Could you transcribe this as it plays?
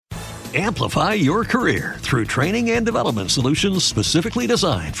Amplify your career through training and development solutions specifically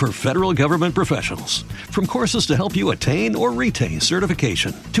designed for federal government professionals. From courses to help you attain or retain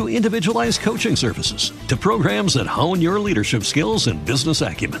certification, to individualized coaching services, to programs that hone your leadership skills and business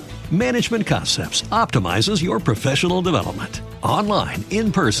acumen, Management Concepts optimizes your professional development. Online,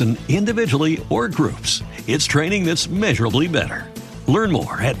 in person, individually, or groups, it's training that's measurably better. Learn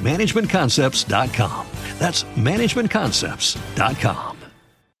more at managementconcepts.com. That's managementconcepts.com.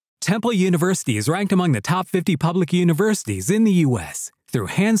 Temple University is ranked among the top 50 public universities in the U.S. Through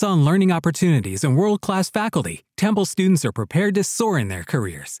hands-on learning opportunities and world-class faculty, Temple students are prepared to soar in their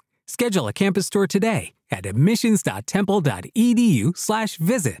careers. Schedule a campus tour today at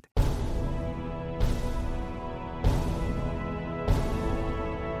admissions.temple.edu/visit.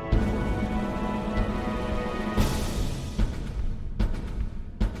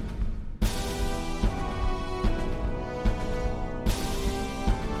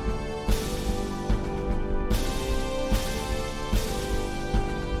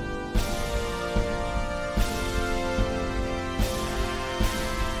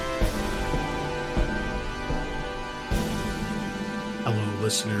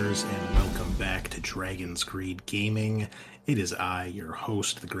 Listeners, and welcome back to Dragon's Greed Gaming. It is I, your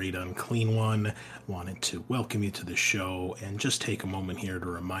host, the Great Unclean One. Wanted to welcome you to the show and just take a moment here to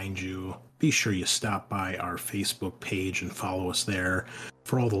remind you, be sure you stop by our Facebook page and follow us there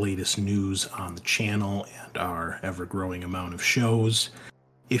for all the latest news on the channel and our ever-growing amount of shows.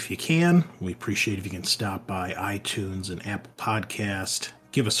 If you can, we appreciate if you can stop by iTunes and Apple Podcast.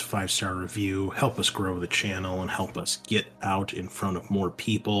 Give us a 5-star review, help us grow the channel, and help us get out in front of more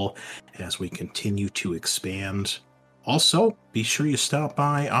people as we continue to expand. Also, be sure you stop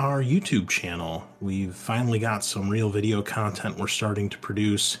by our YouTube channel. We've finally got some real video content we're starting to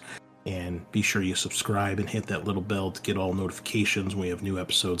produce, and be sure you subscribe and hit that little bell to get all notifications when we have new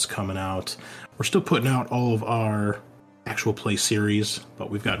episodes coming out. We're still putting out all of our actual play series, but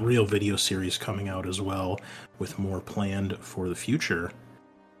we've got real video series coming out as well, with more planned for the future.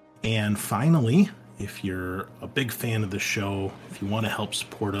 And finally, if you're a big fan of the show, if you want to help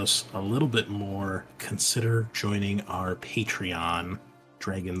support us a little bit more, consider joining our Patreon,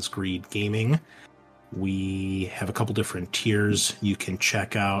 Dragon's Greed Gaming. We have a couple different tiers you can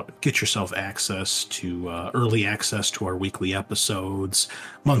check out. Get yourself access to early access to our weekly episodes,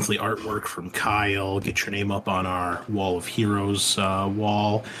 monthly artwork from Kyle, get your name up on our Wall of Heroes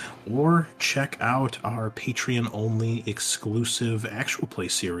wall, or check out our Patreon-only exclusive actual play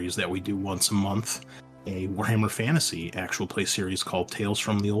series that we do once a month, a Warhammer Fantasy actual play series called Tales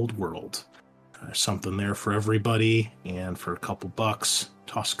from the Old World. Something there for everybody, and for a couple bucks,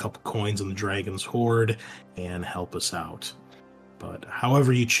 toss a couple coins in the Dragon's Hoard and help us out. But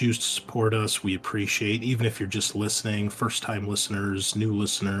however you choose to support us, we appreciate, even if you're just listening, first-time listeners, new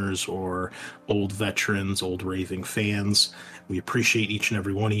listeners, or old veterans, old raving fans. We appreciate each and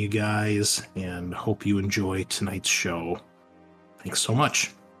every one of you guys, and hope you enjoy tonight's show. Thanks so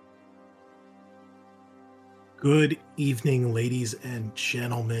much. Good evening, ladies and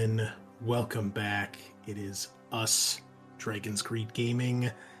gentlemen. Welcome back. It is us, Dragon's Greed Gaming,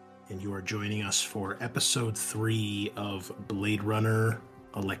 and you are joining us for episode 3 of Blade Runner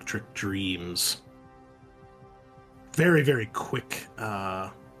Electric Dreams. Very, very quick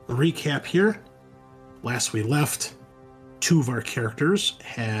recap here. Last we left, 2 of our characters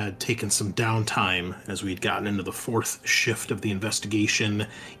had taken some downtime as we'd gotten into the 4th shift of the investigation,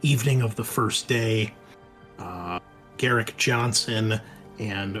 evening of the first day. Garrick Johnson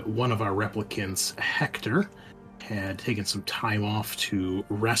and one of our replicants, Hector, had taken some time off to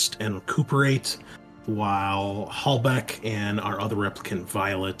rest and recuperate, while Hallbeck and our other replicant,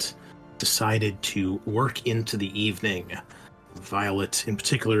 Violet, decided to work into the evening. Violet, in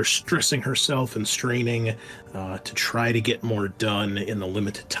particular, stressing herself and straining to try to get more done in the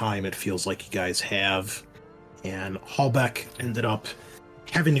limited time it feels like you guys have. And Hallbeck ended up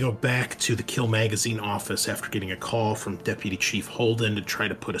having to go back to the Kill Magazine office after getting a call from Deputy Chief Holden to try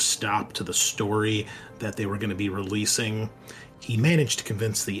to put a stop to the story that they were going to be releasing. He managed to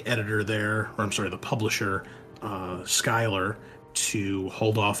convince the editor there, the publisher, Skylar, to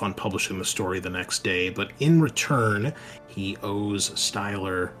hold off on publishing the story the next day, but in return, he owes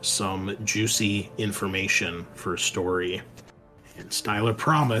Styler some juicy information for a story. And Styler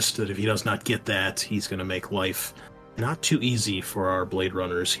promised that if he does not get that, he's going to make life not too easy for our Blade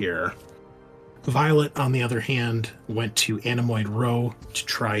Runners here. Violet, on the other hand, went to Anemoid Row to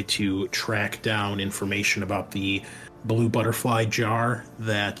try to track down information about the blue butterfly jar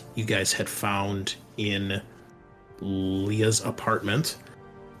that you guys had found in Leah's apartment.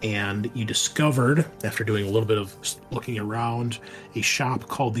 and you discovered, after doing a little bit of looking around, a shop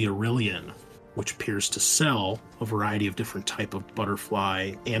called the Aurelian, which appears to sell a variety of different type of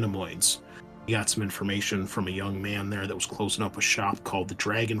butterfly anemoids. You got some information from a young man there that was closing up a shop called the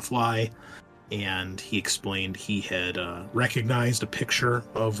Dragonfly, and he explained he had recognized a picture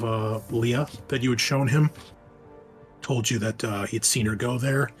of Leah that you had shown him, told you that he had seen her go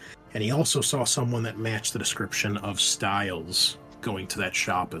there, and he also saw someone that matched the description of Styles going to that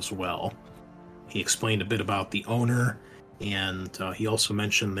shop as well. He explained a bit about the owner, and he also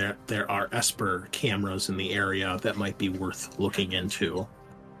mentioned that there are Esper cameras in the area that might be worth looking into.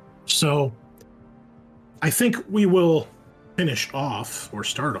 So I think we will finish off, or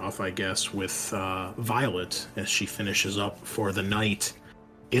start off, I guess, with Violet as she finishes up for the night.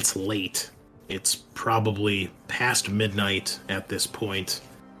 It's late. It's probably past midnight at this point,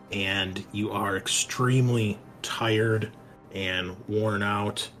 and you are extremely tired and worn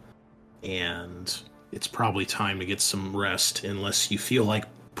out, and it's probably time to get some rest unless you feel like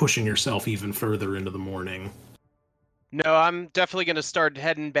pushing yourself even further into the morning. No, I'm definitely going to start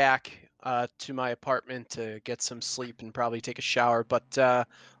heading back to my apartment to get some sleep and probably take a shower. But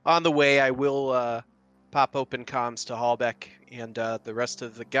on the way, I will pop open comms to Hallbeck and the rest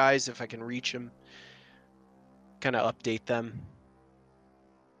of the guys if I can reach them, kind of update them.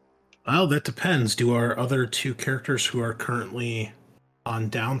 Well, that depends. Do our other two characters who are currently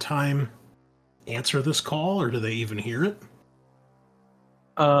on downtime answer this call, or do they even hear it?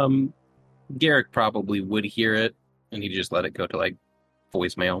 Garrick probably would hear it, and he'd just let it go to, like,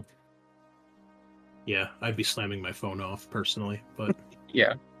 voicemail. Yeah, I'd be slamming my phone off, personally, but...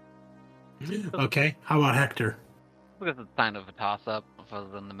 Yeah. Okay, how about Hector? Because it's kind of a toss-up. If I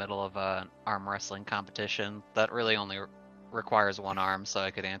was in the middle of an arm wrestling competition, that really only requires one arm, so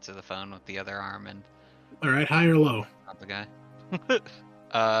I could answer the phone with the other arm and... Alright, high or low? Not the guy.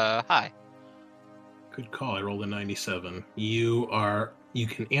 Hi. Good call, I rolled a 97. You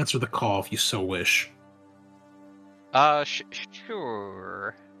can answer the call if you so wish.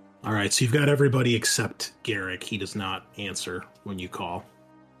 Sure. Alright, so you've got everybody except Garrick. He does not answer when you call.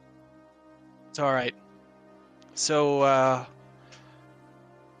 It's all right. So,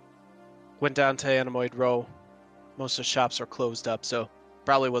 went down to Anemoid Row. Most of the shops are closed up, so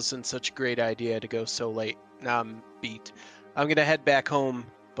probably wasn't such a great idea to go so late. Now I'm beat. I'm going to head back home,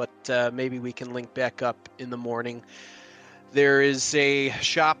 but maybe we can link back up in the morning. There is a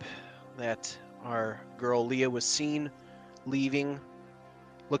shop that our girl Leah was seen leaving,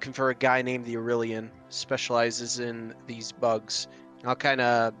 looking for a guy named the Aurelian, specializes in these bugs. I'll kind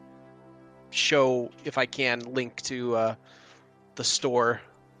of show, if I can, link to the store,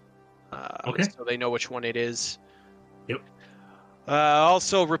 okay, so they know which one it is. Yep.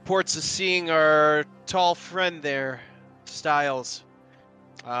 Also reports of seeing our tall friend there, Styles.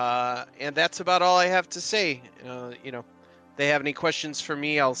 And that's about all I have to say. If they have any questions for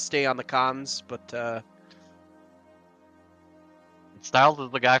me, I'll stay on the comms, but... Styles is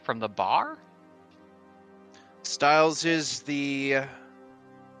the guy from the bar? Styles is the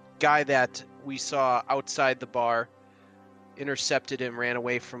guy that we saw outside the bar, intercepted and ran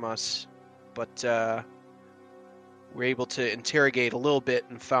away from us, but we're able to interrogate a little bit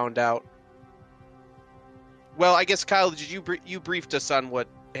and found out. Well, I guess, Kyle, did you briefed us on what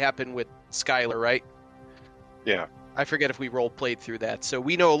happened with Skylar, right? Yeah. I forget if we role-played through that. So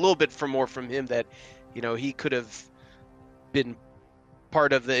we know a little bit more from him that, he could have been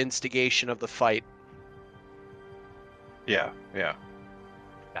part of the instigation of the fight. Yeah.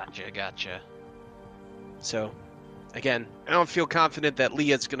 Gotcha. So, again, I don't feel confident that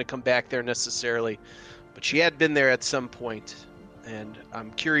Leah's going to come back there necessarily, but she had been there at some point, and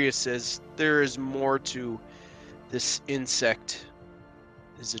I'm curious as there is more to this insect.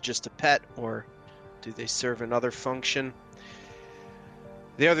 Is it just a pet, or do they serve another function?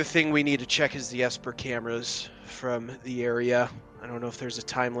 The other thing we need to check is the Esper cameras from the area. I don't know if there's a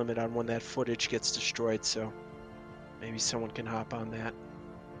time limit on when that footage gets destroyed, so maybe someone can hop on that.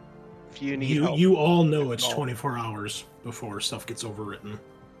 If you need help. You all know it's 24 hours before stuff gets overwritten.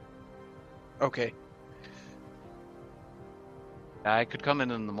 Okay. I could come in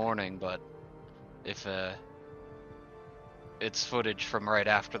the morning, but if it's footage from right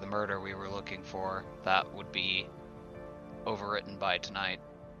after the murder we were looking for, that would be overwritten by tonight.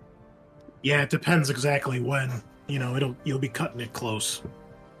 Yeah, it depends exactly when. You'll be cutting it close.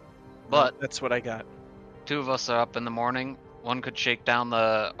 But that's what I got. Two of us are up in the morning. One could shake down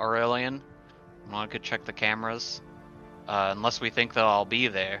the Aurelian. One could check the cameras. Unless we think they'll all be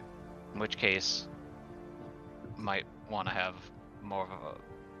there. In which case, might want to have more of a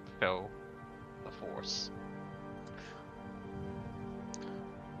show of force.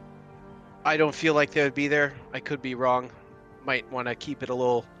 I don't feel like they would be there. I could be wrong. Might want to keep it a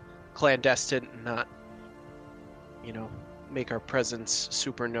little clandestine and not, make our presence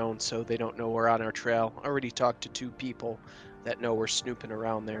super known so they don't know we're on our trail. I already talked to 2 people that know we're snooping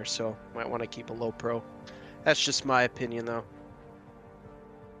around there, so might want to keep a low pro. That's just my opinion, though.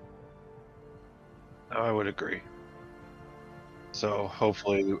 I would agree. So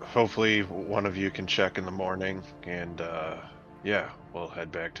hopefully one of you can check in the morning, and we'll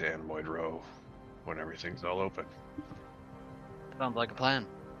head back to Anemoid Row when everything's all open. Sounds like a plan.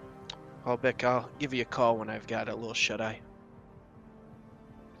 I'll give you a call when I've got a little shut-eye.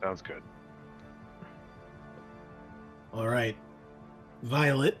 Sounds good. All right.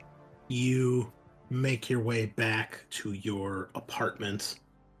 Violet, you make your way back to your apartment.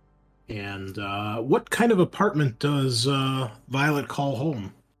 And what kind of apartment does Violet call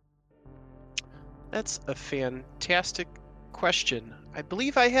home? That's a fantastic question. I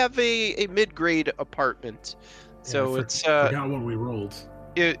believe I have a mid-grade apartment. So it's forgot what we rolled.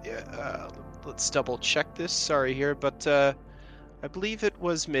 Let's double check this. Sorry here, but I believe it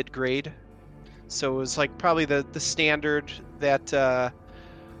was mid-grade. So it was like probably the standard that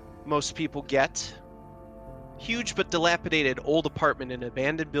most people get. Huge but dilapidated old apartment in an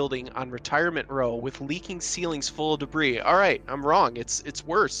abandoned building on Retirement Row with leaking ceilings full of debris. All right, I'm wrong. It's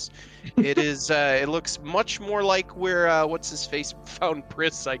worse. It is. It looks much more like where what's his face found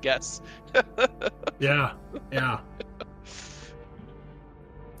Pris, I guess. Yeah.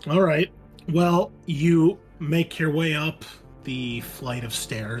 All right. Well, you make your way up the flight of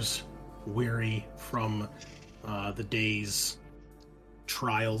stairs, weary from the day's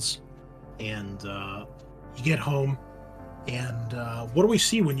trials, and you get home. And what do we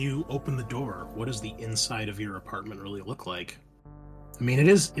see when you open the door? What does the inside of your apartment really look like? I mean, it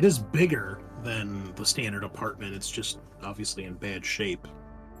is bigger than the standard apartment. It's just obviously in bad shape.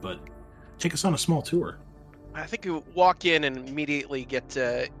 But take us on a small tour. I think you walk in and immediately get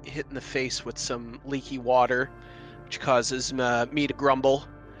hit in the face with some leaky water, which causes me to grumble.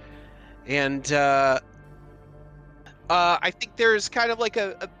 And I think there's kind of like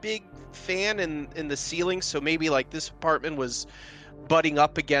a big fan in the ceiling, so maybe like this apartment was butting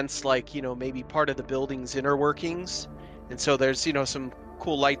up against like, maybe part of the building's inner workings. And so there's, some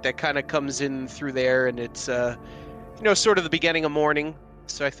cool light that kind of comes in through there, and it's, sort of the beginning of morning.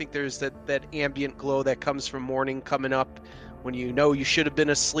 So I think there's that ambient glow that comes from morning coming up when you should have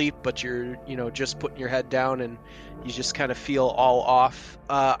been asleep, but you're, just putting your head down and you just kind of feel all off.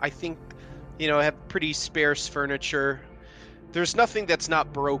 I think, I have pretty sparse furniture. There's nothing that's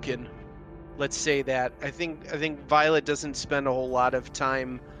not broken. Let's say that. I think Violet doesn't spend a whole lot of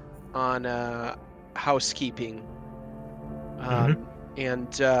time on housekeeping.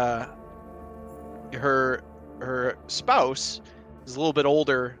 And her spouse is a little bit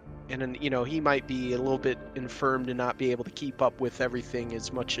older, and he might be a little bit infirm to not be able to keep up with everything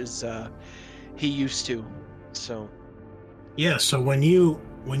as much as he used to. So yeah, so when you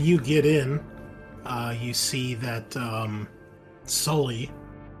get in, you see that Sully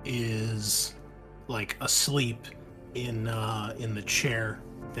is like asleep in the chair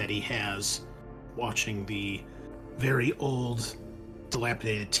that he has, watching the very old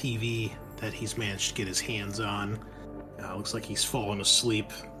dilapidated TV that he's managed to get his hands on. Looks like he's fallen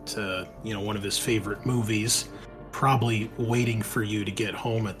asleep to one of his favorite movies, probably waiting for you to get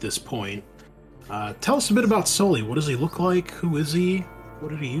home at this point. Tell us a bit about Sully. What does he look like? Who is he? What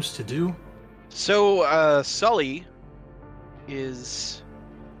did he used to do? So Sully is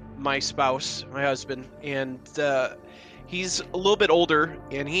my spouse, my husband, and he's a little bit older,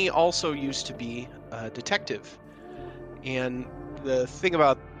 and he also used to be a detective. And the thing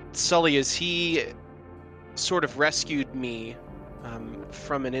about Sully is he sort of rescued me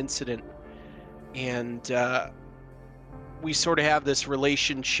from an incident, and we sort of have this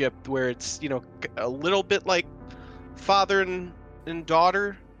relationship where it's a little bit like father and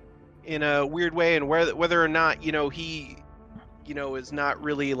daughter in a weird way, and whether or not he is not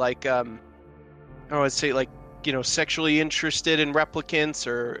really like I would say like sexually interested in replicants,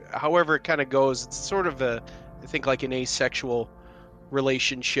 or however it kind of goes. It's sort of I think like an asexual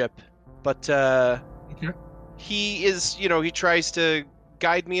relationship, but he is he tries to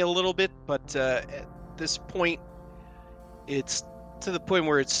guide me a little bit, but at this point it's to the point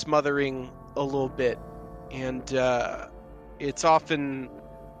where it's smothering a little bit, and it's often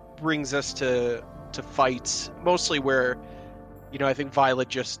brings us to fights, mostly where I think Violet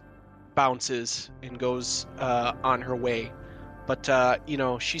just bounces and goes on her way. But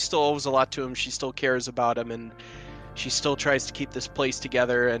she still owes a lot to him. She still cares about him, and she still tries to keep this place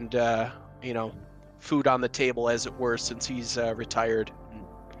together and food on the table, as it were, since he's retired.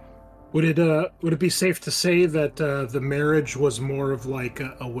 Would it be safe to say that the marriage was more of like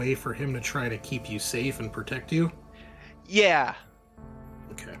a way for him to try to keep you safe and protect you? Yeah.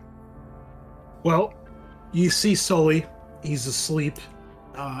 Okay. Well, you see Sully. He's asleep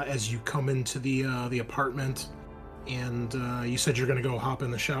as you come into the apartment, and you said you're gonna go hop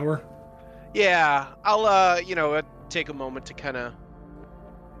in the shower. Yeah, I'll take a moment to kind of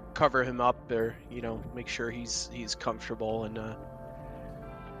cover him up, or make sure he's comfortable, and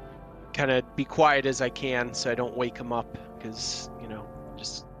kind of be quiet as I can so I don't wake him up, because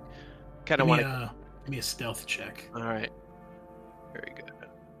just kind of want to. Give me a stealth check. All right. Very good.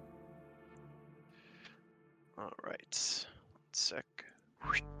 All right. 1 sec.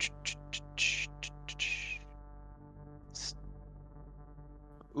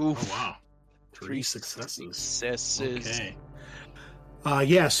 Oof. Oh wow. 3 successes. Okay.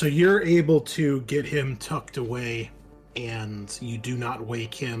 Yeah, so you're able to get him tucked away, and you do not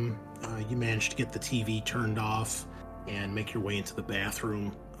wake him. You manage to get the TV turned off and make your way into the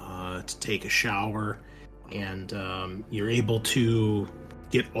bathroom to take a shower, and you're able to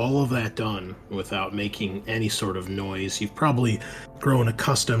get all of that done without making any sort of noise. You've probably grown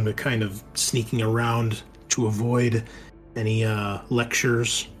accustomed to kind of sneaking around to avoid any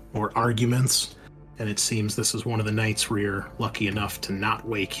lectures or arguments, and it seems this is one of the nights where you're lucky enough to not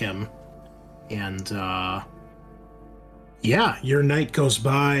wake him. And yeah, your night goes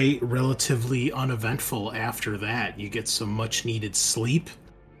by relatively uneventful after that. You get some much needed sleep,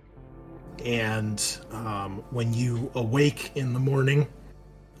 and when you awake in the morning,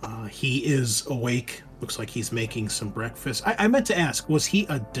 he is awake. Looks like he's making some breakfast. I meant to ask, was he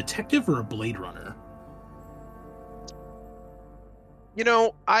a detective or a Blade Runner?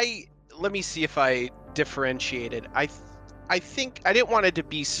 Let me see if I differentiated. I think I didn't want it to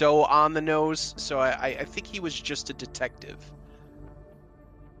be so on the nose, so I think he was just a detective.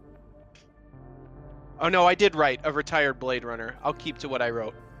 Oh no, I did write a retired Blade Runner. I'll keep to what I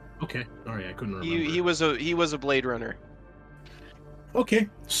wrote. Okay, all right, I couldn't remember. He was a Blade Runner. Okay,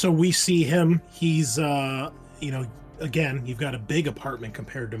 so we see him. He's again, you've got a big apartment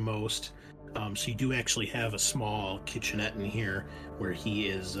compared to most. So you do actually have a small kitchenette in here where he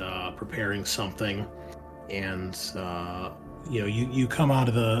is preparing something, and you come out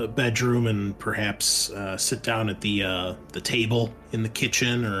of the bedroom and perhaps sit down at the table in the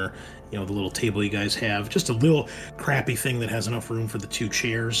kitchen, or the little table you guys have, just a little crappy thing that has enough room for the 2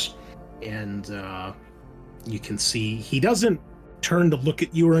 chairs, and you can see he doesn't turn to look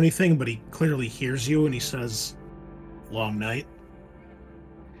at you or anything, but he clearly hears you, and he says, "Long night."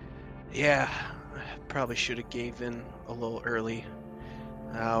 Yeah, I probably should have gave in a little early.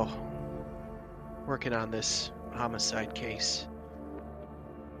 Working on this homicide case.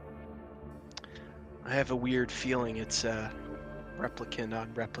 I have a weird feeling it's replicant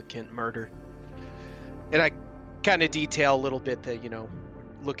on replicant murder. And I kind of detail a little bit that,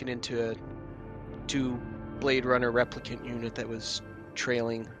 looking into a 2 Blade Runner replicant unit that was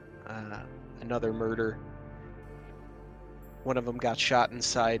trailing another murder. One of them got shot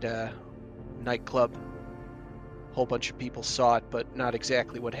inside a nightclub. A whole bunch of people saw it, but not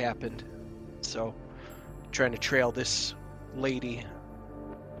exactly what happened. So, trying to trail this lady,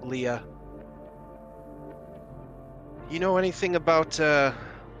 Leah. You know anything about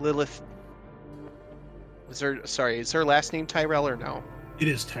Lilith? Is her last name Tyrell or no? It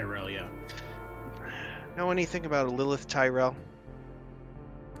is Tyrell, yeah. Know anything about Lilith Tyrell?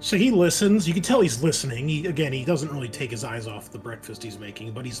 So he listens. You can tell he's listening. He doesn't really take his eyes off the breakfast he's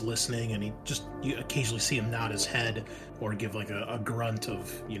making, but he's listening, and you occasionally see him nod his head or give like a grunt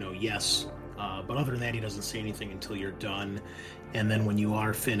of, yes. But other than that, he doesn't say anything until you're done. And then when you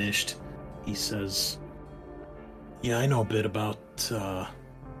are finished, he says, "Yeah, I know a bit about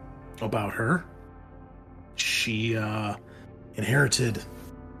her. She inherited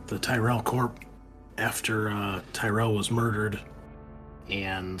the Tyrell Corp after Tyrell was murdered.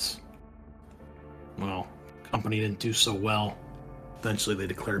 And, well, company didn't do so well. Eventually they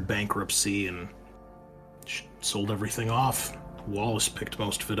declared bankruptcy and sold everything off. Wallace picked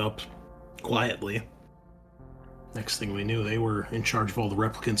most of it up quietly. Next thing we knew, they were in charge of all the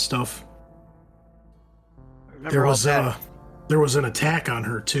replicant stuff. There was an attack on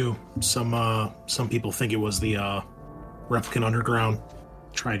her too. Some people think it was the replicant underground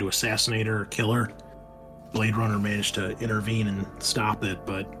tried to assassinate her or kill her. Blade Runner managed to intervene and stop it,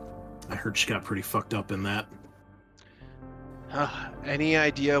 but I heard she got pretty fucked up in that." Any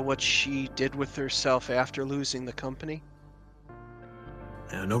idea what she did with herself after losing the company?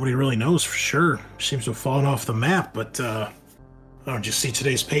 Nobody really knows for sure. She seems to have fallen off the map, but did you see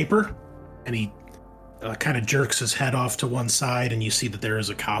today's paper? And he kind of jerks his head off to one side, and you see that there is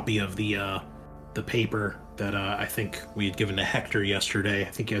a copy of the paper that I think we had given to Hector yesterday. I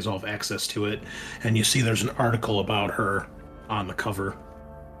think you guys all have access to it. And you see there's an article about her on the cover.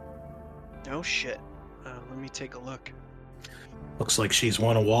 Oh, shit. Let me take a look. Looks like she's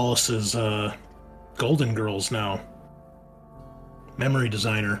one of Wallace's Golden Girls now. Memory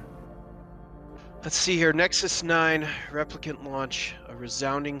designer. Let's see here. Nexus 9 replicant launch, a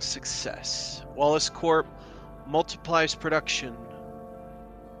resounding success. Wallace Corp multiplies production.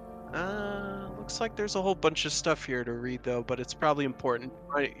 Looks like there's a whole bunch of stuff here to read, though, but it's probably important.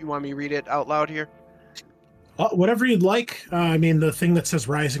 You want me to read it out loud here? Whatever you'd like. I mean, the thing that says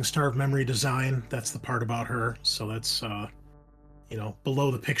Rising Star of Memory Design, that's the part about her. So that's,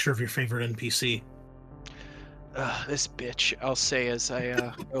 below the picture of your favorite NPC. This bitch, I'll say as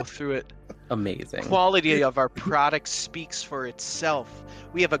I go through it. Amazing. Quality of our product speaks for itself.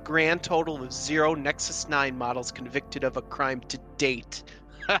 We have a grand total of 0 Nexus 9 models convicted of a crime to date.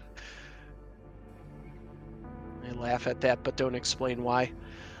 I laugh at that, but don't explain why.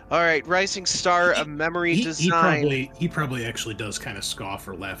 All right, Rising Star of Memory Design. He probably actually does kind of scoff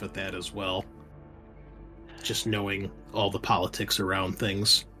or laugh at that as well. Just knowing all the politics around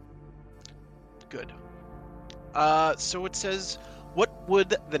things. Good. So it says, what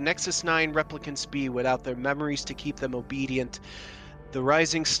would the Nexus 9 replicants be without their memories to keep them obedient? The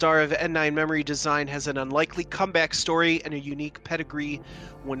Rising Star of N9 Memory Design has an unlikely comeback story and a unique pedigree.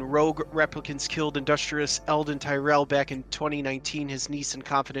 When rogue replicants killed industrious Eldon Tyrell back in 2019, his niece and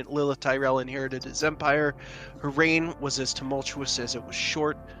confidant Lilith Tyrell inherited his empire. Her reign was as tumultuous as it was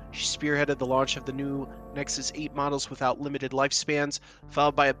short. She spearheaded the launch of the new Nexus 8 models without limited lifespans,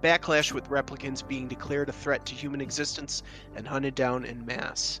 followed by a backlash with replicants being declared a threat to human existence and hunted down en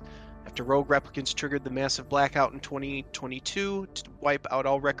masse. After rogue replicants triggered the massive blackout in 2022 to wipe out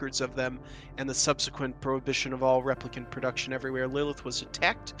all records of them and the subsequent prohibition of all replicant production everywhere, Lilith was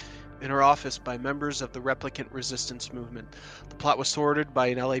attacked in her office by members of the replicant resistance movement. The plot was thwarted by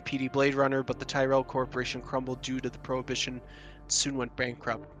an LAPD Blade Runner, but the Tyrell Corporation crumbled due to the prohibition and soon went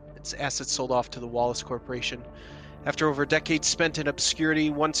bankrupt. Its assets sold off to the Wallace Corporation. After over a decade spent in obscurity,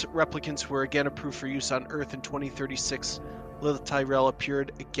 once replicants were again approved for use on Earth in 2036, Lilith Tyrell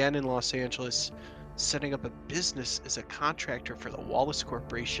appeared again in Los Angeles, setting up a business as a contractor for the Wallace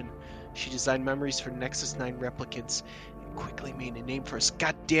Corporation. She designed memories for Nexus 9 replicants and quickly made a name for us.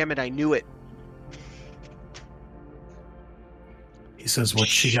 God damn it, I knew it! He says what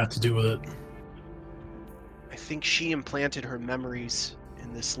she got to do with it. I think she implanted her memories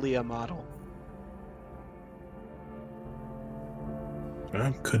in this Leah model.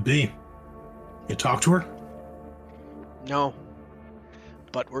 Could be. You talk to her? No,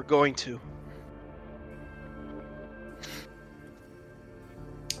 but we're going to.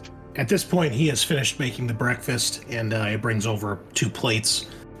 At this point, he has finished making the breakfast, and he brings over 2 plates.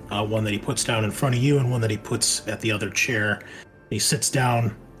 One that he puts down in front of you, and one that he puts at the other chair. He sits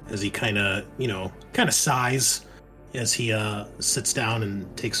down as he kind of sighs as he sits down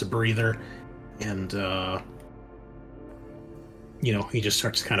and takes a breather, and he just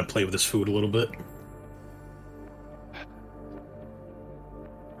starts to kind of play with his food a little bit.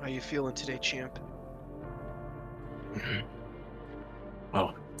 How you feeling today, champ?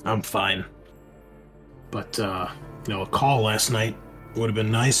 Oh, I'm fine. But, a call last night would have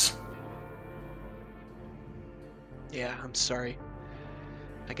been nice. Yeah, I'm sorry.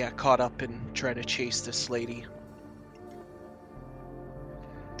 I got caught up in trying to chase this lady.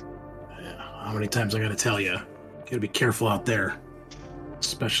 Yeah, how many times I gotta tell you? Gotta be careful out there.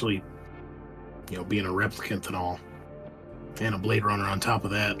 Especially, being a replicant and all. And a Blade Runner on top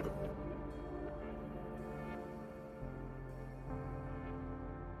of that.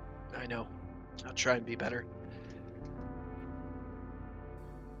 I know. I'll try and be better.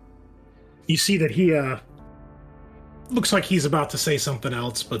 You see that he looks like he's about to say something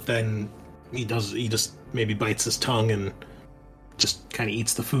else, but then he just maybe bites his tongue and just kind of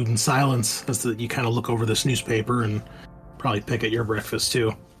eats the food in silence as you kind of look over this newspaper and probably pick at your breakfast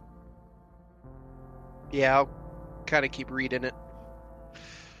too. Yeah, I'll kind of keep reading it.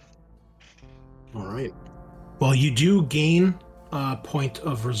 All right. Well, you do gain a point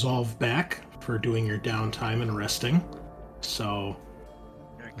of resolve back for doing your downtime and resting. So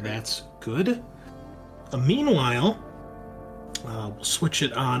that's good. Meanwhile, we'll switch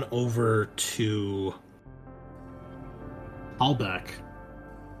it on over to Hallbeck.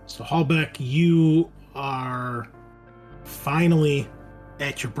 So Hallbeck, you are finally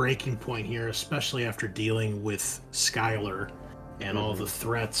at your breaking point here, especially after dealing with Skylar and all the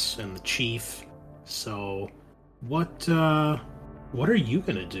threats and the chief. So what are you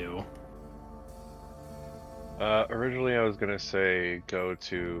gonna do? Originally, I was gonna say go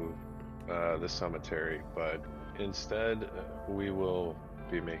to the cemetery, but instead, we will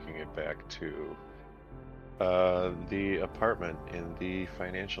be making it back to the apartment in the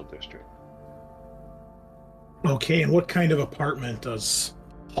financial district. Okay, and what kind of apartment does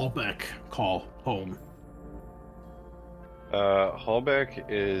Hallbeck call home? Hallbeck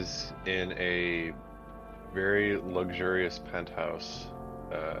is in a very luxurious penthouse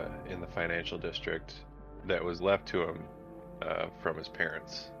in the financial district that was left to him from his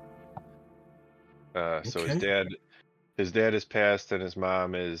parents. So his dad is passed, and his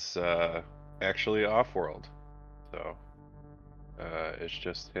mom is actually off-world. So it's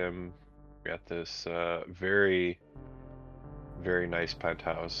just him at this very, very nice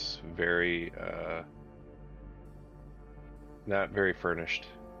penthouse. Very not very furnished.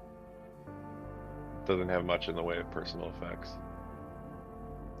 Doesn't have much in the way of personal effects.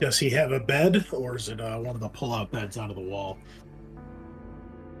 Does he have a bed, or is it one of the pull-out beds out of the wall?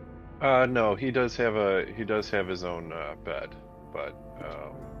 No, he does have his own bed, but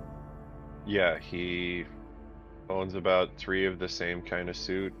yeah, he owns about 3 of the same kind of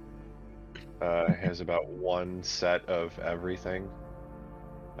suit. Has about 1 set of everything,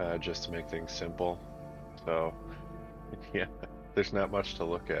 just to make things simple. So, yeah, there's not much to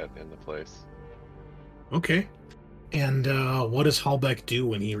look at in the place. Okay. And what does Hallbeck do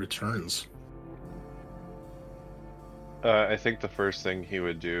when he returns? I think the first thing he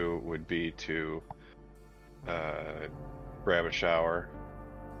would do would be to grab a shower,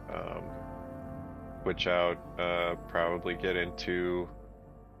 switch out, probably get into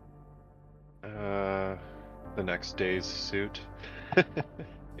the next day's suit,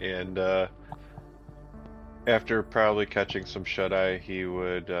 and after probably catching some shut-eye, he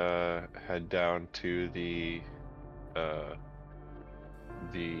would head down to the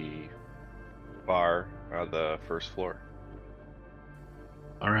bar on the first floor.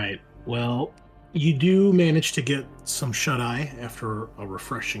 All right. Well, you do manage to get some shut-eye after a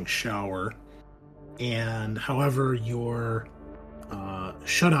refreshing shower, and however, your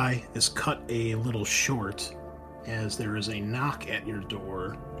shut-eye is cut a little short as there is a knock at your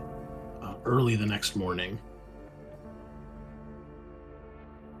door early the next morning.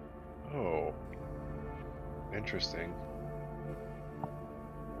 Oh, interesting.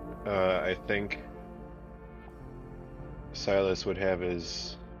 I think Silas would have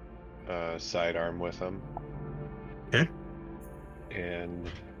his sidearm with him. Okay. And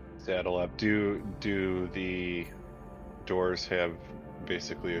saddle up. Do the doors have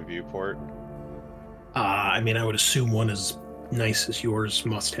basically a viewport? I mean, I would assume one as nice as yours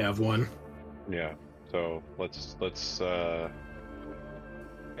must have one. Yeah. So let's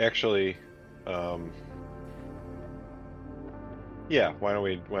actually, yeah. Why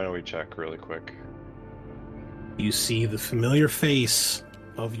don't we check really quick? You see the familiar face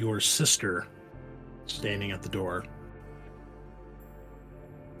of your sister standing at the door.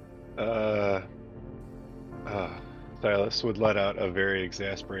 Silas would let out a very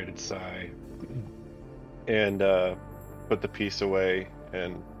exasperated sigh and put the piece away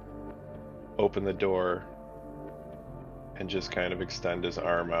and open the door and just kind of extend his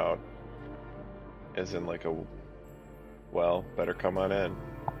arm out as in like well, better come on in.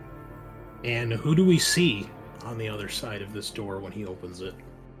 And who do we see on the other side of this door when he opens it?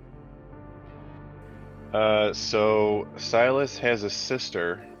 So Silas has a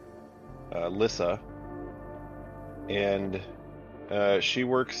sister, Lissa, and she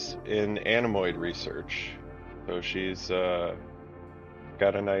works in animoid research. So she's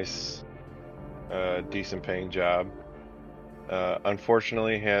got a nice, decent paying job.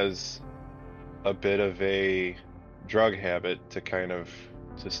 Unfortunately has a bit of a drug habit to kind of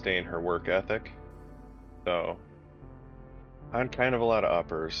sustain her work ethic. So on kind of a lot of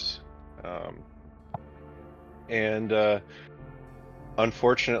uppers. And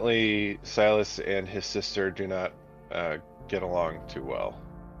unfortunately, Silas and his sister do not get along too well.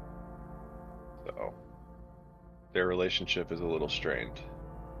 So their relationship is a little strained.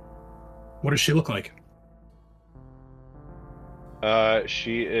 What does she look like?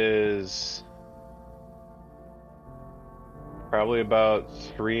 She is probably about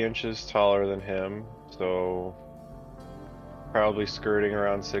 3 inches taller than him, so probably skirting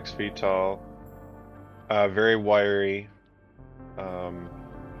around 6 feet tall. Very wiry, and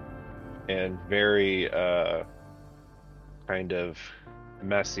very kind of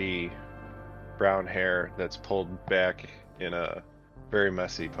messy brown hair that's pulled back in a very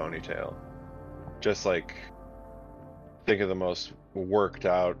messy ponytail. Just like, think of the most worked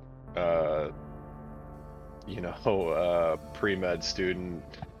out, pre-med student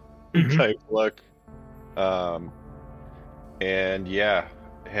type look. And yeah,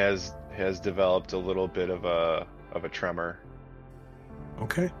 has developed a little bit of a tremor.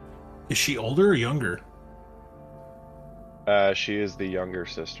 Okay. Is she older or younger? She is the younger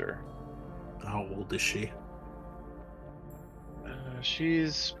sister. How old is she?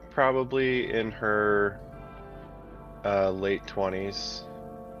 She's probably in her late 20s,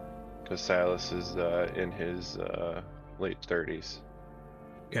 because Silas is in his late 30s.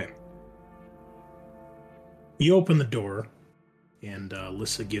 Okay. You open the door, and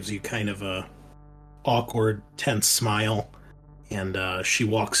Lissa gives you kind of a awkward, tense smile, and she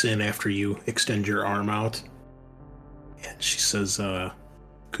walks in after you extend your arm out, and she says,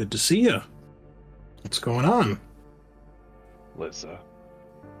 good to see you. What's going on? Lissa.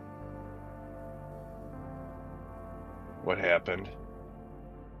 What happened?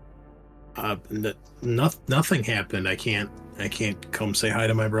 Nothing happened. I can't come say hi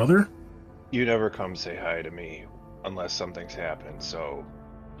to my brother. You never come say hi to me unless something's happened, so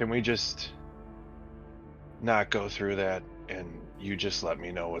can we just not go through that and you just let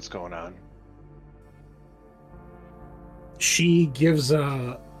me know what's going on? She gives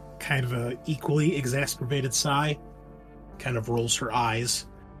a kind of a equally exasperated sigh, kind of rolls her eyes,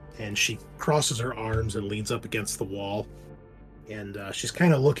 and she crosses her arms and leans up against the wall. And she's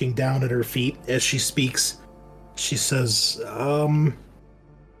kind of looking down at her feet as she speaks. She says,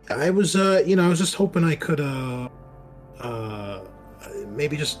 I was just hoping I could,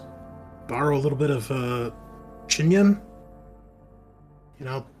 maybe just borrow a little bit of, Chinyan. You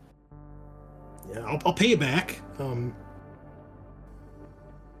know, yeah, I'll pay you back.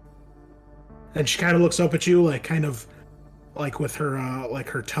 And she kind of looks up at you, like, kind of, like, with her, like,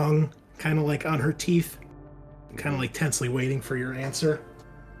 her tongue kind of, like, on her teeth, kind of, like, tensely waiting for your answer.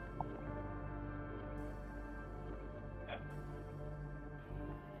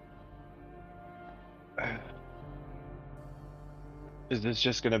 Is this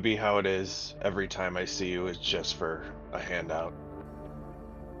just gonna be how it is every time I see you? It's just for a handout?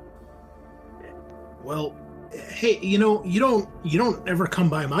 Well, hey, you don't ever come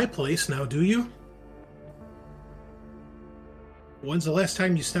by my place now, do you? When's the last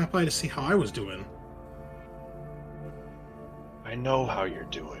time you stopped by to see how I was doing? I know how you're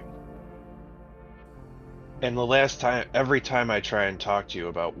doing. And the last time, every time I try and talk to you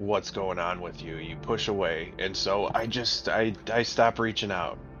about what's going on with you, you push away. And so I stop reaching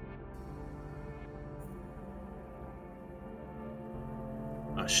out.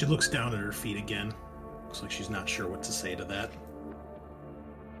 She looks down at her feet again. Looks like she's not sure what to say to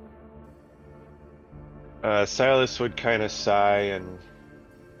that. Silas would kind of sigh and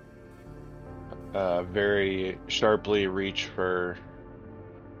very sharply reach for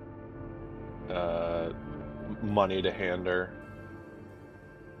money to hand her.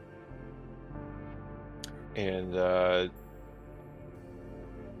 And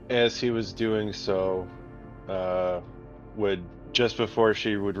as he was doing so, just before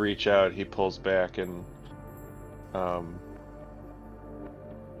she would reach out, he pulls back and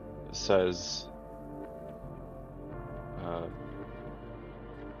says,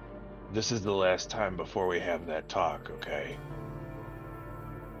 this is the last time before we have that talk, okay?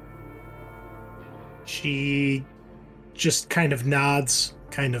 She just kind of nods,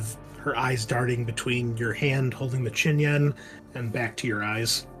 kind of her eyes darting between your hand holding the Chinyan and back to your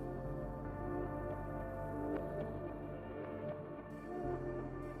eyes.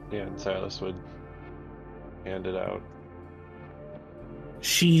 Yeah, and Silas would hand it out.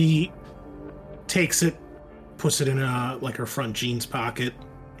 She takes it, puts it in her front jeans pocket,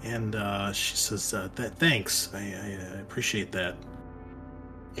 and she says, thanks, I appreciate that.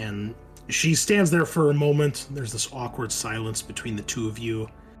 And she stands there for a moment. There's this awkward silence between the two of you,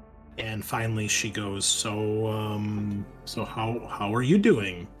 and finally she goes, so how are you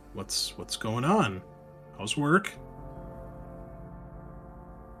doing? What's going on? How's work?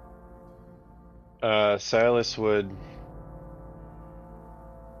 Silas would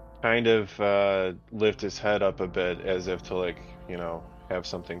kind of lift his head up a bit as if to, have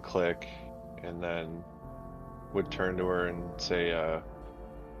something click, and then would turn to her and say,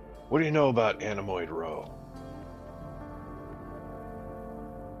 what do you know about Anemoid Row?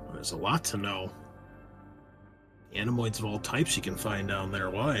 There's a lot to know. Anemoids of all types you can find down there.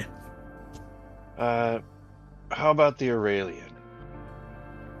 Why? How about the Aurelian?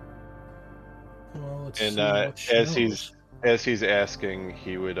 Well, let's and see as he's asking,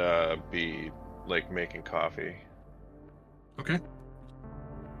 he would be making coffee. Okay.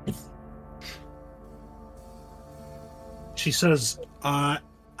 She says,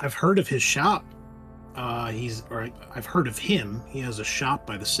 I've heard of his shop. I've heard of him. He has a shop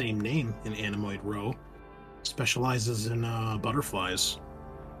by the same name in Anemoid Row. Specializes in butterflies.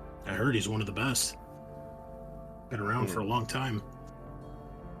 I heard he's one of the best. Been around for a long time.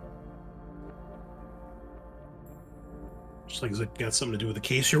 Just like, has it got something to do with the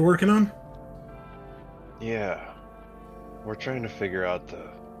case you're working on? Yeah. We're trying to figure out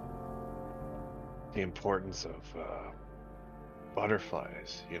the importance of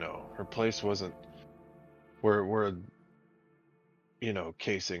butterflies. You know, her place wasn't. We're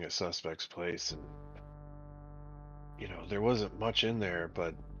casing a suspect's place, and there wasn't much in there,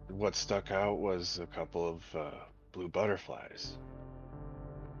 but what stuck out was a couple of blue butterflies.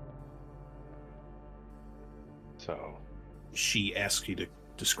 So. She asked you to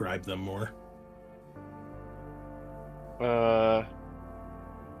describe them more.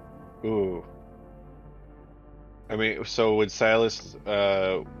 Ooh. I mean, so would Silas,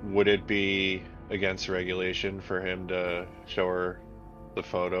 would it be against regulation for him to show her the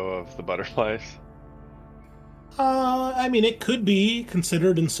photo of the butterflies? I mean, it could be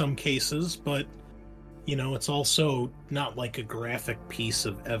considered in some cases, but, it's also not like a graphic piece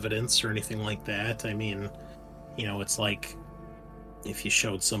of evidence or anything like that. I mean, it's like if you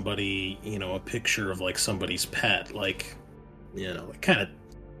showed somebody, a picture of like somebody's pet, like, it kind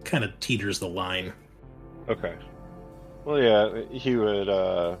of teeters the line. Okay. Well, yeah, he would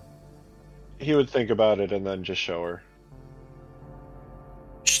think about it and then just show her.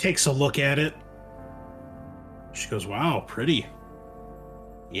 She takes a look at it. She goes, "Wow, pretty.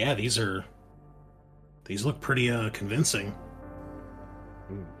 Yeah, these look pretty convincing."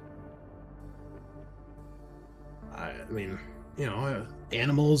 I mean,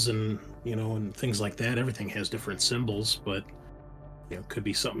 animals and and things like that, everything has different symbols, but it could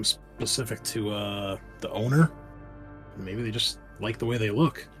be something specific to the owner. Maybe they just like the way they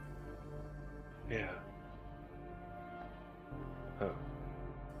look. Yeah. Oh.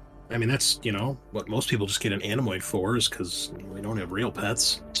 I mean, that's what most people just get an Animoid for, is because we don't have real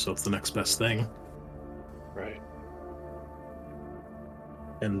pets, so it's the next best thing. Right.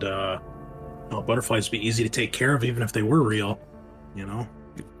 And butterflies would be easy to take care of even if they were real. Not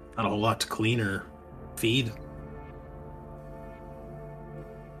a whole lot to clean or feed.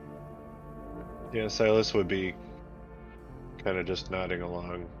 Yeah, Silas would be kind of just nodding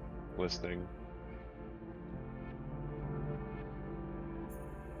along, listening.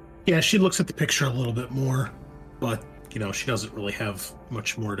 Yeah, she looks at the picture a little bit more, but she doesn't really have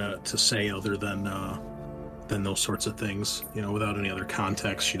much more to say other than those sorts of things. Without any other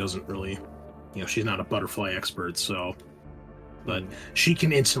context, she doesn't really, she's not a butterfly expert, so. But she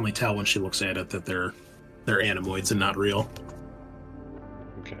can instantly tell when she looks at it that they're animoids and not real.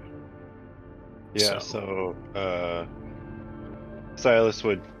 Okay. Yeah, so Silas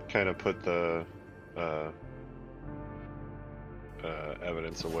would kind of put the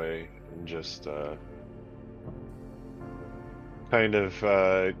evidence away and just kind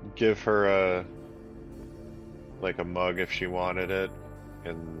of give her a mug if she wanted it,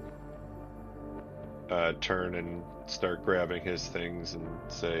 and turn and start grabbing his things and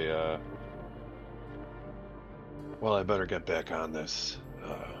say, well, I better get back on this.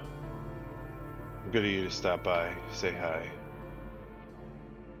 Good of you to stop by, say hi.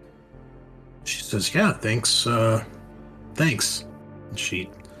 She says, "Yeah, thanks. Thanks." And you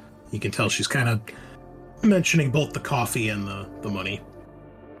can tell she's kind of mentioning both the coffee and the money.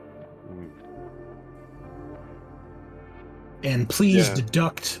 And please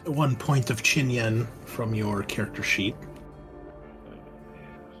deduct 1 point of Chin Yen from your character sheet.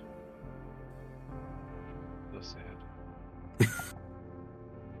 So sad.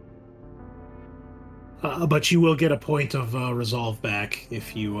 But you will get a point of resolve back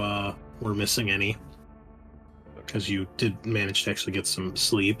if you were missing any. Because you did manage to actually get some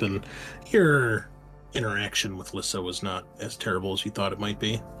sleep, and your interaction with Lissa was not as terrible as you thought it might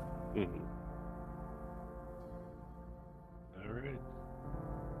be. Mm-hmm. All right.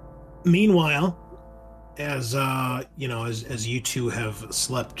 Meanwhile, as as you two have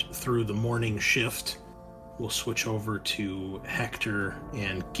slept through the morning shift, we'll switch over to Hector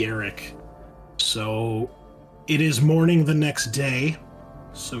and Garrick. So it is morning the next day,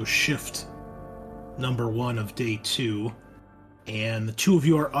 so shift number 1 of day 2, and the two of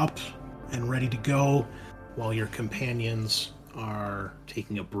you are up and ready to go while your companions are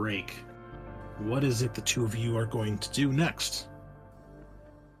taking a break. What is it the two of you are going to do next?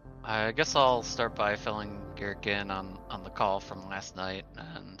 I guess I'll start by filling Garrick in on the call from last night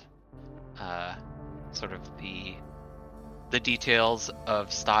and sort of the details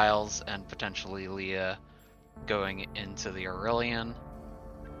of Styles and potentially Leah going into the Aurelian,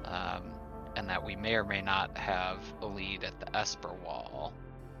 and that we may or may not have a lead at the Esper Wall.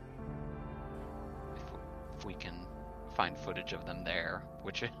 if we can find footage of them there,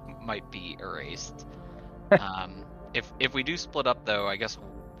 which might be erased. If we do split up, though, I guess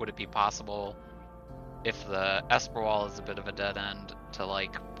would it be possible, if the Esper Wall is a bit of a dead end, to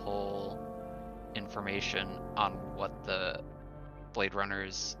like pull information on what the Blade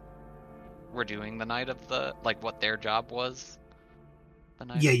Runners were doing the night of the, like what their job was?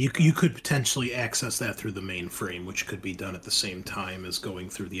 Yeah, you could potentially access that through the mainframe, which could be done at the same time as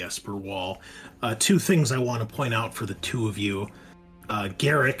going through the Esper Wall. Two things I want to point out for the two of you.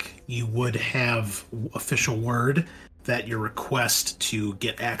 Garrick, you would have official word that your request to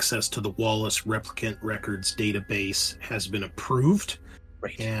get access to the Wallace Replicant Records database has been approved.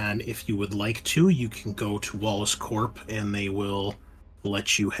 Right. And if you would like to, you can go to Wallace Corp and they will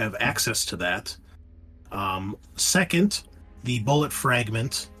let you have access to that. Second, the bullet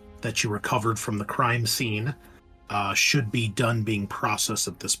fragment that you recovered from the crime scene should be done being processed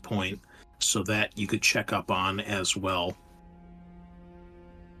at this point, so that you could check up on as well.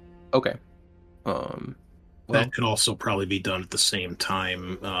 Okay. That could also probably be done at the same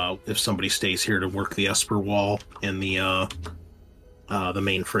time if somebody stays here to work the Esper Wall and the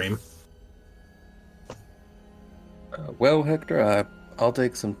mainframe. Well, Hector, I'll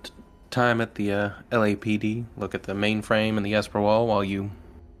take some time at the LAPD, look at the mainframe and the Esper Wall while you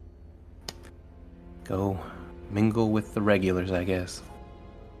go mingle with the regulars, I guess.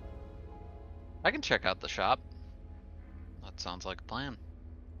 I can check out the shop. That sounds like a plan.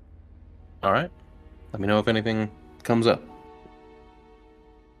 All right. Let me know if anything comes up.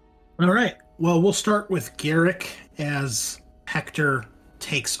 All right. Well, we'll start with Garrick as Hector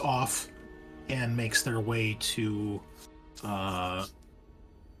takes off and makes their way to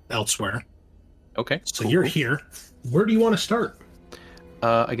elsewhere. Okay. So you're here. Where do you want to start?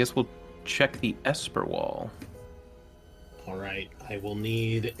 I guess we'll check the Esper Wall. All right. I will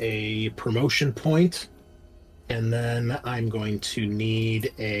need a promotion point, and then I'm going to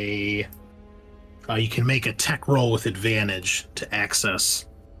need a... you can make a tech roll with advantage to access,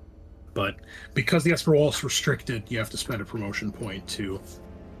 but because the Esper Wall is restricted, you have to spend a promotion point to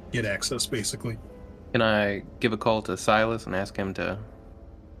get access, basically. Can I give a call to Silas and ask him to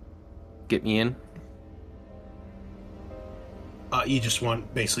get me in? You just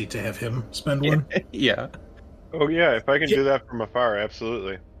want basically to have him spend one? Yeah. Oh yeah, if I can do that from afar,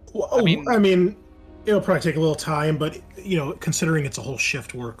 absolutely. Well, I mean, it'll probably take a little time, but considering it's a whole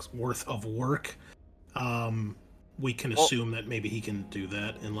shift worth of work, we can assume that maybe he can do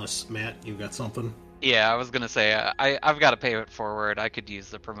that. Unless Matt, you got something? Yeah, I was gonna say I've got to pay it forward. I could use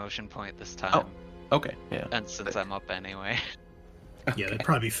the promotion point this time. Oh, okay, yeah. And since I'm up anyway. Yeah, that'd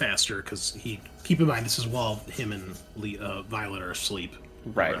probably be faster because keep in mind this is while him and Violet are asleep,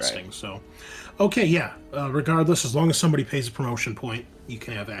 resting. Right. So, okay, yeah. Regardless, as long as somebody pays a promotion point, you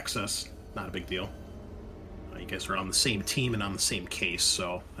can have access. Not a big deal. You guys are on the same team and on the same case,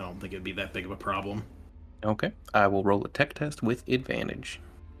 so I don't think it'd be that big of a problem. Okay, I will roll a tech test with advantage.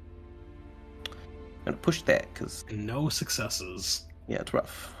 I'm gonna push that because no successes. Yeah, it's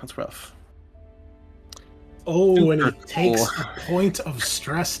rough. That's rough. Oh, and he takes a point of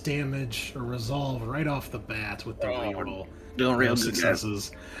stress damage or resolve right off the bat with the reroll. Doing real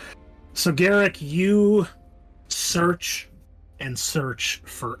successes. So, Garrick, you search and search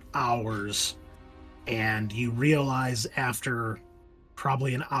for hours, and you realize after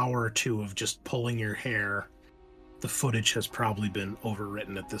probably an hour or two of just pulling your hair, the footage has probably been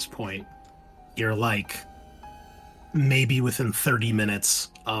overwritten at this point. You're like maybe within 30 minutes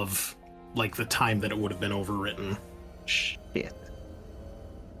of like the time that it would have been overwritten. Shit.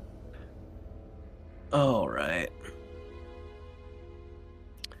 All right.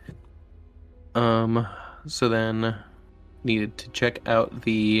 So then needed to check out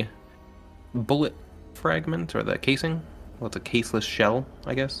the bullet fragment or the casing. Well, it's a caseless shell,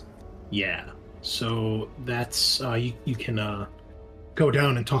 I guess. Yeah. So that's you can go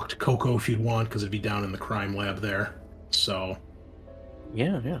down and talk to Coco if you'd want, because it'd be down in the crime lab there. So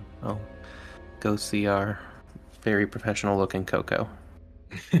yeah. I'll go see our very professional looking Coco.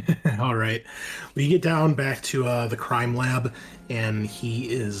 All right. We get down back to the crime lab, and he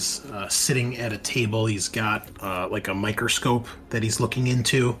is sitting at a table. He's got like a microscope that he's looking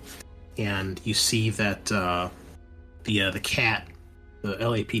into, and you see that the cat, the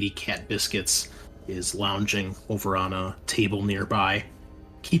LAPD cat Biscuits, is lounging over on a table nearby,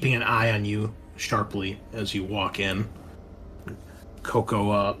 keeping an eye on you sharply as you walk in.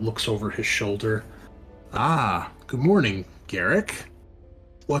 Coco looks over his shoulder. Good morning, Garrick.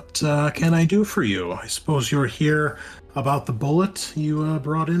 What can I do for you? I suppose you're here about the bullet you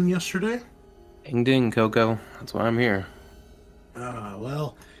brought in yesterday? Ding ding, Coco. That's why I'm here.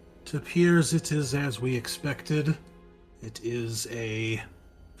 Well, It appears it is as we expected. It is a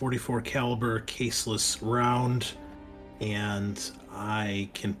 44 caliber caseless round, and I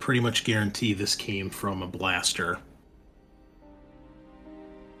can pretty much guarantee this came from a blaster.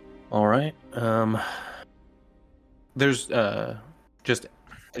 All right. There's just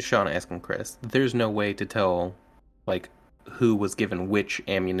Sean asking Chris. There's no way to tell, like, who was given which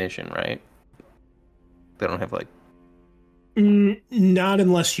ammunition, right? They don't have like. Not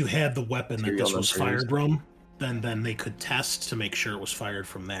unless you had the weapon that this was Serial fired from. Then they could test to make sure it was fired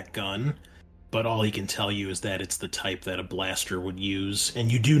from that gun. But all he can tell you is that it's the type that a blaster would use.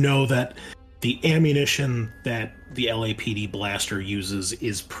 And you do know that the ammunition that the LAPD blaster uses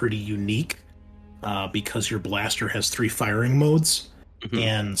is pretty unique because your blaster has 3 firing modes. Mm-hmm.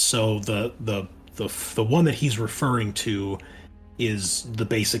 And so the one that he's referring to is the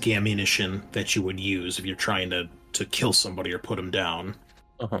basic ammunition that you would use if you're trying to kill somebody or put them down.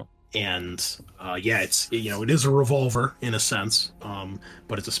 Uh-huh. And it's it is a revolver in a sense,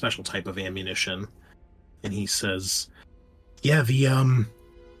 but it's a special type of ammunition. And he says, yeah,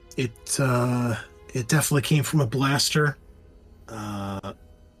 it definitely came from a blaster,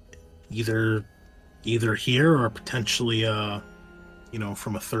 either here or potentially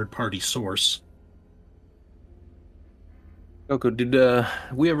from a third party source. Coco, did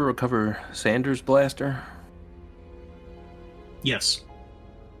we ever recover Sanders' blaster? Yes.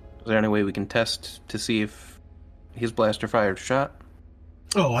 Is there any way we can test to see if his blaster fired a shot?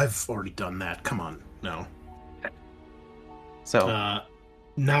 Oh, I've already done that. Come on, no. So,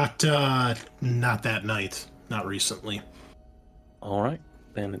 not that night. Not recently. All right,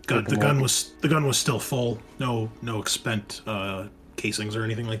 then. The gun was still full. No expent casings or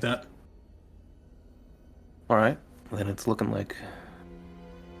anything like that. All right, then it's looking like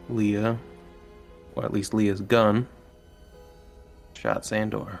Leah, or at least Leah's gun, shot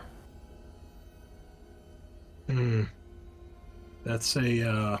Sandor. That's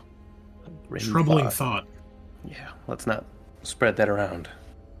a troubling thought. Yeah, let's not spread that around.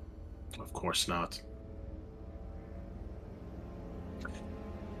 Of course not. All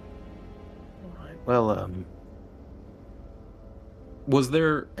right. Well, was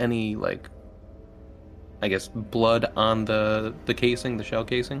there any, like, I guess, blood on the casing, the shell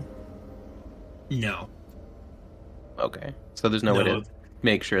casing? No. Okay. So there's no way to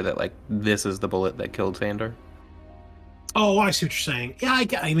make sure that, like, this is the bullet that killed Sandor? Oh, I see what you're saying. Yeah,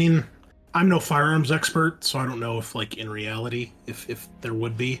 I mean, I'm no firearms expert, so I don't know if, like, in reality, if there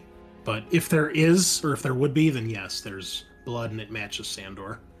would be. But if there is, or if there would be, then yes, there's blood and it matches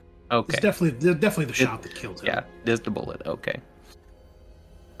Sandor. Okay. It's definitely the shot that killed him. Yeah, it is the bullet. Okay.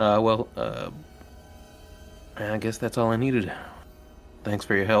 I guess that's all I needed. Thanks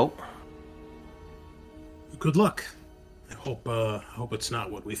for your help. Good luck. I hope it's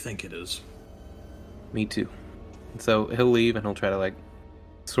not what we think it is. Me too. So he'll leave and he'll try to, like,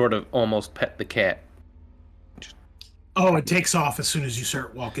 sort of almost pet the cat. Oh, it takes off as soon as you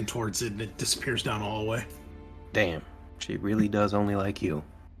start walking towards it, and it disappears down the hallway. Damn, she really does only like you.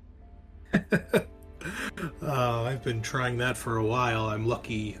 I've been trying that for a while.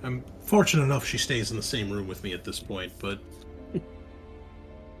 I'm fortunate enough she stays in the same room with me at this point, but...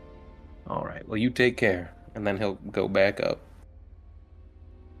 Alright, well, you take care, and then he'll go back up.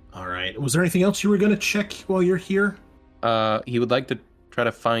 Alright, was there anything else you were going to check while you're here? He would like to try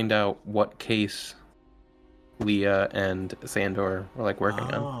to find out what case Leah and Sandor were, like, working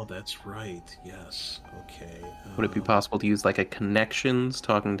on. Oh, that's right, yes. Okay. Would it be possible to use, like, a connections,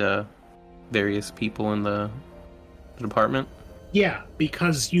 talking to various people in the department? Yeah,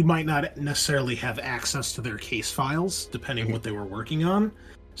 because you might not necessarily have access to their case files, depending on what they were working on.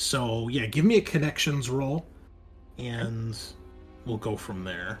 So, yeah, give me a connections roll, and we'll go from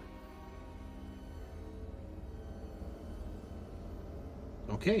there.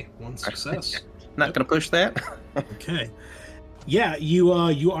 Okay, one success. Not gonna push that. Okay. Yeah, you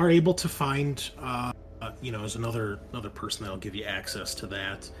are able to find as another person that'll give you access to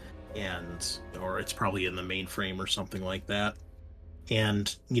that, or it's probably in the mainframe or something like that.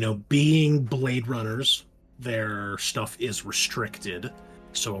 And being Blade Runners, their stuff is restricted,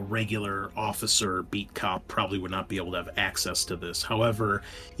 so a regular officer, beat cop, probably would not be able to have access to this. However,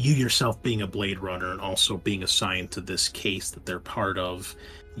 you yourself being a Blade Runner and also being assigned to this case that they're part of,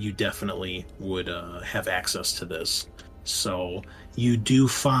 you definitely would have access to this. So you do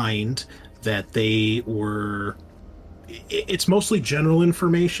find that they were... It's mostly general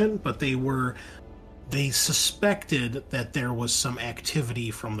information, but they suspected that there was some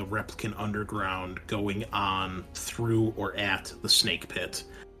activity from the Replicant Underground going on through or at the Snake Pit.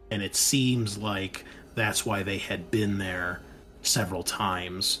 And it seems like that's why they had been there several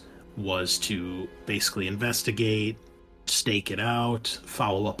times, was to basically investigate, stake it out,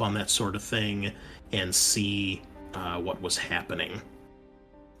 follow up on that sort of thing, and see what was happening.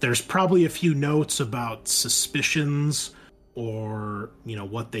 There's probably a few notes about suspicions or,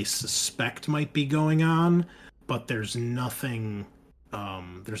 what they suspect might be going on, but there's nothing,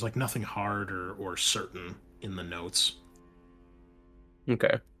 nothing hard or certain in the notes.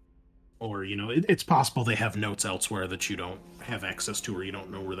 Okay. Or, it's possible they have notes elsewhere that you don't have access to, or you don't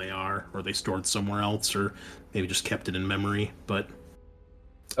know where they are, or they stored somewhere else, or maybe just kept it in memory, but...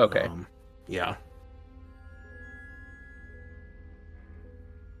 Okay. Yeah.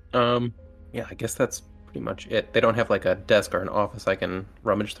 Yeah, I guess that's pretty much it. They don't have, like, a desk or an office I can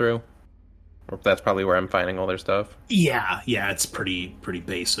rummage through? Or that's probably where I'm finding all their stuff? Yeah, it's pretty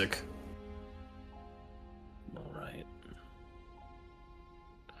basic.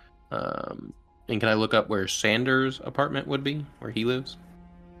 And can I look up where Sanders' apartment would be, where he lives?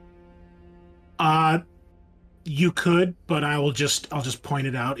 You could, but I'll just point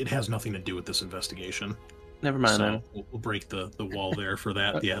it out. It has nothing to do with this investigation. Never mind. So we'll break the wall there for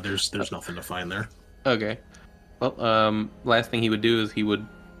that. Yeah, there's nothing to find there. Okay. Well, last thing he would do is he would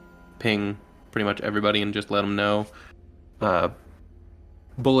ping pretty much everybody and just let them know.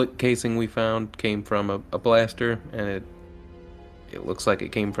 Bullet casing we found came from a blaster, and it looks like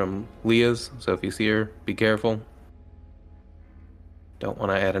it came from Leah's, so if you see her, be careful. Don't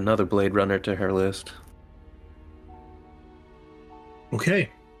want to add another Blade Runner to her list. Okay.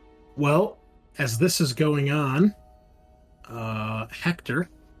 Well, as this is going on, Hector,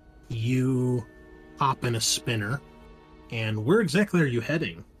 you hop in a spinner, and where exactly are you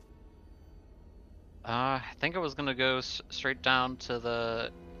heading? I think I was gonna go straight down to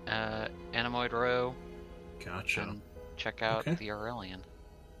the Anemoid Row. Gotcha. And check out the Aurelian.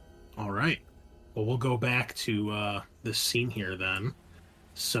 All right. Well, we'll go back to this scene here then.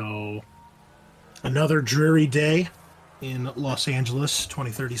 So, another dreary day in Los Angeles,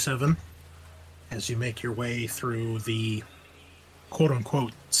 2037, as you make your way through the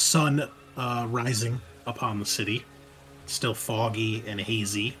quote-unquote sun rising upon the city. Still foggy and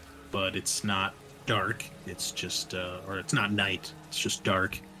hazy, but it's not dark. It's just, or it's not night. It's just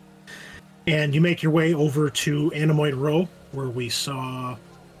dark. And you make your way over to Anemoid Row, where we saw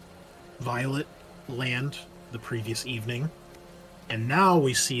Violet land the previous evening. And now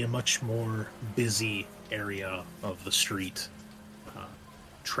we see a much more busy area of the street.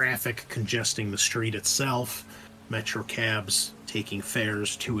 Traffic congesting the street itself, metro cabs taking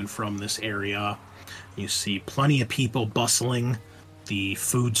fares to and from this area. You see plenty of people bustling. The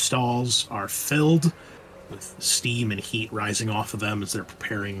food stalls are filled with steam and heat rising off of them as they're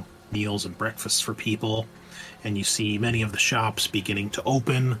preparing meals and breakfasts for people. And you see many of the shops beginning to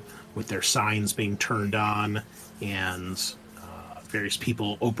open with their signs being turned on, and various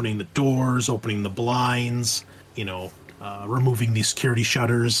people opening the doors, opening the blinds, removing these security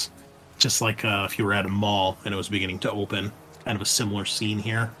shutters, just like if you were at a mall and it was beginning to open. Kind of a similar scene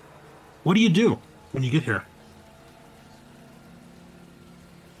here. What do you do when you get here?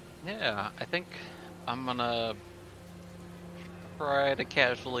 Yeah, I think I'm gonna try to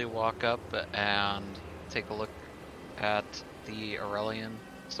casually walk up and take a look at the Aurelian.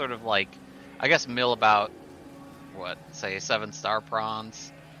 Sort of like, I guess, mill about, 7-star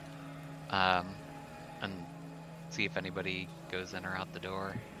prawns. And see if anybody goes in or out the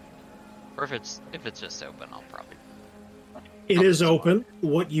door. Or if it's just open, I'll probably... It is open.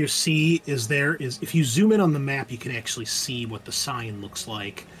 What you see is if you zoom in on the map, you can actually see what the sign looks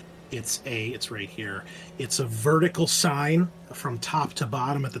like. It's right here. It's a vertical sign from top to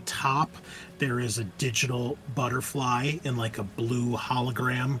bottom. At the top, there is a digital butterfly in like a blue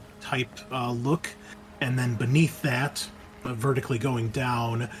hologram type look. And then beneath that, vertically going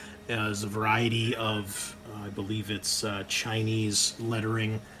down, is a variety of, I believe it's Chinese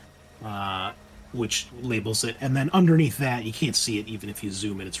lettering, which labels it. And then underneath that, you can't see it even if you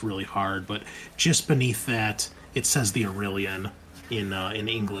zoom in. It's really hard. But just beneath that, it says the Aurelian in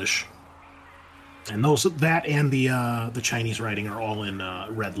English. And that and the Chinese writing are all in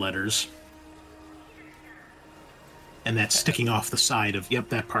red letters. And that's sticking off the side of,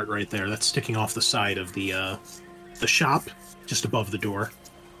 that part right there. That's sticking off the side of the shop, just above the door.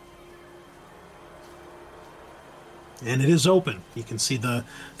 And it is open. You can see the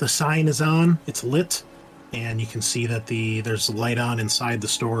sign is on, it's lit, and you can see that there's a light on inside the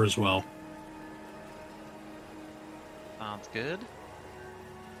store as well. Sounds good.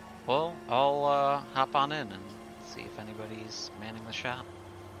 Well, I'll hop on in and see if anybody's manning the shop.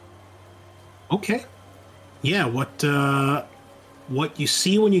 Okay. Yeah, what you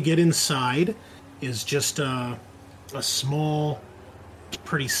see when you get inside is just a small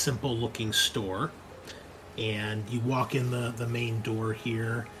pretty simple looking store. And you walk in the main door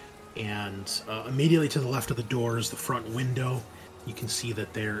here, and immediately to the left of the door is the front window. You can see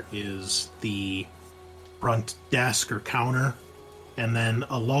that there is the front desk or counter, and then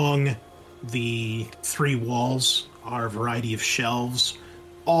along the three walls are a variety of shelves,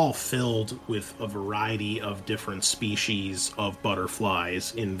 all filled with a variety of different species of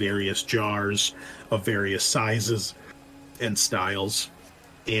butterflies in various jars of various sizes and styles.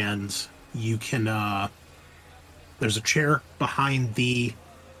 And you can there's a chair behind the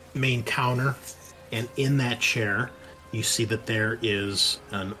main counter, and in that chair you see that there is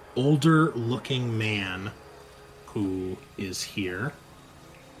an older looking man who is here.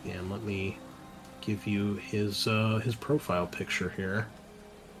 And let me give you his profile picture here.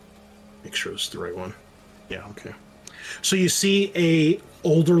 Make sure it's the right one. Yeah, okay. So you see a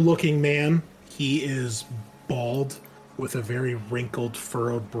older looking man. He is bald with a very wrinkled,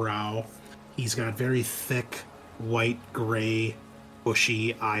 furrowed brow. He's got very thick, white, gray,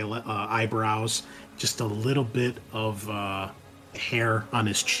 bushy eyebrows. Just a little bit of hair on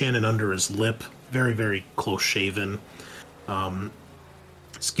his chin and under his lip. Very, very close shaven.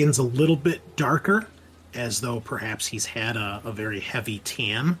 Skin's a little bit darker, as though perhaps he's had a very heavy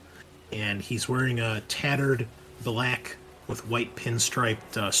tan. And he's wearing a tattered black with white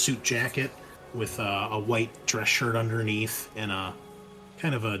pinstriped suit jacket with a white dress shirt underneath and a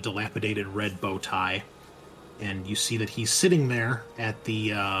kind of a dilapidated red bow tie. And you see that he's sitting there at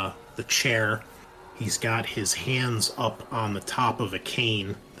the chair. He's got his hands up on the top of a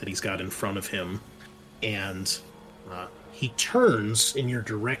cane that he's got in front of him. And he turns in your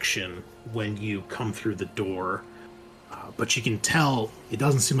direction when you come through the door. But you can tell it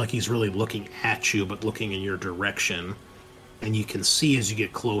doesn't seem like he's really looking at you, but looking in your direction. And you can see as you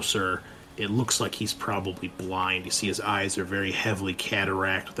get closer, it looks like he's probably blind. You see his eyes are very heavily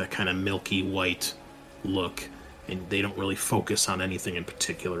cataract with that kind of milky white look. And they don't really focus on anything in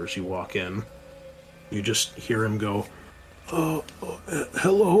particular as you walk in. You just hear him go,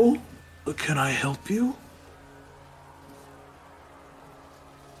 hello? Can I help you?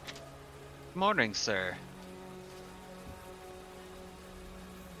 Good morning, sir.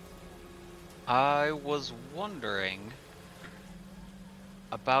 I was wondering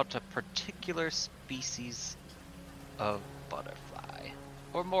about a particular species of butterfly.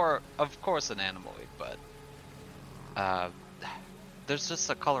 Or more, of course, an anemoid, but there's just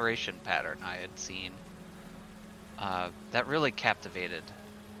a coloration pattern I had seen that really captivated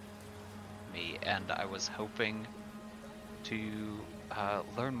me, and I was hoping to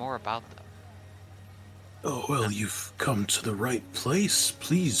learn more about them. Oh, well, you've come to the right place.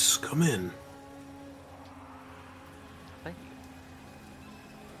 Please, come in. Thank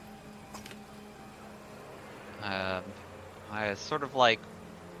you. I sort of like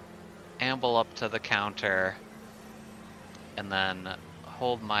amble up to the counter and then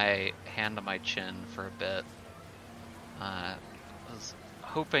hold my hand on my chin for a bit. I was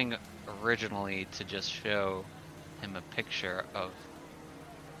hoping originally to just show him a picture of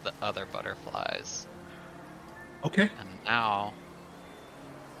the other butterflies. Okay. And now...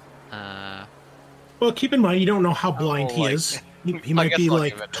 well, keep in mind, you don't know how blind he is. He might be,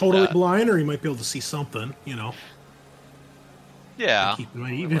 like, totally blind, or he might be able to see something, you know. Yeah. Keep in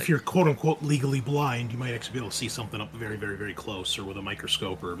mind, even if you're quote-unquote legally blind, you might actually be able to see something up very, very, very close, or with a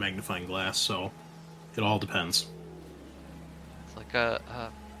microscope or a magnifying glass, so it all depends. It's like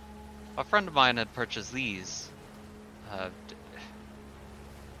a friend of mine had purchased these.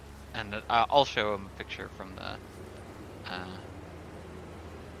 And I'll show him a picture from the...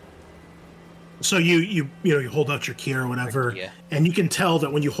 So you hold out your key or whatever, yeah. And you can tell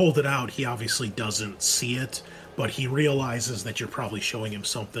that when you hold it out, he obviously doesn't see it, but he realizes that you're probably showing him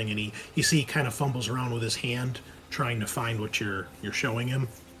something, and you see he kind of fumbles around with his hand, trying to find what you're showing him,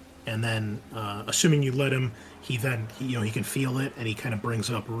 and then assuming you let him, he can feel it, and he kind of brings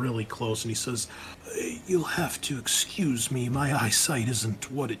it up really close, and he says, "You'll have to excuse me, my eyesight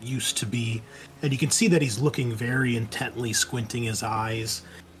isn't what it used to be," and you can see that he's looking very intently, squinting his eyes.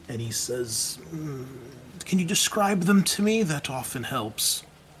 And he says, "Can you describe them to me? That often helps."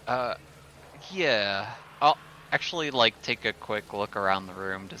 Yeah. I'll actually, take a quick look around the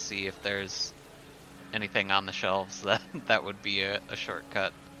room to see if there's anything on the shelves that would be a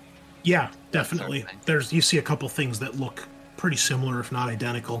shortcut. Yeah, definitely. Sort of you see a couple things that look pretty similar, if not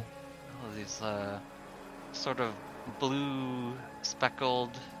identical. Oh, these, sort of blue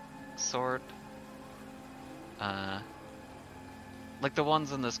speckled sort. Like the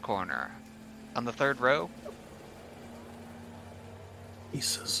ones in this corner. On the third row? He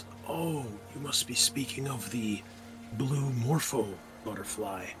says, "Oh, you must be speaking of the blue morpho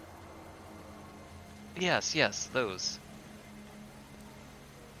butterfly. Yes, those.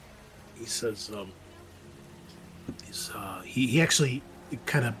 He says, he actually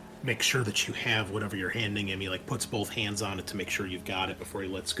kind of makes sure that you have whatever you're handing him. He like puts both hands on it to make sure you've got it before he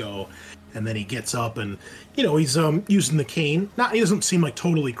lets go. And then he gets up and, he's using the cane. He doesn't seem like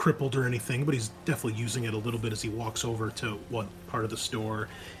totally crippled or anything, but he's definitely using it a little bit as he walks over to one part of the store.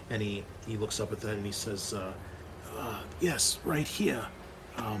 And he looks up at that and he says, yes, right here.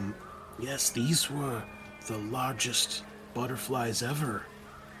 Yes, these were the largest butterflies ever.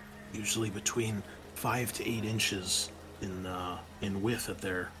 Usually between 5 to 8 inches in width at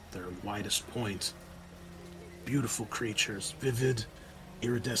their widest point. Beautiful creatures, vivid,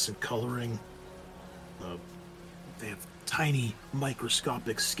 iridescent coloring. They have tiny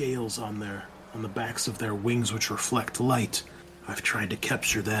microscopic scales on the backs of their wings which reflect light. I've tried to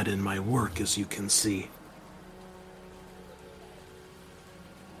capture that in my work, as you can see.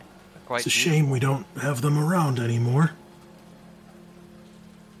 It's a shame we don't have them around anymore.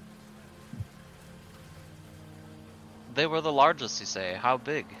 They were the largest, you say? How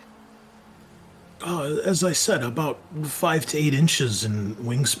big? As I said, about 5 to 8 inches in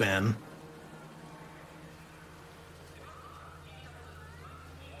wingspan.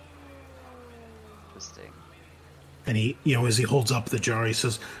 Interesting. And he, as he holds up the jar, he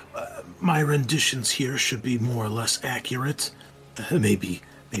says, my renditions here should be more or less accurate. Maybe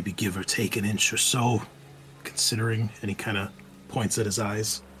give or take an inch or so, considering. And he kind of points at his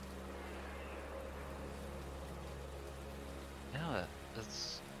eyes. Yeah,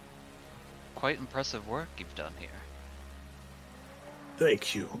 that's quite impressive work you've done here.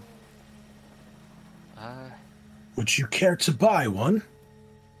 Thank you. Would you care to buy one?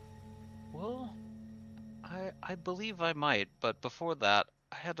 Well, I believe I might, but before that,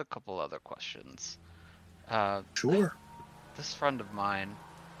 I had a couple other questions. Sure. This friend of mine,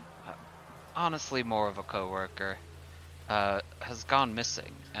 honestly more of a coworker, has gone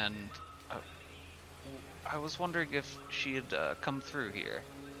missing, and I was wondering if she had come through here.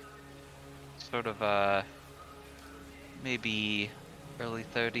 Sort of, maybe early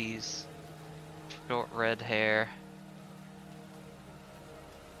 30s, short red hair.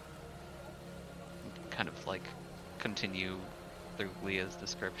 Kind of like continue through Leah's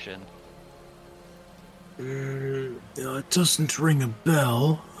description. It doesn't ring a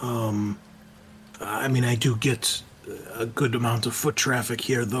bell. I do get a good amount of foot traffic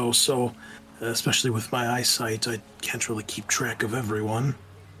here, though, so especially with my eyesight, I can't really keep track of everyone. Of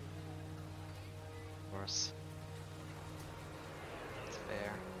course. That's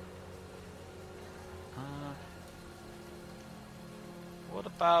fair. What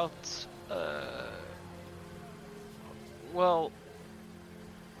about, well,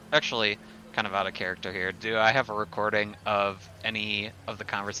 actually, kind of out of character here. Do I have a recording of any of the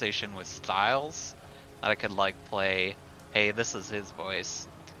conversation with Styles that I could, play, hey, this is his voice.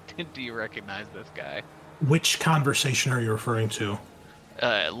 Do you recognize this guy? Which conversation are you referring to?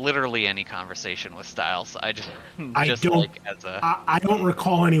 Literally any conversation with Styles. I don't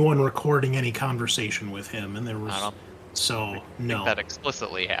recall anyone recording any conversation with him, and there was... So, no. That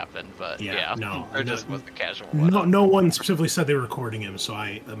explicitly happened, but yeah. No. Or just was the casual one. No one specifically said they were recording him, so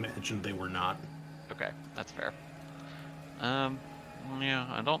I imagined they were not. Okay, that's fair. Yeah,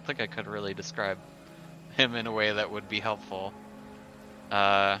 I don't think I could really describe him in a way that would be helpful.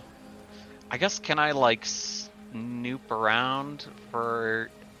 I guess, can I, snoop around for,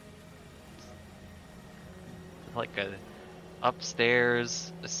 a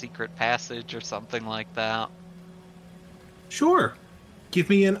upstairs, a secret passage or something like that? Sure. Give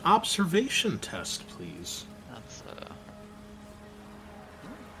me an observation test, please. That's,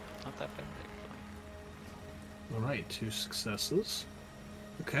 not that bad, actually. All right, 2 successes.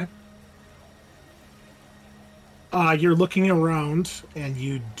 Okay. You're looking around, and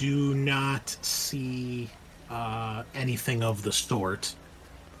you do not see anything of the sort.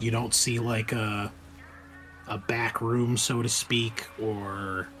 You don't see, a back room, so to speak,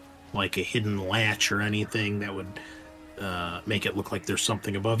 or, a hidden latch or anything that would... make it look like there's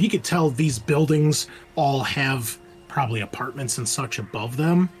something above. You could tell these buildings all have probably apartments and such above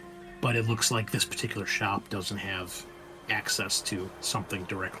them, but it looks like this particular shop doesn't have access to something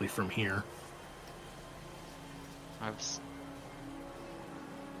directly from here. That's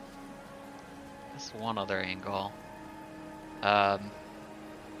one other angle. I'll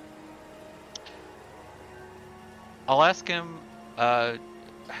ask him,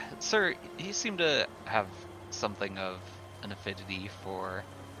 sir, he seemed to have something of an affinity for,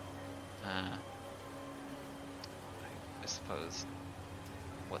 I suppose,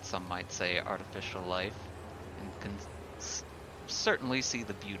 what some might say artificial life, and certainly see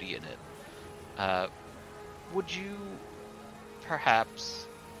the beauty in it. Would you perhaps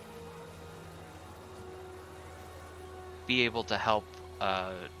be able to help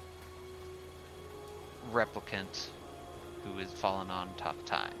a replicant who has fallen on tough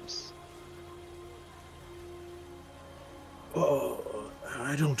times? Oh,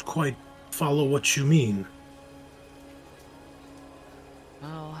 I don't quite follow what you mean.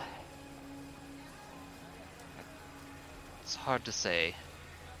 Well, it's hard to say.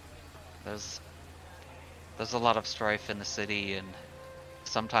 There's a lot of strife in the city, and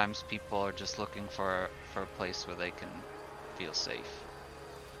sometimes people are just looking for a place where they can feel safe.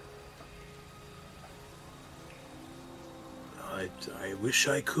 I wish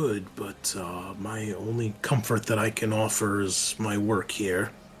I could, but my only comfort that I can offer is my work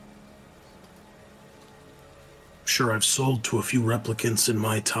here. Sure, I've sold to a few replicants in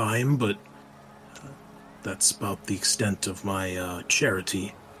my time, but that's about the extent of my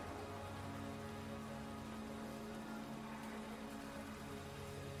charity.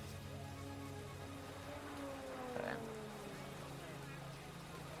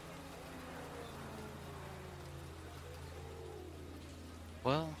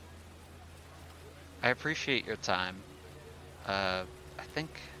 Well, I appreciate your time. I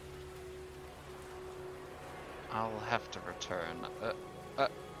think I'll have to return.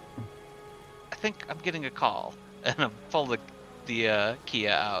 I think I'm getting a call, and I pull the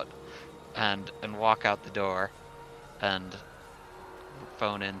Kia out and walk out the door, and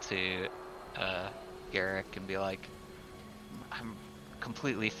phone into Garrick and be like, I'm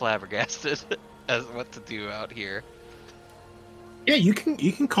completely flabbergasted as what to do out here. Yeah, you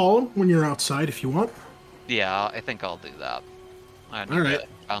can call him when you're outside if you want. Yeah, I think I'll do that. I need to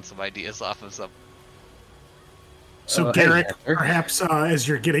bounce some ideas off of some. So Garrick, perhaps as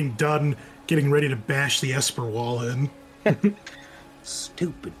you're getting ready to bash the Esper wall in.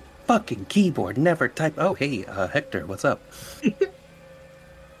 Stupid fucking keyboard, never type. Oh, hey, Hector, what's up?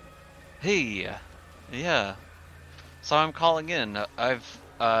 Hey, yeah. So I'm calling in. I've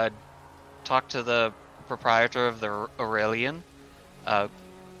talked to the proprietor of the Aurelian.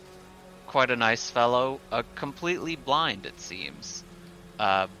 Quite a nice fellow, completely blind it seems,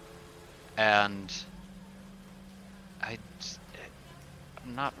 and I'm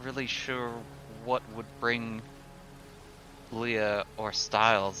not really sure what would bring Leah or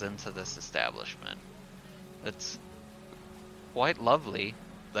Styles into this establishment. It's quite lovely,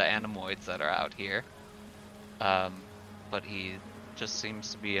 the animoids that are out here, but he just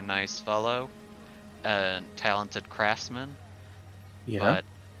seems to be a nice fellow, a talented craftsman. Yeah.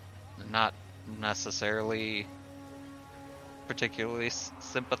 But not necessarily particularly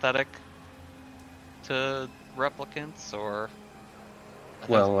sympathetic to replicants, or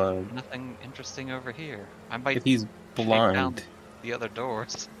nothing interesting over here. I might if he's blind, down the other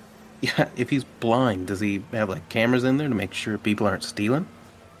doors. Yeah, if he's blind, does he have like cameras in there to make sure people aren't stealing?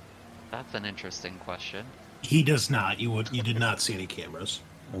 That's an interesting question. He does not. You did not see any cameras.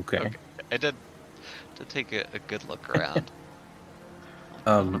 Okay. I did take a good look around.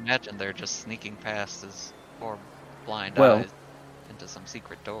 Imagine they're just sneaking past his poor blind eyes into some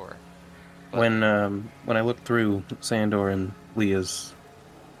secret door. But when I looked through Sandor and Leah's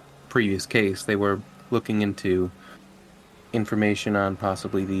previous case, they were looking into information on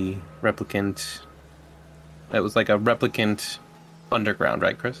possibly the replicant. That was like a replicant underground,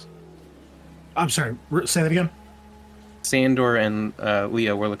 right, Chris? I'm sorry, say that again? Sandor and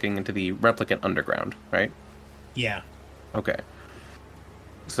Leah were looking into the replicant underground, right? Yeah. Okay.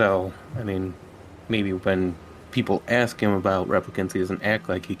 So, I mean, maybe when people ask him about replicants, he doesn't act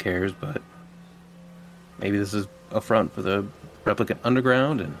like he cares, but maybe this is a front for the replicant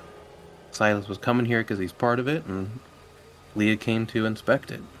underground, and Silas was coming here because he's part of it, and Leah came to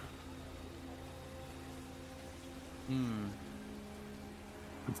inspect it.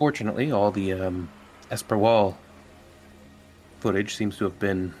 Unfortunately, all the Esper Wall footage seems to have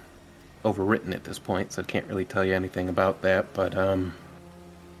been overwritten at this point, so I can't really tell you anything about that, but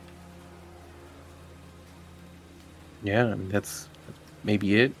yeah, I mean, that's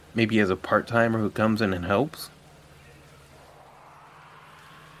maybe it. Maybe as a part-timer who comes in and helps.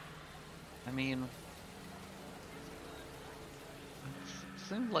 I mean, it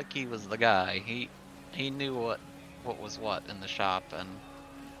seemed like he was the guy. He knew what was what in the shop, and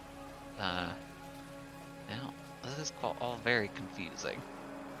this is all very confusing.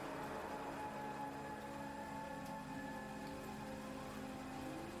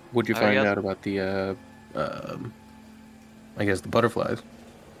 What'd you find out about the I guess the butterflies?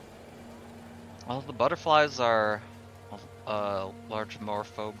 Well, the butterflies are a large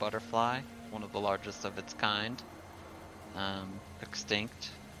morpho butterfly, one of the largest of its kind. extinct,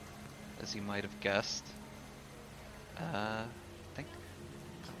 as you might have guessed. I think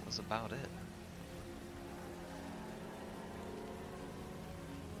that was about it.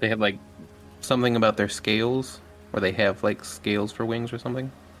 They have like something about their scales, or they have like scales for wings or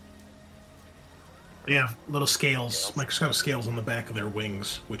something. They have little scales, microscopic scales on the back of their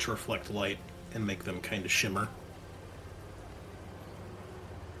wings, which reflect light and make them kind of shimmer.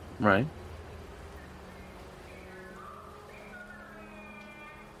 Right.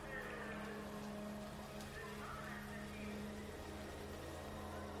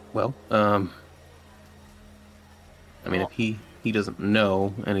 Well, I mean, if he doesn't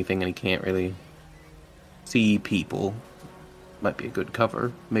know anything and he can't really see people, might be a good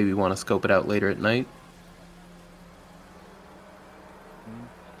cover. Maybe want to scope it out later at night.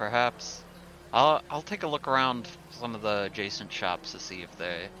 Perhaps. I'll take a look around some of the adjacent shops to see if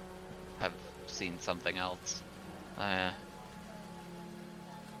they have seen something else. Yeah,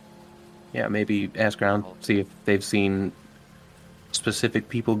 maybe ask around, see if they've seen specific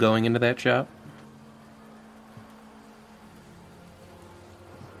people going into that shop.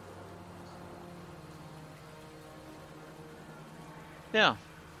 Yeah,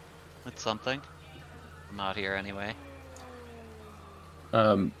 it's something. I'm not here anyway.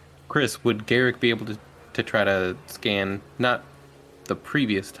 Chris, would Garrick be able to try to scan, not the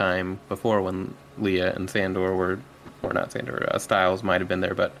previous time before when Leah and Sandor were, or not Sandor, Styles might have been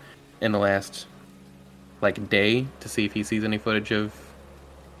there, but in the last, like, day, to see if he sees any footage of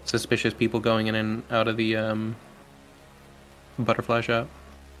suspicious people going in and out of the butterfly shop?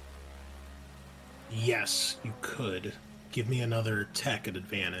 Yes, you could. Give me another tech at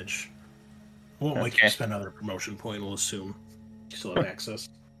advantage. Won't make Okay. you spend another promotion point, we'll assume you still have access.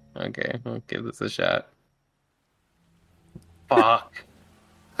 Okay, I'll give this a shot. Fuck.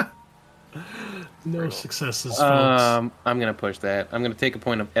 No successes, folks. I'm gonna push that. I'm gonna take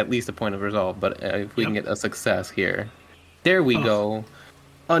at least a point of resolve, but if we can get a success here. There we go.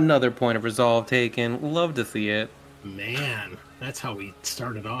 Another point of resolve taken. Love to see it. Man, that's how we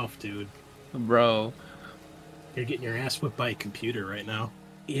started off, dude. Bro. You're getting your ass whipped by a computer right now.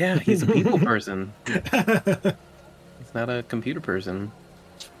 Yeah, he's a people person. He's not a computer person.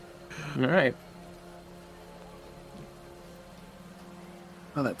 Alright.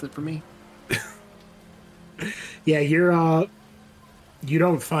 Well, that's it for me. Yeah, you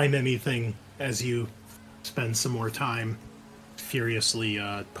don't find anything as you spend some more time furiously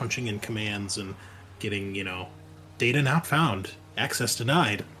punching in commands and getting, data not found, access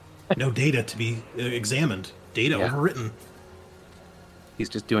denied, no data to be examined, data overwritten. He's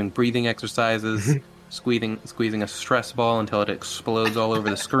just doing breathing exercises, squeezing a stress ball until it explodes all over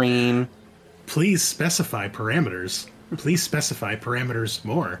the screen. Please specify parameters. Please specify parameters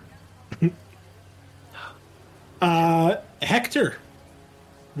more. Hector,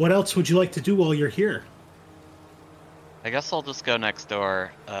 what else would you like to do while you're here? I guess I'll just go next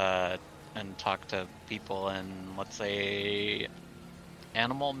door and talk to people in, let's say,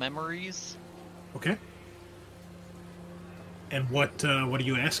 Animal Memories. Okay. And what are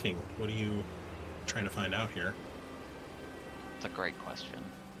you asking? What are you trying to find out here? It's a great question.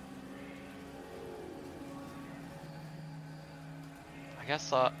 I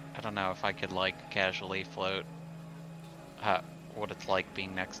guess I don't know if I could casually float what it's like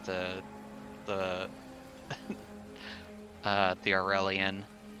being next to the the Aurelian.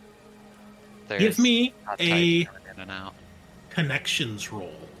 Give me a in and out. connections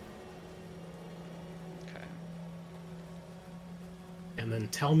roll. Okay. And then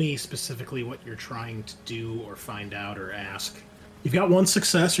tell me specifically what you're trying to do or find out or ask. You've got one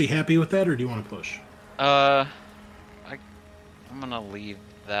success. Are you happy with that, or do you want to push? I'm gonna leave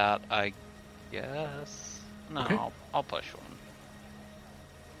that, I guess. No, Okay. I'll push one.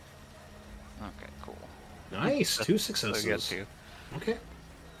 Okay, cool. Nice. Two So successes. I get two. Okay.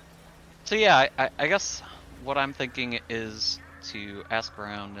 So yeah, I guess what I'm thinking is to ask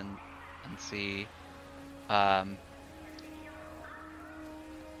around and see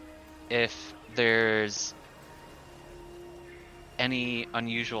if there's any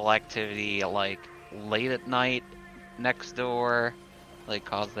unusual activity late at night next door,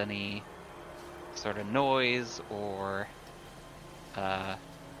 caused any sort of noise, or how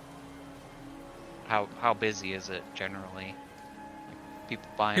busy is it generally? People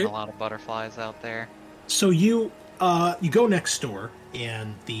buying a lot of butterflies out there. So you go next door,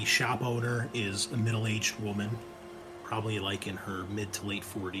 and the shop owner is a middle-aged woman, probably in her mid to late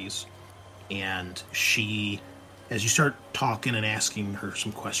 40s, and she, as you start talking and asking her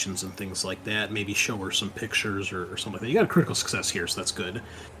some questions and things like that, maybe show her some pictures or something like that. You got a critical success here, so that's good.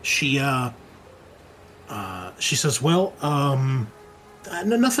 She She says, well,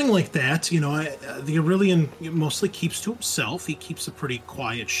 nothing like that. The Aurelian mostly keeps to himself. He keeps a pretty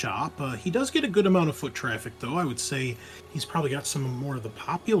quiet shop. He does get a good amount of foot traffic, though. I would say he's probably got some more of the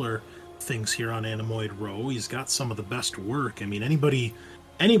popular things here on Anemoid Row. He's got some of the best work. I mean, anybody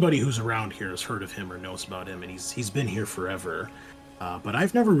who's around here has heard of him or knows about him, and he's been here forever. But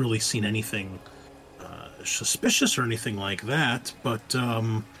I've never really seen anything suspicious or anything like that. But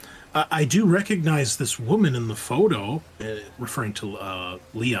I do recognize this woman in the photo, referring to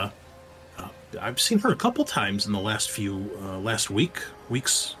Leah. I've seen her a couple times in the last weeks.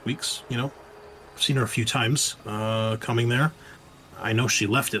 I've seen her a few times coming there. I know she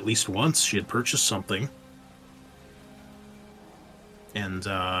left at least once. She had purchased something. And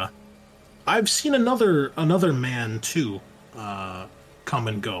I've seen another man too come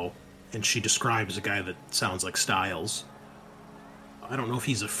and go, and she describes a guy that sounds like Styles. I don't know if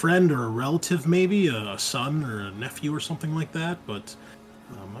he's a friend or a relative, maybe a son or a nephew or something like that, but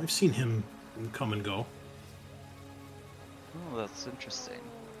I've seen him come and go. Oh, that's interesting.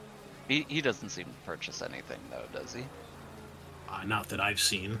 He doesn't seem to purchase anything, though, does he? Not that I've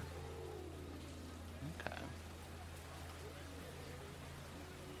seen. Okay.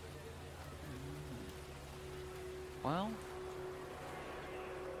 Well,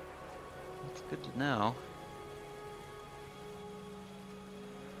 that's good to know.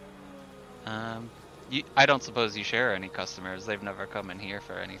 I don't suppose you share any customers. They've never come in here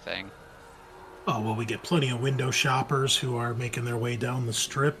for anything. Oh, well, we get plenty of window shoppers who are making their way down the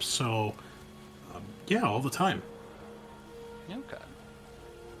strip, so yeah, all the time. Okay.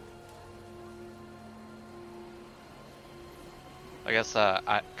 I guess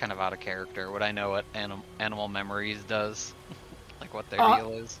I kind of out of character. Would I know what Animal Memories does? Like what their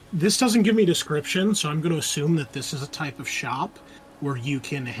deal is? This doesn't give me a description, so I'm going to assume that this is a type of shop where you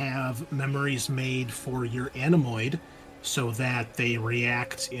can have memories made for your Anemoid so that they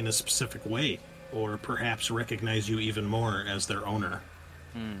react in a specific way, or perhaps recognize you even more as their owner.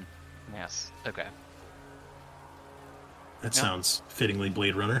 Yes. Okay. That sounds fittingly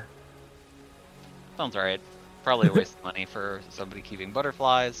Blade Runner. Sounds right. Probably a waste of money for somebody keeping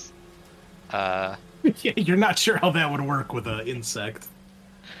butterflies. Yeah, you're not sure how that would work with an insect.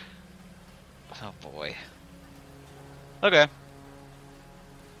 Oh boy. Okay.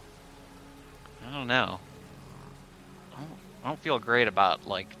 I don't know. I don't feel great about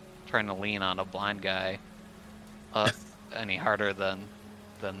like trying to lean on a blind guy any harder than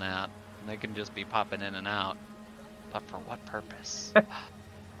that. They can just be popping in and out. But for what purpose?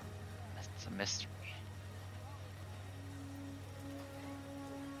 That's a mystery.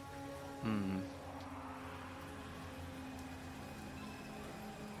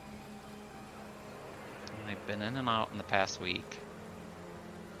 They've been in and out in the past week.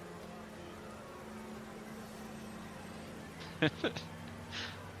 It's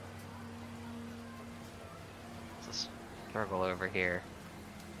a struggle over here.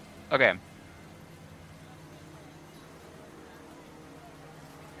 Okay.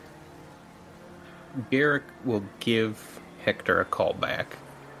 Garrick will give Hector a call back.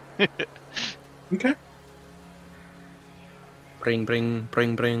 Okay. Bring, bring,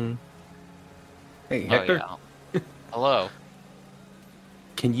 bring, bring. Hey, Hector. Oh, yeah. Hello.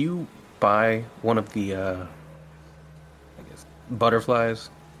 Can you buy one of the, I guess, butterflies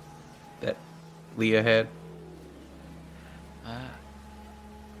that Leah had?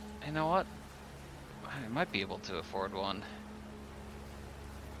 You know what? I might be able to afford one.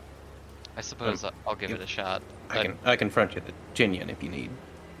 I suppose I'll give it a shot. I can front you the Chinyan if you need.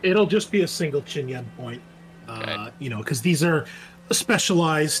 It'll just be a single Chinyan point. Okay. Because these are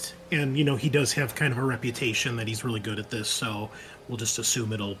specialized, and, he does have kind of a reputation that he's really good at this, so we'll just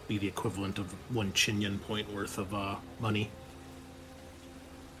assume it'll be the equivalent of one Chinyan point worth of money.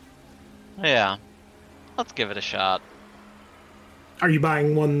 Yeah. Let's give it a shot. Are you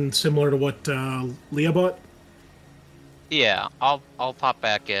buying one similar to what Leah bought? Yeah, I'll pop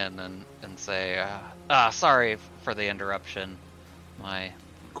back in and say, sorry for the interruption. My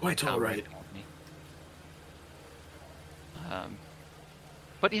Quite all right.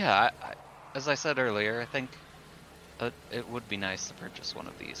 But yeah, as I said earlier, I think it would be nice to purchase one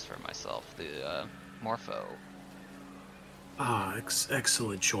of these for myself, the Morpho.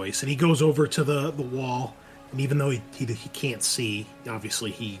 Excellent choice. And he goes over to the wall, and even though he can't see,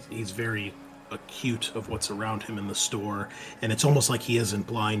 obviously he's very acute of what's around him in the store, and it's almost like he isn't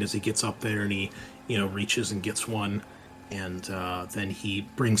blind as he gets up there and he reaches and gets one, and then he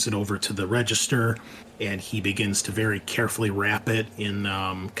brings it over to the register, and he begins to very carefully wrap it in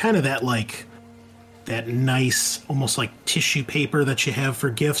kind of that nice almost like tissue paper that you have for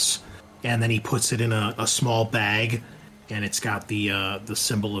gifts, and then he puts it in a small bag, and it's got the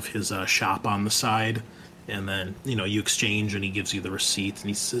symbol of his shop on the side. And then, you exchange, and he gives you the receipt, and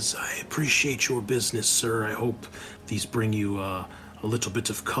he says, "I appreciate your business, sir. I hope these bring you a little bit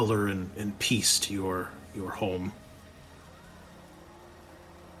of color and peace to your home."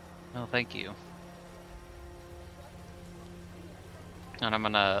 Well, thank you. And I'm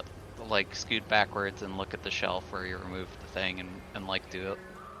gonna, scoot backwards and look at the shelf where you removed the thing and do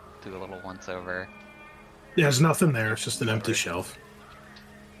a little once over. There's nothing there. It's just an empty shelf.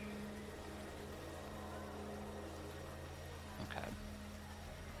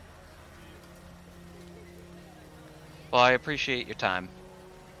 Well, I appreciate your time.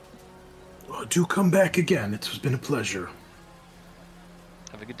 Well, do come back again. It's been a pleasure.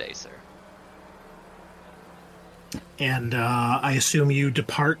 Have a good day, sir. And I assume you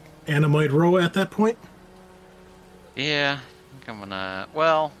depart Anemoid Row at that point? Yeah, I think I'm gonna...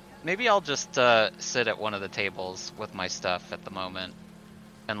 Well, maybe I'll just sit at one of the tables with my stuff at the moment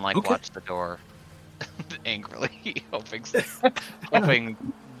and, Okay. watch the door angrily, hoping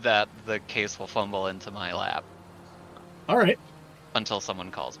that the case will fumble into my lap. All right. Until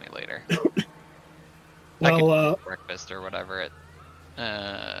someone calls me later. Well, Breakfast or whatever it.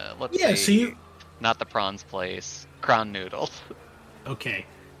 Let's yeah, see. so you... Not the prawns place. Crown noodles. Okay.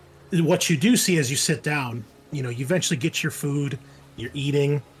 What you do see as you sit down, you eventually get your food, you're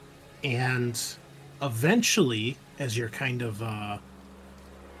eating, and eventually, as you're kind of,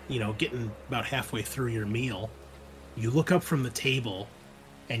 getting about halfway through your meal, you look up from the table,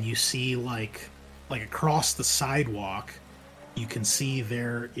 and you see, like across the sidewalk, you can see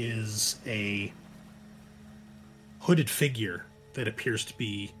there is a hooded figure that appears to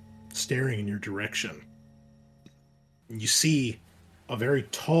be staring in your direction. You see a very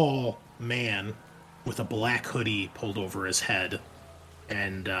tall man with a black hoodie pulled over his head,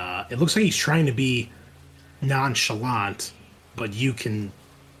 and it looks like he's trying to be nonchalant, but you can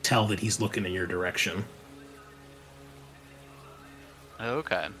tell that he's looking in your direction.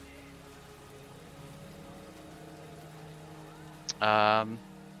 Okay.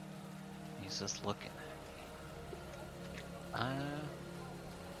 He's just looking at me.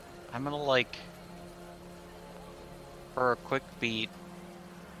 I'm gonna for a quick beat,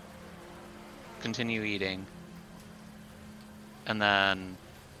 continue eating, and then,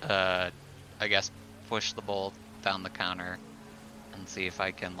 I guess push the bowl down the counter and see if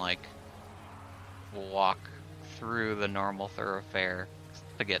I can, walk through the normal thoroughfare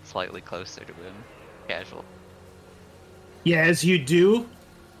to get slightly closer to him, casual. Yeah, as you do,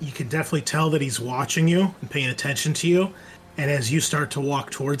 you can definitely tell that he's watching you and paying attention to you. And as you start to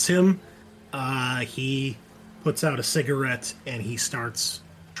walk towards him, he puts out a cigarette and he starts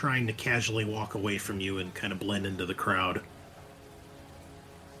trying to casually walk away from you and kind of blend into the crowd.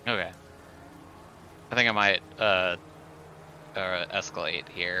 Okay. I think I might escalate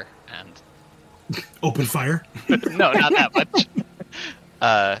here and Open fire? no, not that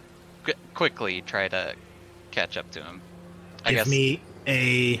much. Quickly try to catch up to him. I Give guess. me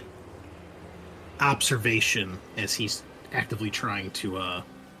a observation as he's actively trying to,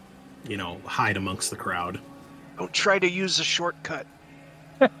 hide amongst the crowd. Don't try to use a shortcut.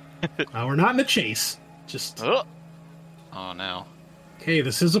 We're not in a chase. Just... Oh no. Okay,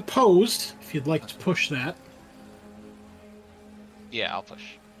 this is opposed, if you'd like to push that. Yeah, I'll push.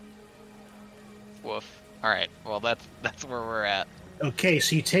 Woof. Alright, well that's where we're at. Okay,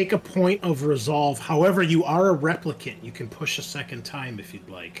 so you take a point of resolve. However, you are a replicant. You can push a second time if you'd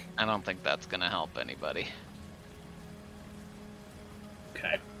like. I don't think that's gonna help anybody.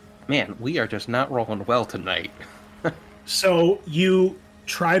 Okay. Man, we are just not rolling well tonight. So you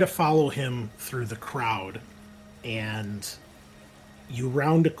try to follow him through the crowd, and you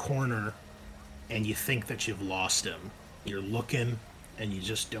round a corner, and you think that you've lost him. You're looking, and you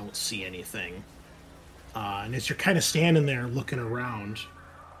just don't see anything. And as you're kind of standing there looking around,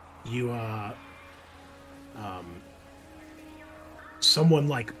 you,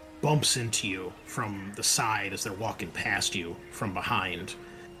 someone bumps into you from the side as they're walking past you from behind.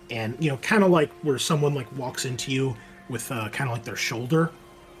 And, kind of where someone walks into you with kind of their shoulder.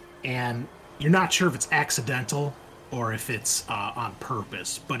 And you're not sure if it's accidental or if it's on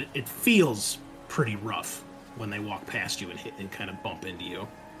purpose, but it feels pretty rough when they walk past you and hit and kind of bump into you.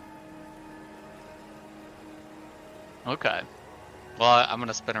 Okay. Well, I'm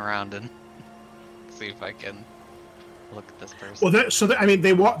gonna spin around and see if I can look at this person.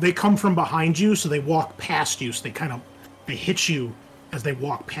 Well, they come from behind you, so they walk past you, so they hit you as they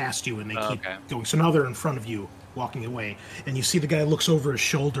walk past you, and they keep going. So now they're in front of you, walking away, and you see the guy looks over his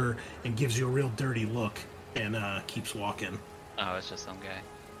shoulder and gives you a real dirty look, and keeps walking. Oh, it's just some guy.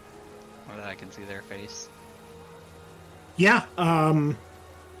 or that I can see their face. Yeah,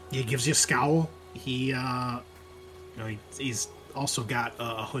 he gives you a scowl. He, he's also got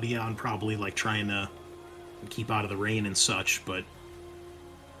a hoodie on, probably like trying to keep out of the rain and such, but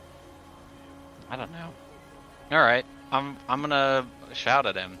I don't know. All right, I'm gonna shout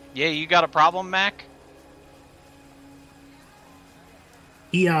at him. Yeah, you got a problem, Mac?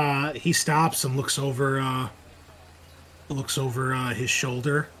 He stops and looks over his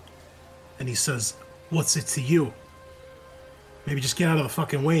shoulder, and he says, "What's it to you? Maybe just get out of the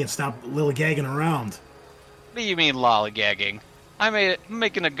fucking way and stop lillygagging around." What do you mean lollygagging? I'm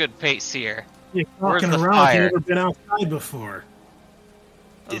making a good pace here. You're Where's walking the around. fire? You've never been outside before.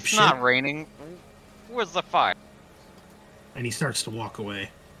 It's Dipshit. not raining. Where's the fire? And he starts to walk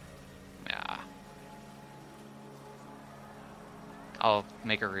away. Yeah. I'll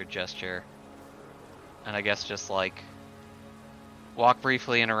make a rude gesture. And I guess just like walk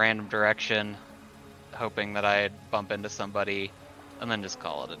briefly in a random direction, hoping that I'd bump into somebody, and then just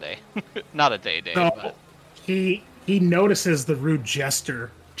call it a day. Not a day, So but he notices the rude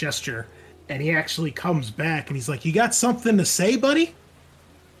gesture, and he actually comes back and he's like, "You got something to say, buddy?"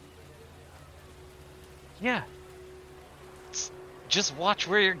 yeah. Just watch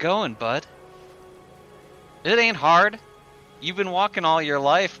where you're going, bud. It ain't hard. You've been walking all your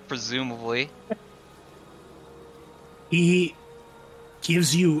life, presumably. He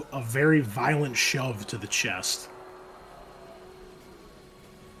gives you a very violent shove to the chest.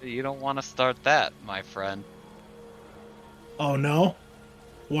 You don't want to start that, my friend. Oh no?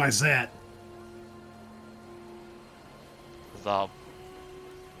 Why's that? 'Cause I'll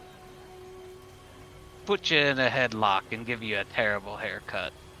put you in a headlock and give you a terrible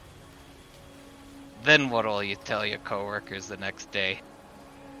haircut. Then what'll you tell your coworkers the next day?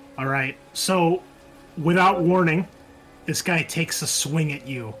 Alright, so without warning, this guy takes a swing at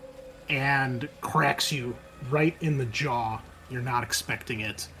you and cracks you right in the jaw. You're not expecting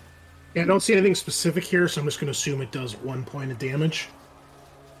it. And I don't see anything specific here, so I'm just going to assume it does 1 point of damage.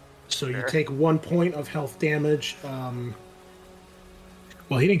 So you Sure. take 1 point of health damage. Well,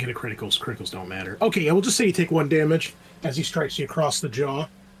 he didn't get a critical, so criticals don't matter. Okay, yeah, we'll just say you take 1 damage as he strikes you across the jaw.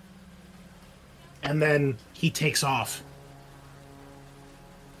 And then he takes off.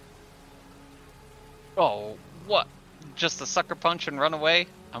 Oh, what? Just a sucker punch and run away?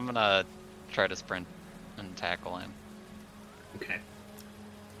 I'm gonna try to sprint and tackle him. Okay.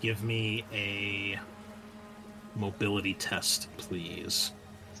 Give me a mobility test, please.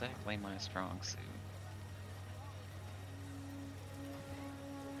 Exactly my strong suit.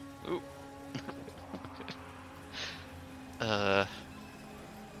 Ooh.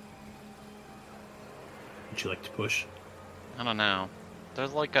 Would you like to push? I don't know.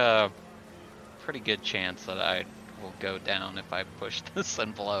 There's like a pretty good chance that I will go down if I push this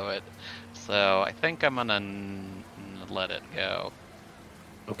and blow it. So I think I'm gonna let it go.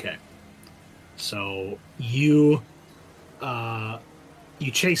 Okay. So you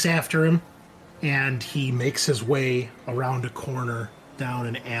chase after him, and he makes his way around a corner down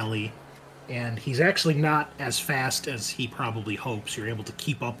an alley, and he's actually not as fast as he probably hopes. You're able to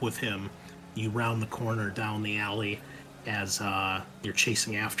keep up with him. You round the corner down the alley as you're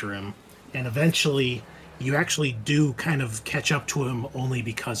chasing after him, and eventually you actually do kind of catch up to him only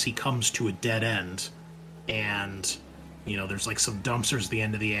because he comes to a dead end, and there's like some dumpsters at the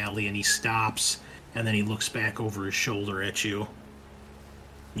end of the alley, and he stops, and then he looks back over his shoulder at you.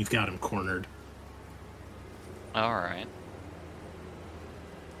 You've got him cornered. Alright.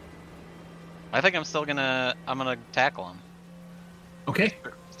 I think I'm gonna tackle him. Okay.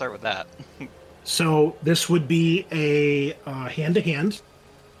 Start with that. So this would be a hand-to-hand,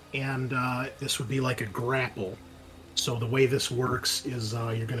 and this would be like a grapple. So the way this works is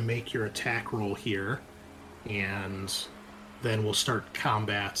you're going to make your attack roll here, and then we'll start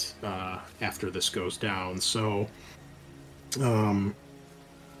combat after this goes down. So in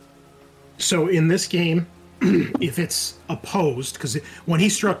this game, if it's opposed, because when he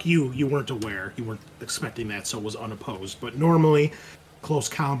struck you, you weren't aware, you weren't expecting that, so it was unopposed. But normally, close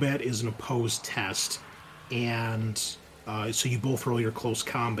combat is an opposed test, and so you both roll your close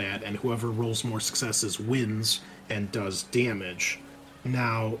combat, and whoever rolls more successes wins and does damage.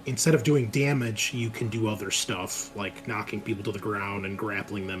 Now, instead of doing damage, you can do other stuff, like knocking people to the ground and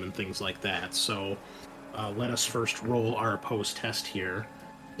grappling them and things like that. So let us first roll our opposed test here,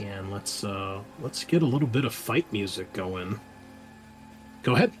 and let's get a little bit of fight music going.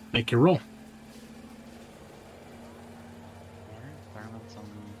 Go ahead, make your roll. Starting with some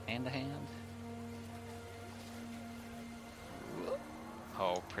hand-to-hand.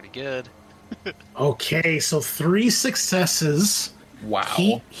 Oh, pretty good. Okay, so 3 successes.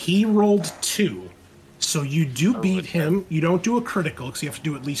 Wow. He rolled 2. So you do beat him. You don't do a critical, because you have to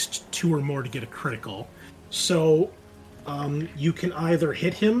do at least 2 or more to get a critical. So you can either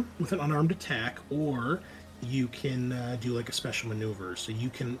hit him with an unarmed attack, or you can do like a special maneuver. So you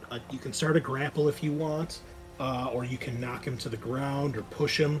can start a grapple if you want, or you can knock him to the ground or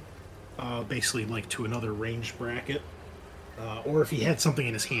push him, basically like to another ranged bracket. Or if he had something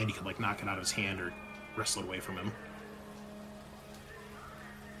in his hand, you could like knock it out of his hand or wrestle it away from him.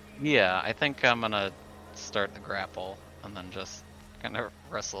 Yeah, I think I'm gonna start the grapple and then just kind of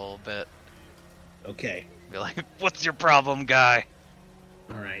wrestle a bit. Okay. Be like, what's your problem, guy?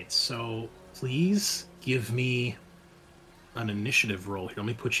 Alright, so please give me an initiative roll here. Let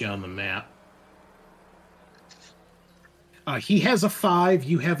me put you on the map. He has a 5,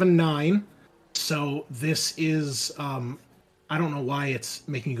 you have a 9. So this is, I don't know why it's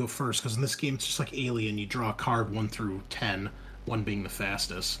making you go first, because in this game it's just like Alien. You draw a card 1 through 10, 1 being the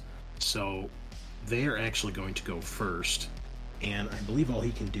fastest. So they're actually going to go first. And I believe all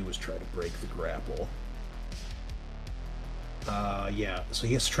he can do is try to break the grapple. Yeah, so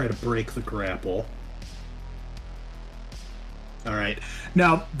he has to try to break the grapple. Alright.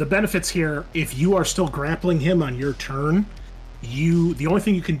 Now, the benefits here, if you are still grappling him on your turn, the only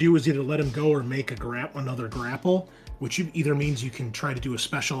thing you can do is either let him go or make another grapple, which either means you can try to do a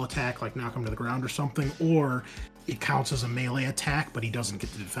special attack, like knock him to the ground or something, or it counts as a melee attack, but he doesn't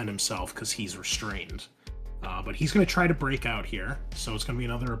get to defend himself because he's restrained. But he's going to try to break out here, so it's going to be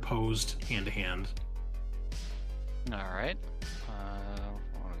another opposed hand-to-hand. Alright.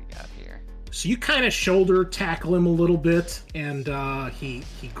 What do we got here? So you kind of shoulder tackle him a little bit, and he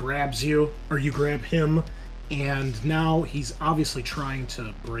grabs you, or you grab him, and now he's obviously trying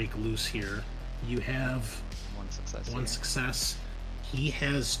to break loose here. You have one success. He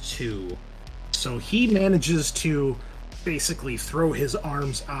has 2. So he manages to basically throw his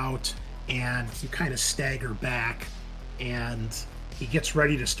arms out, and you kind of stagger back, and he gets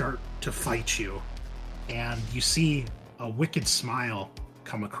ready to start to fight you. And you see a wicked smile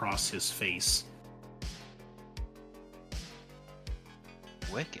come across his face.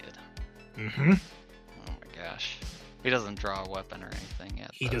 Wicked? Mm-hmm. Oh my gosh. He doesn't draw a weapon or anything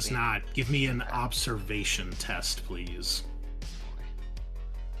yet. He does not. Give me an observation test, please.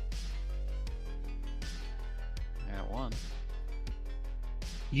 I got 1.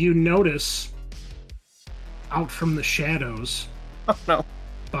 You notice, out from the shadows, Oh no.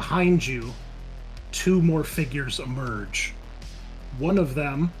 behind you, 2 more figures emerge. One of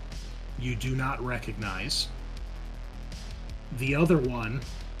them you do not recognize. The other one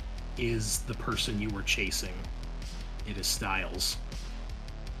is the person you were chasing. It is Styles.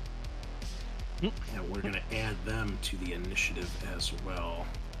 And we're going to add them to the initiative as well.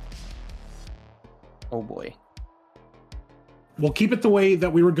 Oh boy. We'll keep it the way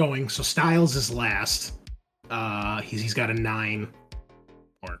that we were going. So Styles is last. He's got a 9.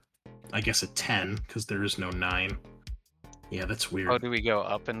 Or, I guess a 10, because there is no 9. Yeah, that's weird. Oh, do we go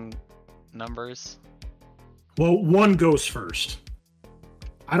up in numbers? Well, 1 goes first.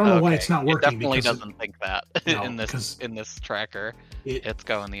 I don't know why it's not working. It definitely because doesn't think that No, in this tracker. It's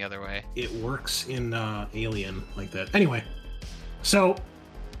going the other way. It works in Alien like that. Anyway, so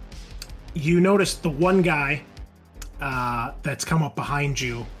you notice the one guy that's come up behind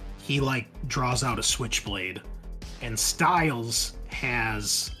you, he like draws out a switchblade, and Styles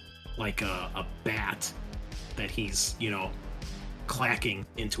has like a bat that he's, clacking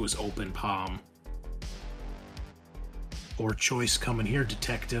into his open palm. Or choice coming here,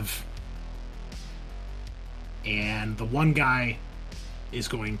 detective. And the one guy is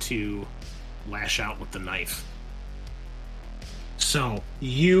going to lash out with the knife. So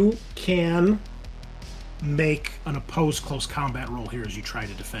you can make an opposed close combat roll here as you try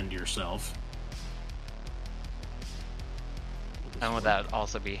to defend yourself. And would that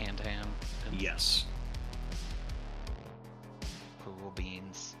also be hand-to-hand? Yes. Cool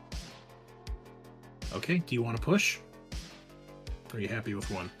beans. Okay, do you want to push? Or are you happy with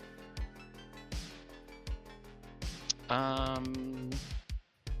 1?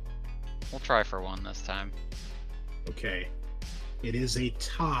 We'll try for 1 this time. Okay. It is a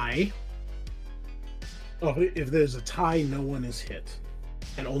tie. Oh, if there's a tie, no one is hit.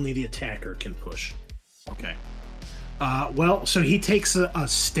 And only the attacker can push. Okay. Well, so he takes a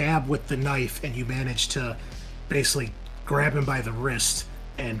stab with the knife, and you manage to basically grab him by the wrist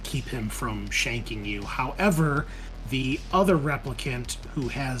and keep him from shanking you. However, the other replicant who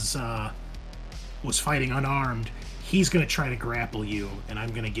was fighting unarmed, he's going to try to grapple you, and I'm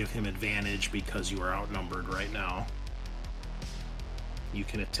going to give him advantage because you are outnumbered right now. You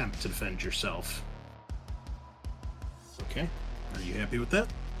can attempt to defend yourself. Okay. Are you happy with that?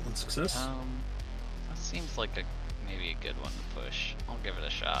 One success? That seems like maybe a good one to push. I'll give it a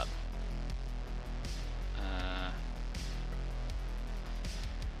shot.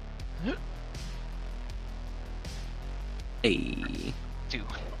 Hey. 2.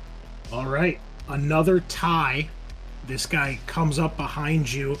 All right, another tie. This guy comes up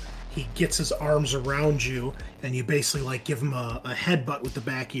behind you. He gets his arms around you, and you basically like give him a headbutt with the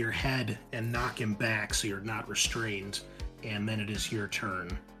back of your head and knock him back so you're not restrained. And then it is your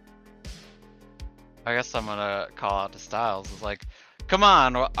turn. I guess I'm gonna call out to Styles. It's like, come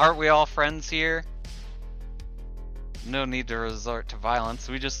on, aren't we all friends here? No need to resort to violence.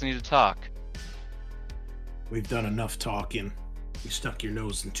 We just need to talk. We've done enough talking. You stuck your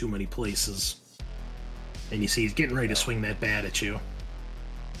nose in too many places. And you see he's getting ready to swing that bat at you.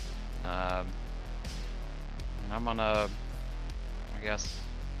 I'm gonna, I guess,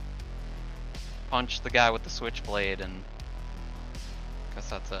 punch the guy with the switchblade, and I guess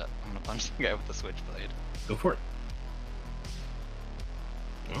that's it. I'm gonna punch the guy with the switchblade. Go for it.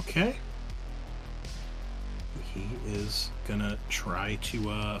 Okay. He is gonna try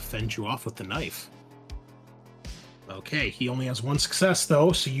to fend you off with the knife. Okay, he only has one success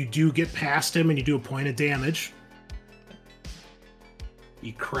though, so you do get past him and you do a point of damage.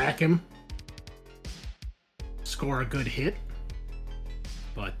 You crack him. Score a good hit.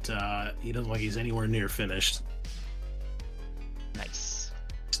 But he doesn't look like he's anywhere near finished. Nice.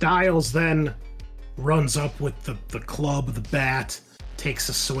 Styles then runs up with the club, the bat, takes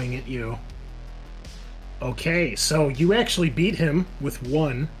a swing at you. Okay, so you actually beat him with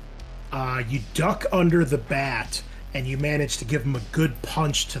one. You duck under the bat, and you manage to give him a good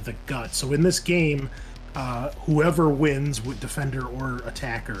punch to the gut. So in this game, whoever wins, defender or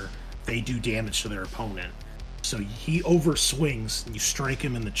attacker, they do damage to their opponent. So he overswings, and you strike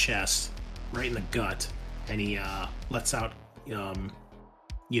him in the chest, right in the gut, and he lets out, you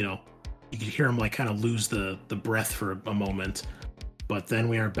could hear him like kind of lose the breath for a moment. But then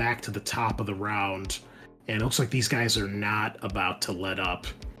we are back to the top of the round, and it looks like these guys are not about to let up.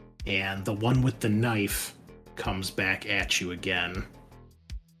 And the one with the knife comes back at you again.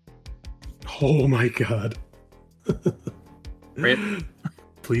 Oh my god.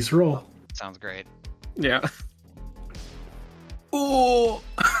 Please roll. Sounds great. Yeah. Oh!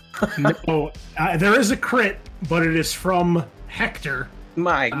 No, there is a crit, but it is from Hector.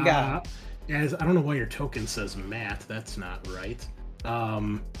 My god. As I don't know why your token says Matt. That's not right.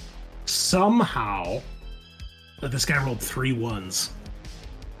 Somehow, this guy rolled 3 1s.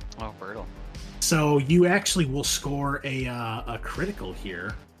 Oh, brutal. So you actually will score a critical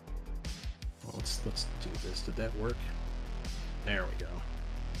here. Well, let's do this. Did that work? There we go.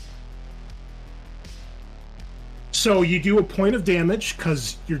 So you do a point of damage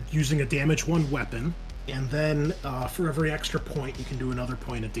because you're using a damage 1 weapon, and then for every extra point you can do another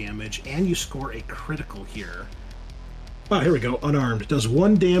point of damage, and you score a critical here. Oh, here we go. Unarmed. Does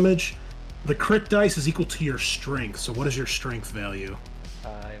 1 damage. The crit dice is equal to your strength. So what is your strength value?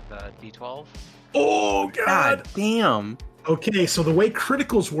 I have D12. Oh, God! Damn. Okay, so the way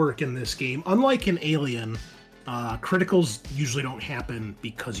criticals work in this game, unlike in Alien, criticals usually don't happen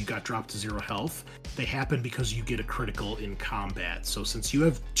because you got dropped to 0 health. They happen because you get a critical in combat. So since you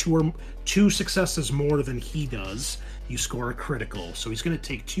have 2 successes more than he does, you score a critical. So he's going to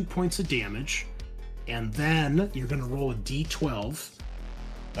take 2 points of damage, and then you're going to roll a d12.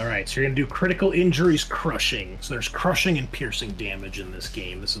 All right, so you're going to do critical injuries, crushing. So there's crushing and piercing damage in this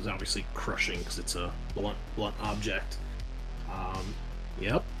game. This is obviously crushing because it's a blunt object.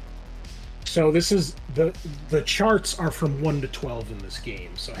 Yep. So this is the charts are from 1 to 12 in this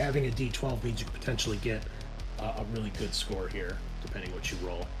game. So having a d12 means you could potentially get a really good score here, depending what you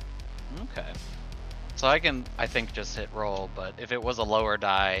roll. Okay. So I can, I think, just hit roll, but if it was a lower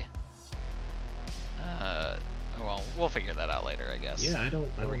die, well, we'll figure that out later, I guess. Yeah, I don't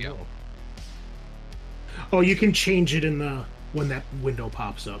go. know. Oh, you can change it in when that window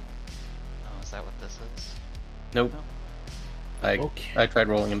pops up. Oh, is that what this is? Nope. No. I tried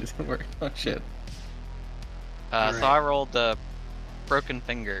rolling and it didn't work. Oh shit. All So right. I rolled broken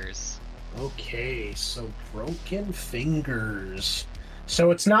fingers. Okay, so broken fingers. So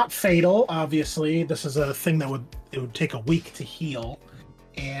it's not fatal, obviously. This is a thing that would take a week to heal.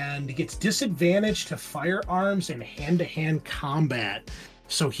 And he gets disadvantage to firearms and hand-to-hand combat.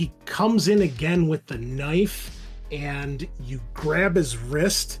 So he comes in again with the knife, and you grab his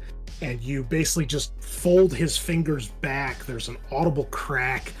wrist, and you basically just fold his fingers back. There's an audible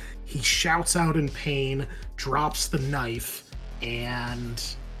crack. He shouts out in pain, drops the knife, and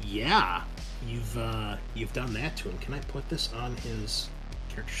yeah, you've done that to him. Can I put this on his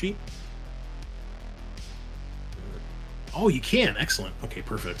character sheet? Oh, you can. Excellent. Okay,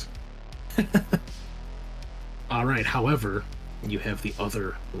 perfect. All right. However, you have the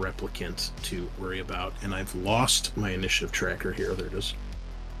other replicant to worry about, and I've lost my initiative tracker here. There it is.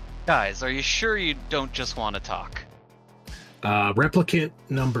 Guys, are you sure you don't just want to talk? Replicant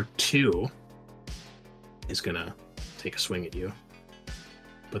number 2 is gonna take a swing at you,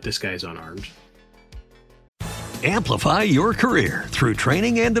 but this guy's unarmed. Amplify your career through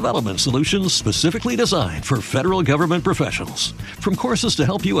training and development solutions specifically designed for federal government professionals. From courses to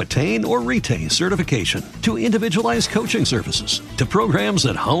help you attain or retain certification, to individualized coaching services, to programs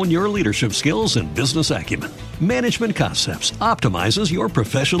that hone your leadership skills and business acumen, Management Concepts optimizes your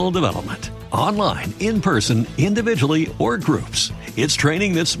professional development. Online, in person, individually, or groups, it's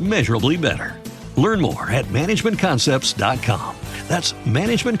training that's measurably better. Learn more at managementconcepts.com. That's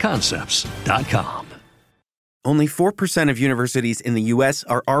managementconcepts.com. Only 4% of universities in the U.S.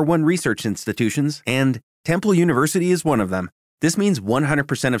 are R1 research institutions, and Temple University is one of them. This means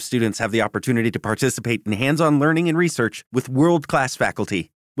 100% of students have the opportunity to participate in hands-on learning and research with world-class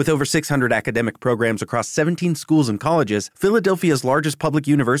faculty. With over 600 academic programs across 17 schools and colleges, Philadelphia's largest public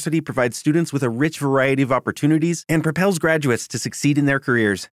university provides students with a rich variety of opportunities and propels graduates to succeed in their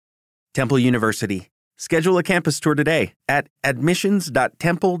careers. Temple University. Schedule a campus tour today at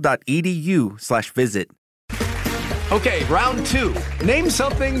admissions.temple.edu/visit. Okay, round 2. Name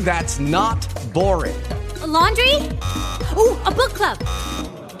something that's not boring. A laundry? Ooh, a book club.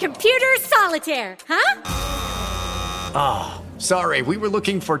 Computer solitaire, huh? Ah, sorry, we were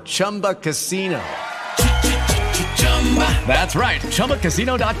looking for Chumba Casino. That's right,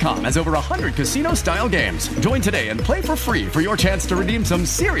 ChumbaCasino.com has over 100 casino-style games. Join today and play for free for your chance to redeem some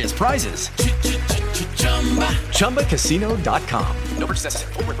serious prizes. ChumbaCasino.com. No purchase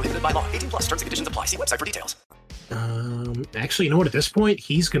necessary. Void where prohibited by law. 18+. Terms and conditions apply. See website for details. Actually, you know what? At this point,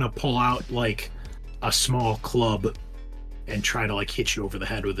 he's gonna pull out like a small club and try to like hit you over the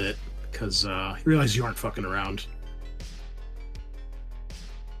head with it because he realizes you aren't fucking around.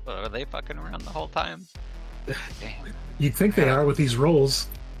 Are they fucking around the whole time? Damn. You'd think they are with these rolls.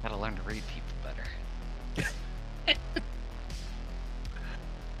 Gotta learn to read people better.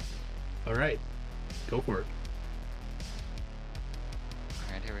 All right, go for it.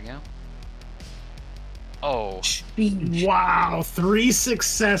 All right, here we go. Oh. Wow, 3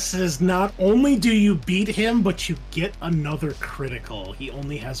 successes. Not only do you beat him, but you get another critical. He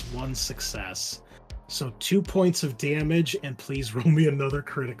only has 1 success. So 2 points of damage, and please roll me another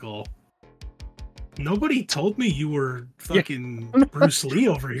critical. Nobody told me you were fucking Bruce Lee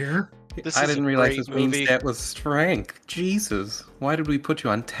over here. I didn't realize his main stat was strength. Jesus. Why did we put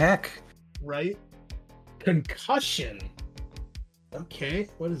you on tech? Right? Concussion. Okay,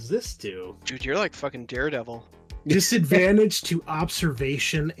 what does this do? Dude, you're like fucking Daredevil. Disadvantage to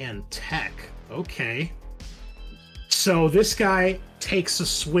observation and tech. Okay. So this guy takes a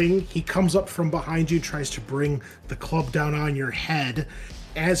swing. He comes up from behind you, tries to bring the club down on your head.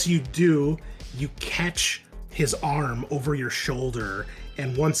 As you do, you catch his arm over your shoulder,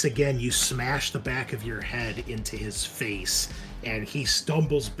 and once again you smash the back of your head into his face, and he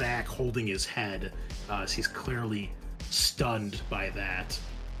stumbles back holding his head as he's clearly stunned by that,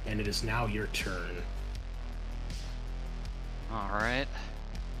 and it is now your turn. Alright.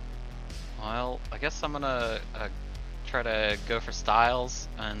 Well, I guess I'm gonna try to go for Styles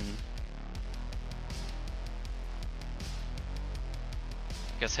and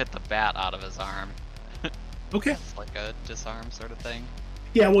I guess hit the bat out of his arm. Okay. It's like a disarm sort of thing.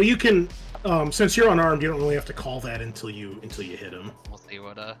 Yeah, well you can since you're unarmed, you don't really have to call that until you hit him. We'll see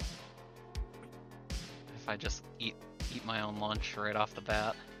what if I just eat my own lunch right off the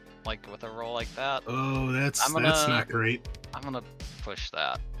bat, like with a roll like that. Oh, that's not great. I'm gonna push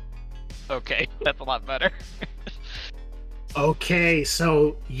that. Okay, that's a lot better. Okay,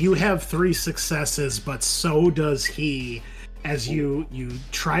 so you have 3 successes, but so does he. As you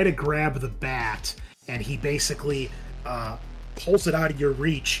try to grab the bat, and he basically pulls it out of your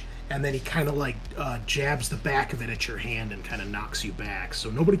reach, and then he kind of like jabs the back of it at your hand and kind of knocks you back. So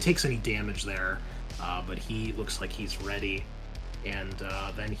nobody takes any damage there, but he looks like he's ready, and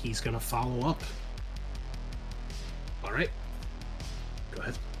then he's gonna follow up. All right, go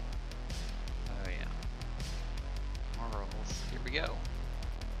ahead. Oh yeah. More rolls. Here we go.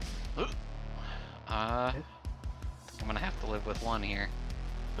 I'm gonna have to live with 1 here.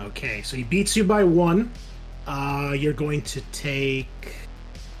 Okay, so he beats you by 1. You're going to take...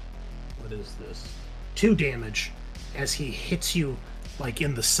 What is this? 2 damage as he hits you, like,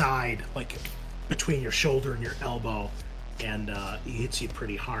 in the side, like, between your shoulder and your elbow. And he hits you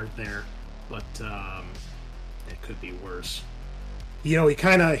pretty hard there, but it could be worse. You know,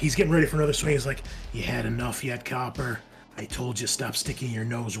 he's getting ready for another swing. He's like, "You had enough yet, Copper? I told you, stop sticking your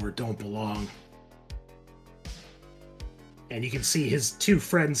nose where it don't belong. And you can see his two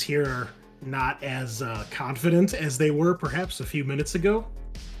friends here are not as confident as they were perhaps a few minutes ago.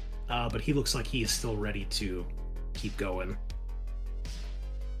 But he looks like he is still ready to keep going.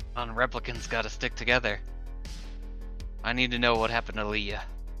 Replicants gotta stick together. I need to know what happened to Leah.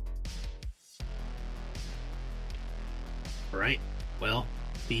 Right. Well,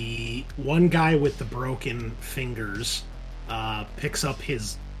 the one guy with the broken fingers picks up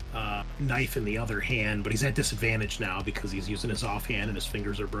his knife in the other hand, but he's at disadvantage now because he's using his offhand and his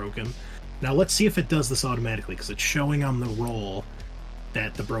fingers are broken. Now let's see if it does this automatically, because it's showing on the roll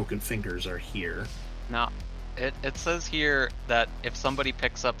that the broken fingers are here. No, it says here that if somebody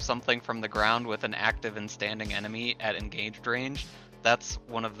picks up something from the ground with an active and standing enemy at engaged range, that's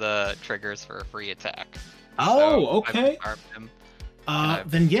one of the triggers for a free attack. Oh, So okay. I've armed him.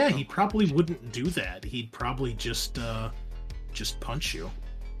 Then yeah, he probably wouldn't do that. He'd probably just punch you.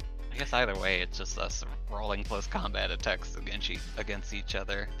 I guess either way, it's just us rolling close combat attacks against each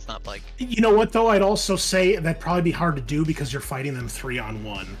other. It's not like... You know what, though? I'd also say that'd probably be hard to do because you're fighting them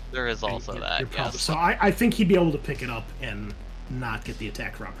 3-on-1. There is also that, yes. So I think he'd be able to pick it up and not get the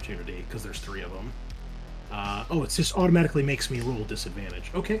attack for opportunity because there's 3 of them. It just automatically makes me roll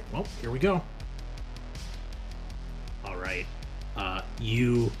disadvantage. Okay, well, here we go. All right.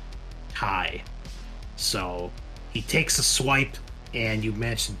 You tie. So he takes a swipe, and you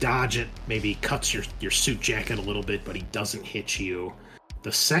manage to dodge it. Maybe cuts your suit jacket a little bit, but he doesn't hit you.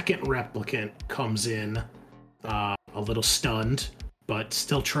 The second replicant comes in a little stunned, but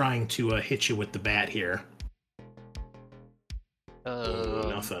still trying to hit you with the bat here.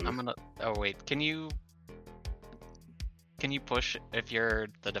 Nothing. I'm gonna... Oh, wait. Can you push if you're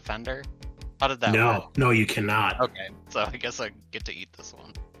the defender? How did that work? No, you cannot. Okay, so I guess I get to eat this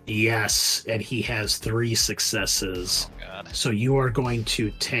one. Yes, and he has 3 successes. Oh, God. So you are going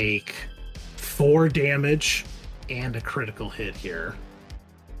to take 4 damage and a critical hit here.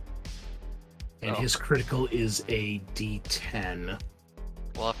 And his critical is a D10.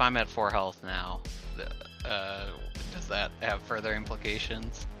 Well, if I'm at 4 health now, does that have further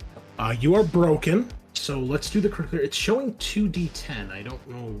implications? You are broken, so let's do the critical. It's showing 2d10. I don't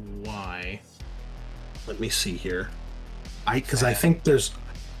know why. Let me see here. Because I think there's...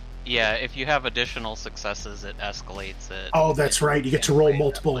 Yeah, if you have additional successes, it escalates it. Oh, that's right. You get to roll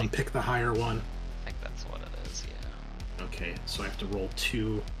multiple and pick the higher one. I think that's what it is, yeah. Okay, so I have to roll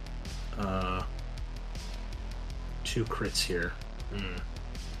 2 crits here.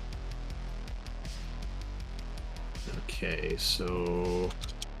 Okay, so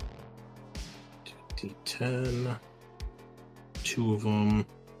 2d10, 2 of them.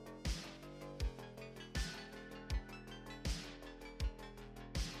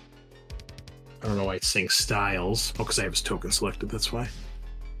 I don't know why it's saying styles. Oh, because I have his token selected, that's why.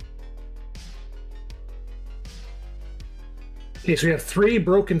 Okay, so we have 3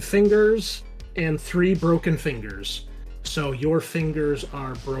 broken fingers and 3 broken fingers. So your fingers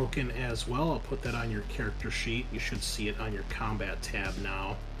are broken as well. I'll put that on your character sheet. You should see it on your combat tab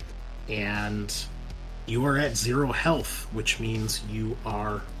now. And you are at 0 health, which means you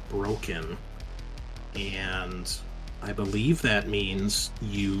are broken. And I believe that means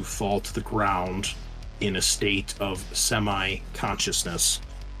you fall to the ground in a state of semi-consciousness.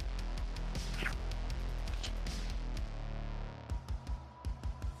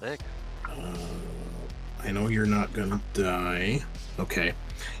 Sick. I know you're not gonna die. Okay.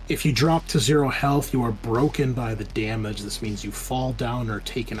 If you drop to 0 health, you are broken by the damage. This means you fall down or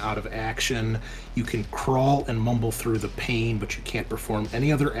taken out of action. You can crawl and mumble through the pain, but you can't perform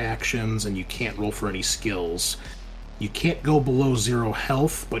any other actions, and you can't roll for any skills. You can't go below 0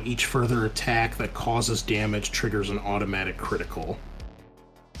 health, but each further attack that causes damage triggers an automatic critical.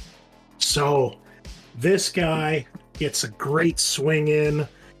 So, this guy gets a great swing in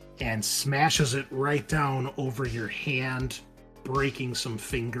and smashes it right down over your hand, breaking some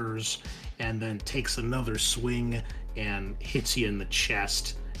fingers, and then takes another swing and hits you in the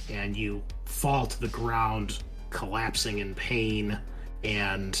chest, and you fall to the ground, collapsing in pain,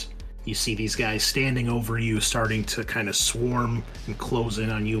 and you see these guys standing over you, starting to kind of swarm and close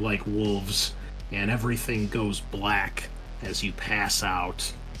in on you like wolves, and everything goes black as you pass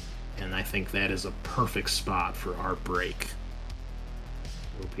out, and I think that is a perfect spot for our break.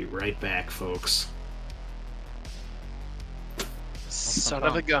 We'll be right back, folks. Son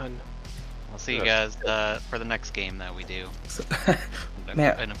of a gun. We'll see you guys for the next game that we do.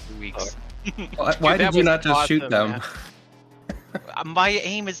 Matt, in a few weeks. Why did you not just shoot them? My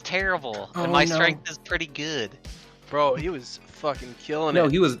aim is terrible, and my strength is pretty good. Bro, he was fucking killing No,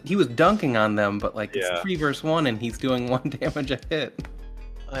 it. he was dunking on them, but like Yeah. it's 3 versus 1, and he's doing 1 damage a hit.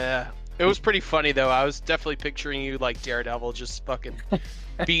 Yeah. It was pretty funny though. I was definitely picturing you like Daredevil, just fucking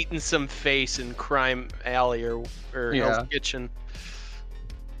beating some face in Crime Alley or Yeah. Hell's Kitchen.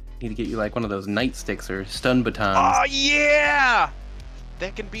 Need to get you like one of those nightsticks or stun batons. Oh yeah!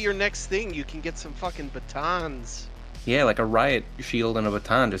 That can be your next thing. You can get some fucking batons. Yeah, like a riot shield and a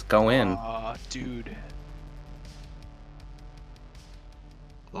baton. Just go in. Aw, dude.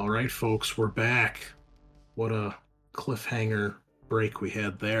 All right, folks, we're back. What a cliffhanger break we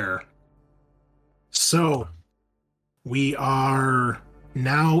had there. So, we are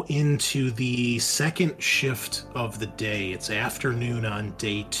now into the second shift of the day. It's afternoon on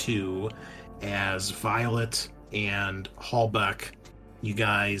day 2 as Violet and Hallbeck, you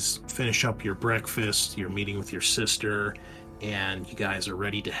guys finish up your breakfast, you're meeting with your sister, and you guys are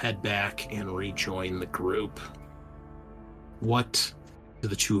ready to head back and rejoin the group. What do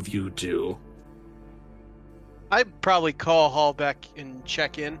the two of you do? I'd probably call Hallbeck and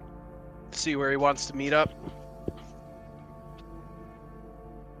check in, see where he wants to meet up.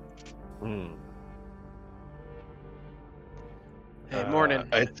 Hey, morning.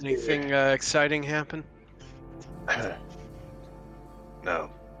 Anything exciting happen?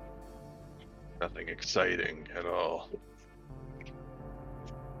 No. Nothing exciting at all.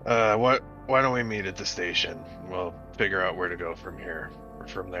 Why don't we meet at the station? We'll figure out where to go from here, or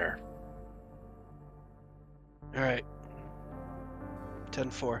from there. All right.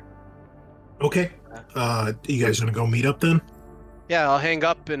 10-4. Okay. You guys gonna go meet up then? Yeah, I'll hang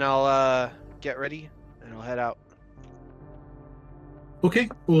up and I'll get ready and I'll head out. Okay.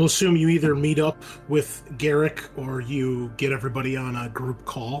 We'll assume you either meet up with Garrick or you get everybody on a group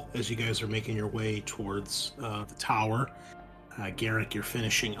call as you guys are making your way towards the tower. Garrick, you're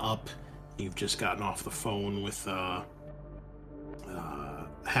finishing up. You've just gotten off the phone with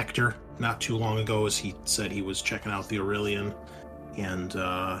Hector not too long ago, as he said he was checking out the Aurelian. And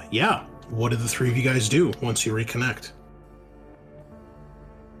yeah, what did the three of you guys do once you reconnect?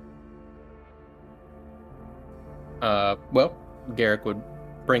 Well, Garrick would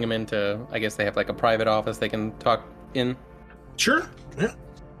bring him into, I guess they have like a private office they can talk in. Sure, yeah.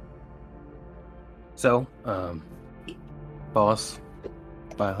 So, boss,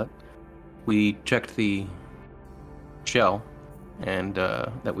 Violet, we checked the shell and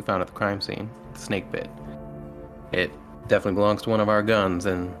that we found at the crime scene, the snake bit. It definitely belongs to one of our guns,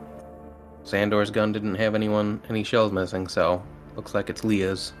 and Sandor's gun didn't have any shells missing, so looks like it's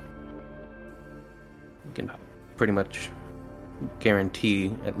Leah's. We can pretty much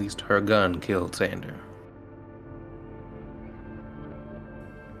guarantee at least her gun killed Sander.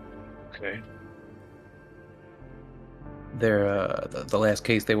 Okay. The last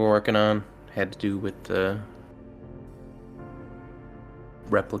case they were working on had to do with the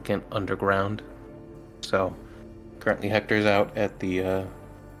replicant underground. So currently Hector's out at the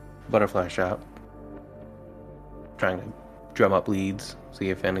butterfly shop trying to drum up leads,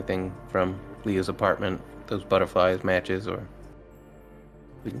 see if anything from Leah's apartment, those butterflies, matches, or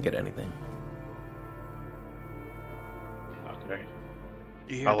we can get anything. Okay.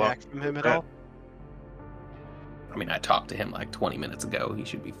 You hear How long- back from him at all? I mean, I talked to him like 20 minutes ago. He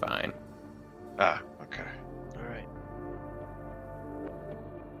should be fine. Ah, okay. All right.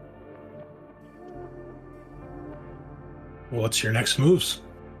 What's your next moves?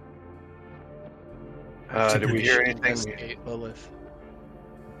 Did we hear anything? Investigate Lilith.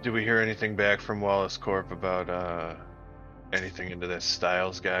 Did we hear anything back from Wallace Corp about anything into this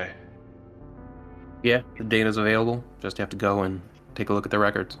Styles guy? Yeah, the data's available. Just have to go and take a look at the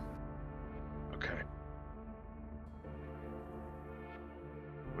records. Okay.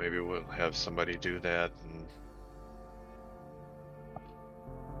 Maybe we'll have somebody do that. And...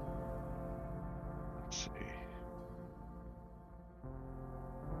 Let's see.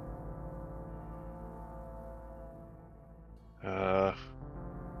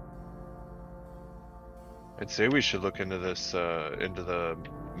 I'd say we should look into this, into the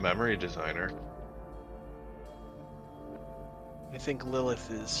memory designer. I think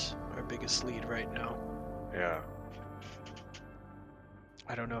Lilith is our biggest lead right now. Yeah.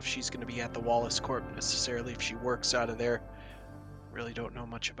 I don't know if she's going to be at the Wallace Corp necessarily, if she works out of there. Really don't know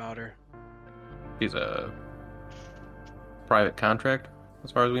much about her. She's a private contract,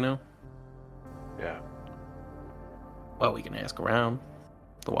 as far as we know. Yeah. Well, we can ask around.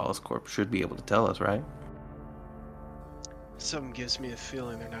 The Wallace Corp should be able to tell us, right? Something gives me a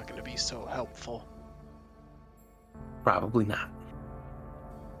feeling they're not going to be so helpful. Probably not.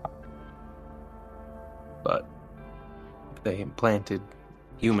 But if they implanted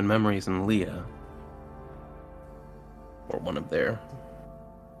human memories in Leah, one of their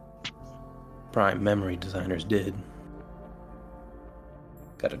prime memory designers did.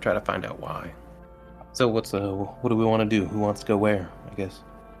 Got to try to find out why. So what do we want to do? Who wants to go where, I guess?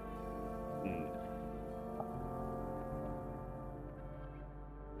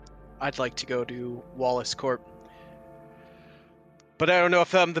 I'd like to go to Wallace Corp. But I don't know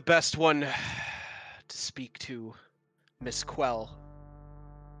if I'm the best one to speak to Miss Quell.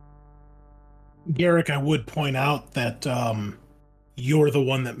 Garrick, I would point out that you're the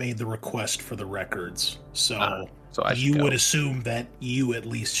one that made the request for the records. So you would assume that you at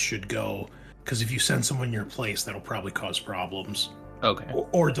least should go, because if you send someone in your place, that'll probably cause problems. Okay.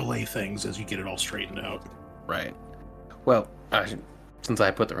 Or delay things as you get it all straightened out. Right. Well, since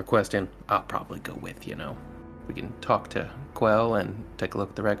I put the request in, I'll probably go with, We can talk to Quell and take a look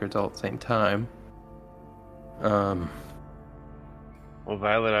at the records all at the same time. Well,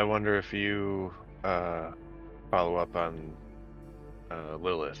 Violet, I wonder if you follow up on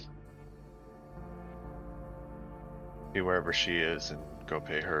Lilith. Be wherever she is and go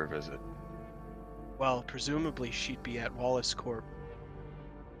pay her a visit. Well, presumably she'd be at Wallace Corp.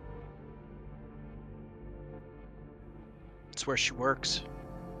 It's where she works.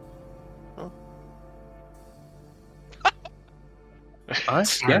 Oh. Sorry.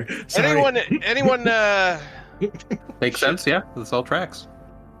 Yeah. Sorry. Anyone Makes sense, yeah. This all tracks.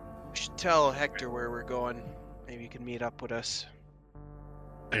 we should tell Hector where we're going. Maybe you can meet up with us.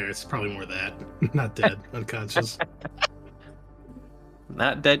 It's probably more that. Not dead, unconscious.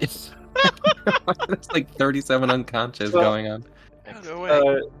 Not dead. There's like 37 unconscious going on. No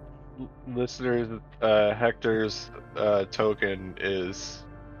way. Listeners, Hector's token is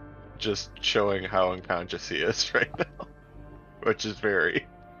just showing how unconscious he is right now, which is very.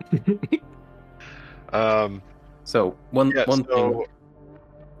 So one thing.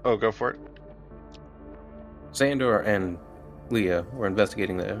 Oh, go for it. Sandor and Leah were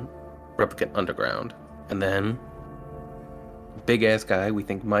investigating the replicant underground, and then a big-ass guy we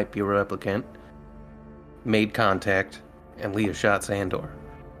think might be a replicant made contact, and Leah shot Sandor.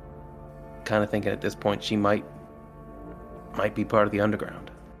 Kind of thinking at this point she might be part of the underground.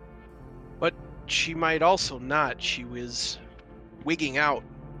 But she might also not. She was wigging out,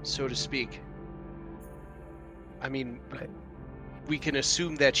 so to speak. I mean, we can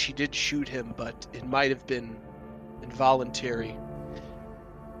assume that she did shoot him, but it might have been involuntary.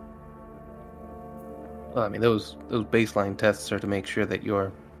 Well, I mean, those baseline tests are to make sure that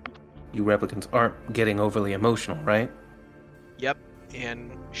you replicants aren't getting overly emotional, right? Yep,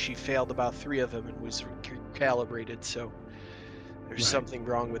 and she failed about 3 of them and was recalibrated, so there's something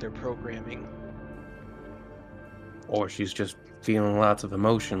wrong with her programming. Or she's just feeling lots of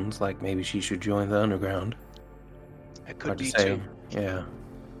emotions, like maybe she should join the underground. It could Hard to be say. too. Yeah.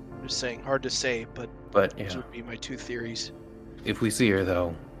 I'm just saying, hard to say, but yeah. those would be my 2 theories. If we see her,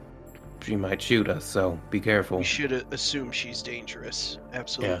 though, she might shoot us, so be careful. We should assume she's dangerous.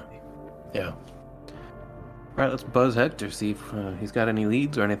 Absolutely. Yeah. Alright, let's buzz Hector, see if he's got any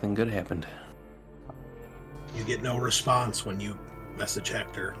leads or anything good happened. You get no response when you message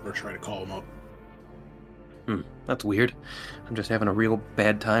Hector or try to call him up. That's weird. I'm just having a real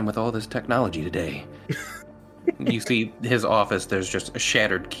bad time with all this technology today. You see his office, there's just a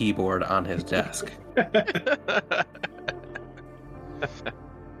shattered keyboard on his desk.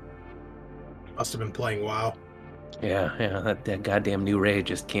 Must have been playing WoW. Yeah, that goddamn new Ray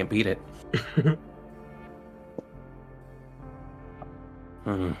just can't beat it.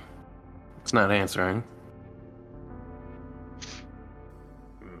 It's not answering.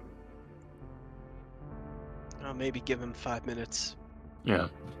 I'll maybe give him 5 minutes. Yeah.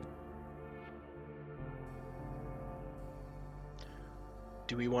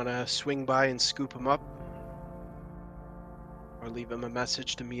 Do we want to swing by and scoop him up? Or leave him a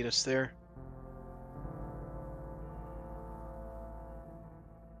message to meet us there?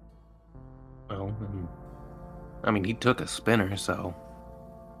 Well, I mean, he took a spinner, so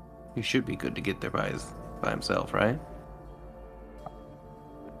he should be good to get there by himself, right?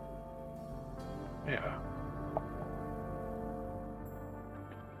 Yeah.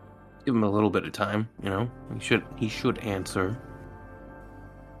 Give him a little bit of time, He should answer.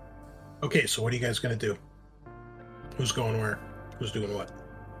 Okay, so what are you guys going to do? Who's going where? Who's doing what?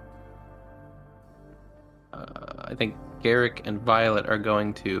 I think Garrick and Violet are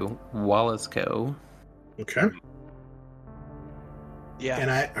going to Wallace Co. Okay. Yeah. And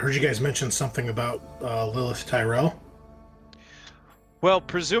I heard you guys mention something about Lilith Tyrell. Well,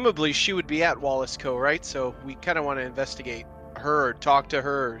 presumably she would be at Wallace Co., right? So we kind of want to investigate her, or talk to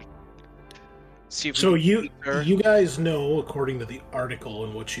her, or see if So we can meet her. you guys know, according to the article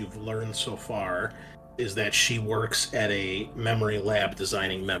and what you've learned so far, is that she works at a memory lab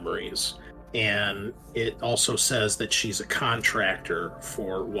designing memories. And it also says that she's a contractor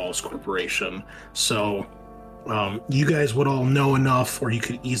for Wallace Corporation. So you guys would all know enough, or you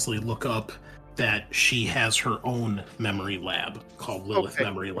could easily look up that she has her own memory lab called Lilith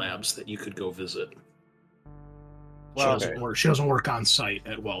Memory Labs that you could go visit. Well, She doesn't work on site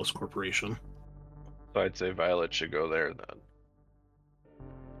at Wallace Corporation. So I'd say Violet should go there then.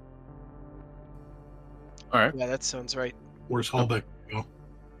 All right. Yeah, that sounds right. Where's Hallbeck?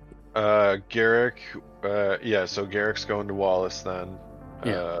 Garrick, so Garrick's going to Wallace then.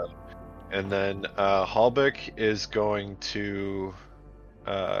 Yeah. And then Hallbeck is going to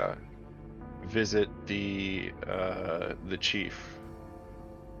visit the chief.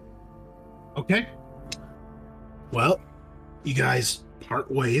 Okay. Well, you guys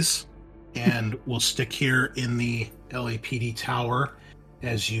part ways, and we'll stick here in the LAPD tower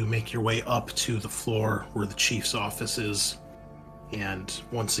as you make your way up to the floor where the chief's office is. And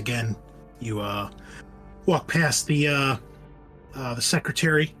once again, you walk past the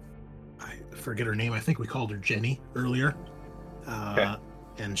secretary. I forget her name. I think we called her Jenny earlier. Okay.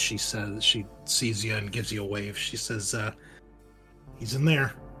 And she says she sees you and gives you a wave. She says, "He's in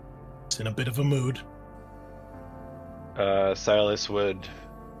there. He's in a bit of a mood." Silas would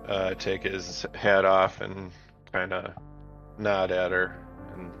take his hat off and kind of nod at her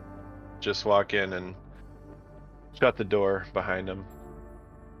and just walk in and shut the door behind him.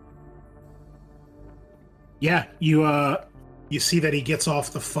 Yeah, you see that he gets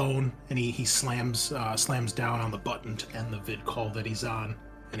off the phone and he slams down on the button to end the vid call that he's on,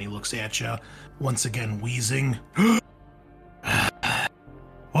 and he looks at you once again, wheezing.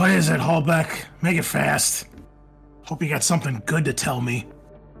 What is it, Hallbeck? Make it fast. Hope you got something good to tell me.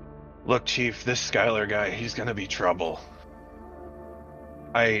 Look, Chief, this Skylar guy, he's gonna be trouble.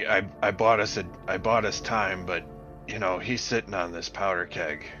 I bought us time, but he's sitting on this powder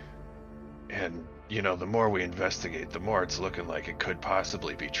keg, and the more we investigate, the more it's looking like it could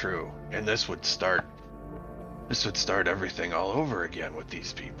possibly be true, and this would start everything all over again with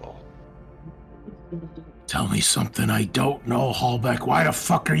these people. Tell me something I don't know, Hallbeck. Why the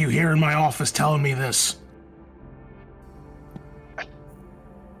fuck are you here in my office telling me this?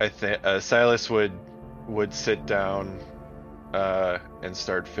 I think Silas would sit down and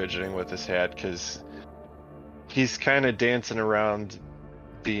start fidgeting with his hat, because he's kind of dancing around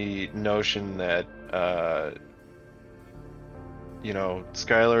the notion that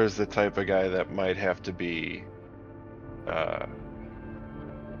Skylar is the type of guy that might have to be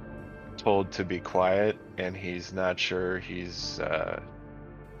told to be quiet, and he's not sure he's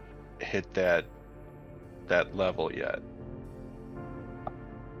hit that level yet.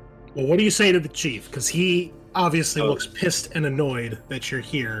 Well, what do you say to the chief? Because he obviously looks pissed and annoyed that you're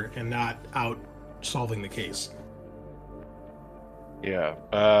here and not out solving the case. Yeah.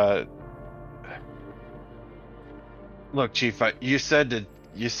 Look, Chief, you said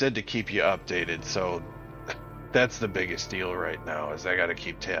to keep you updated, so that's the biggest deal right now, is I gotta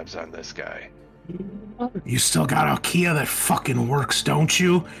keep tabs on this guy. You still got a Kia that fucking works, don't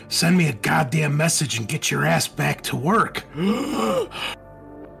you? Send me a goddamn message and get your ass back to work.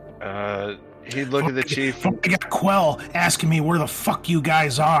 He'd look at the chief. I got Quell asking me where the fuck you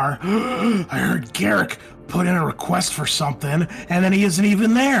guys are. I heard Garrick put in a request for something, and then he isn't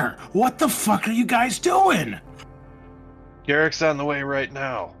even there. What the fuck are you guys doing? Garrick's on the way right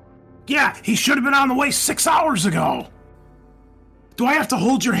now. Yeah, he should have been on the way 6 hours ago. Do I have to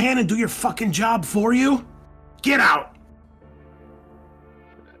hold your hand and do your fucking job for you? Get out.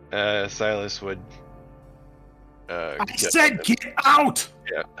 Silas would... I said get out!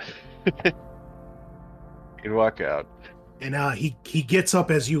 Yeah. He'd walk out. And he gets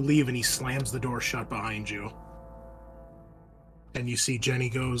up as you leave, and he slams the door shut behind you. And you see Jenny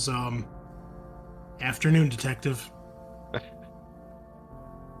goes, "Afternoon, detective."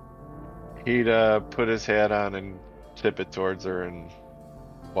 He'd put his hat on and tip it towards her and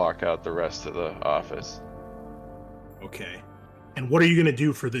walk out the rest of the office. Okay. And what are you going to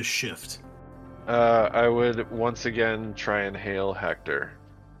do for this shift? I would once again try and hail Hector.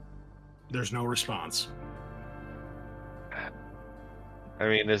 There's no response. I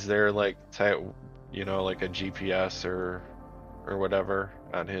mean, is there like a GPS or whatever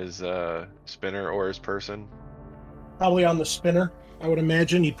on his spinner or his person? Probably on the spinner, I would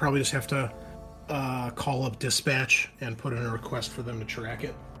imagine. You'd probably just have to call up dispatch and put in a request for them to track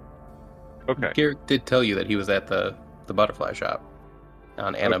it. Okay. Garrick did tell you that he was at the butterfly shop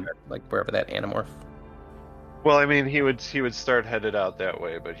on like wherever that Animorph. Well, I mean, he would start headed out that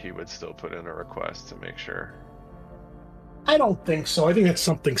way, but he would still put in a request to make sure. I don't think so. I think that's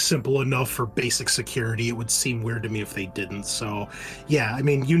something simple enough for basic security. It would seem weird to me if they didn't. So, yeah, I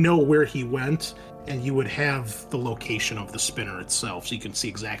mean, you know where he went, and you would have the location of the spinner itself, so you can see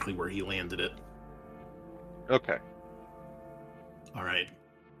exactly where he landed it. Okay. All right.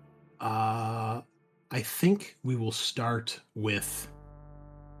 I think we will start with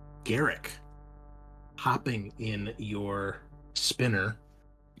Garrick hopping in your spinner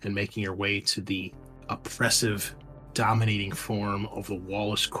and making your way to the oppressive, dominating form of the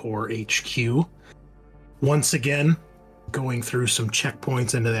Wallace Corps HQ. Once again, going through some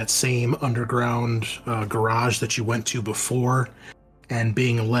checkpoints into that same underground garage that you went to before, and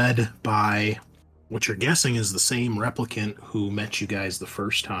being led by what you're guessing is the same replicant who met you guys the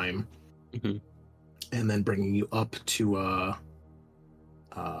first time, and then bringing you up to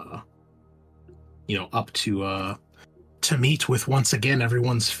to meet with, once again,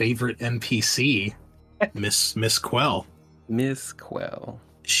 everyone's favorite NPC, Miss Quell. Miss Quell.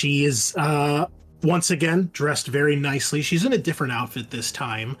 She is once again dressed very nicely. She's in a different outfit this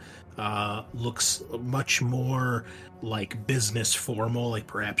time. Looks much more like business formal, like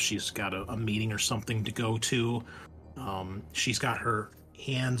perhaps she's got a meeting or something to go to. She's got her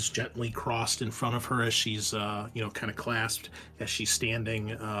hands gently crossed in front of her as she's kind of clasped as she's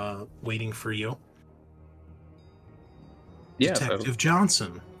standing waiting for you. Yeah, Detective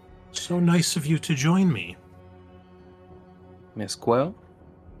Johnson, so nice of you to join me. Miss Quell,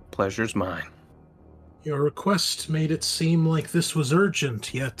 pleasure's mine. Your request made it seem like this was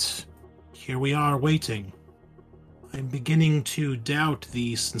urgent, yet here we are waiting. I'm beginning to doubt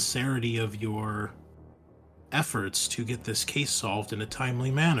the sincerity of your efforts to get this case solved in a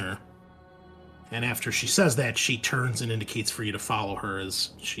timely manner. And after she says that, she turns and indicates for you to follow her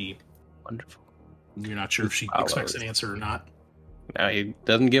as she... Wonderful. You're not sure if she expects an answer or not. No, he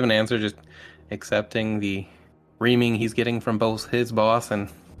doesn't give an answer, just accepting the reaming he's getting from both his boss and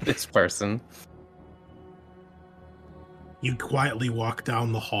this person. You quietly walk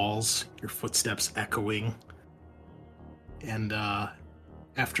down the halls, your footsteps echoing. And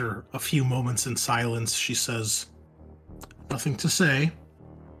after a few moments in silence, she says, "Nothing to say.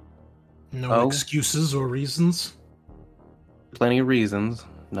 No excuses or reasons." Plenty of reasons.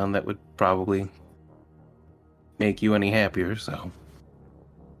 None that would probably make you any happier, so.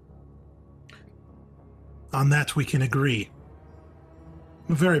 On that we can agree.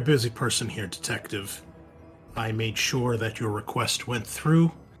 I'm a very busy person here, Detective. I made sure that your request went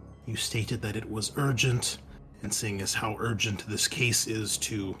through. You stated that it was urgent, and seeing as how urgent this case is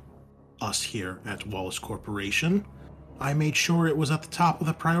to us here at Wallace Corporation, I made sure it was at the top of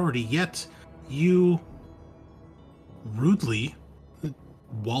the priority, yet you rudely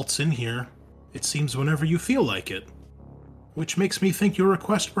waltz in here, it seems, whenever you feel like it, which makes me think your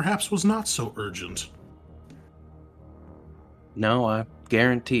request perhaps was not so urgent. No, I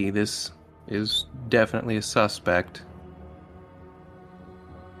guarantee this is definitely a suspect.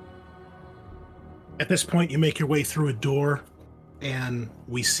 At this point, you make your way through a door, and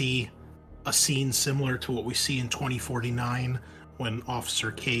we see a scene similar to what we see in 2049 when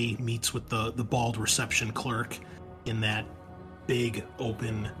Officer K meets with the bald reception clerk in that big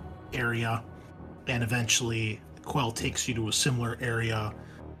open area, and eventually Quell takes you to a similar area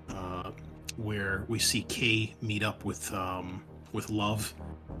where we see Kay meet up with Love,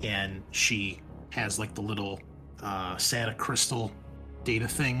 and she has like the little SATA crystal data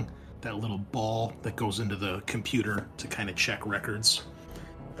thing, that little ball that goes into the computer to kind of check records.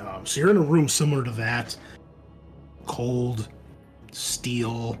 So you're in a room similar to that, cold,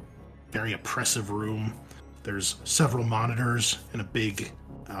 steel, very oppressive room. There's several monitors and a big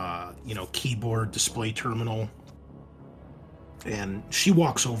keyboard display terminal. And she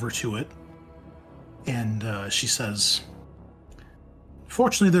walks over to it, and she says,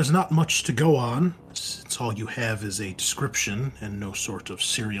 "Fortunately, there's not much to go on, since all you have is a description and no sort of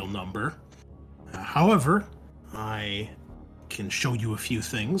serial number. However, I can show you a few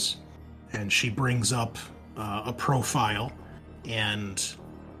things." And she brings up a profile, and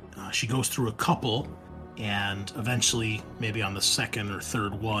she goes through a couple, and eventually, maybe on the second or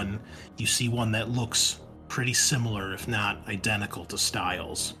third one, you see one that looks pretty similar, if not identical, to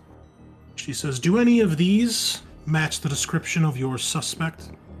Styles. She says, "Do any of these match the description of your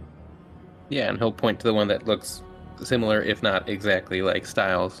suspect?" Yeah, and he'll point to the one that looks similar, if not exactly like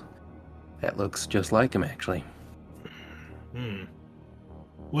Styles. That looks just like him, actually.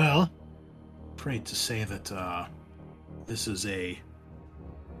 Well, afraid to say that this is a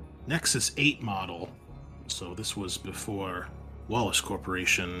Nexus 8 model, so this was before Wallace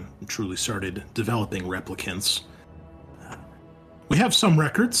Corporation truly started developing replicants. We have some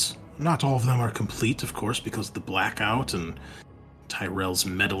records, not all of them are complete, of course, because of the blackout and Tyrell's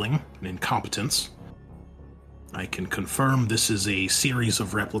meddling and incompetence. I can confirm this is a series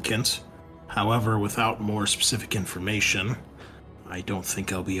of replicants. However, without more specific information, I don't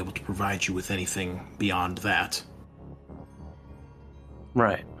think I'll be able to provide you with anything beyond that.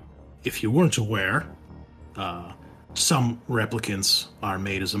 Right. If you weren't aware, some replicants are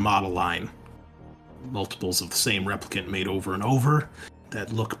made as a model line. Multiples of the same replicant made over and over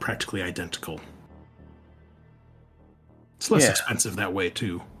that look practically identical. It's less expensive that way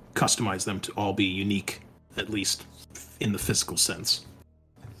to customize them to all be unique, at least in the physical sense.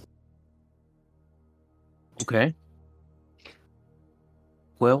 Okay.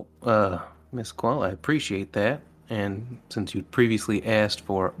 Well, Miss Quell, I appreciate that. And since you'd previously asked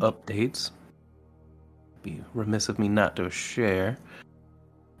for updates, it'd be remiss of me not to share.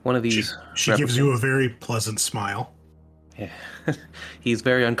 One of these... She gives you a very pleasant smile. Yeah. He's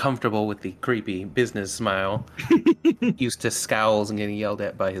very uncomfortable with the creepy business smile. Used to scowls and getting yelled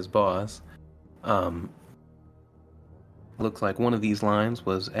at by his boss. Looks like one of these lines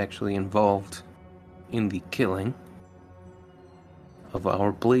was actually involved in the killing of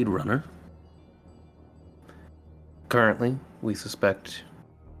our Blade Runner. Currently, we suspect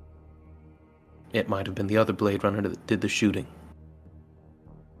it might have been the other Blade Runner that did the shooting.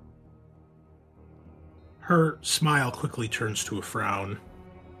 Her smile quickly turns to a frown.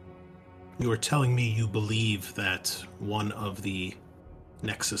 You are telling me you believe that one of the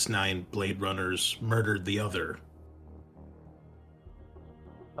Nexus 9 Blade Runners murdered the other?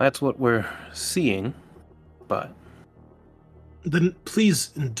 That's what we're seeing, but... Then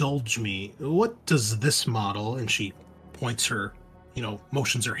please indulge me. What does this model, and she points her,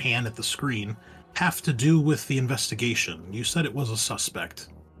 motions her hand at the screen, have to do with the investigation? You said it was a suspect.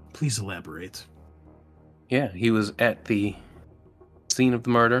 Please elaborate. Yeah, he was at the scene of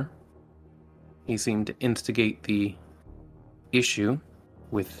the murder. He seemed to instigate the issue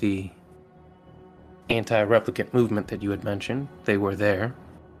with the anti-replicant movement that you had mentioned. They were there.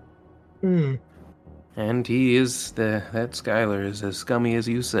 And he is that Skylar is as scummy as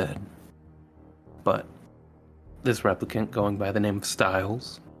you said. But this replicant, going by the name of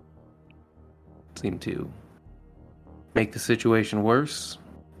Styles, seemed to make the situation worse,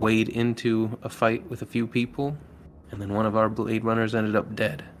 wade into a fight with a few people, and then one of our Blade Runners ended up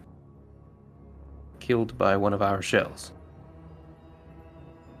dead. Killed by one of our shells.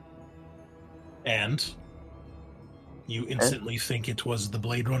 And you instantly think it was the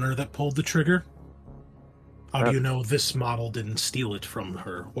Blade Runner that pulled the trigger? How do you know this model didn't steal it from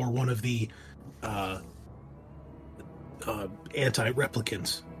her, or one of the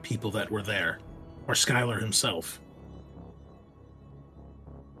anti-replicant people that were there, or Skylar himself?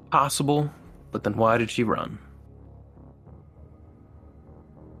 Possible, but then why did she run?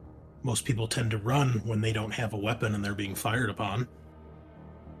 Most people tend to run when they don't have a weapon and they're being fired upon.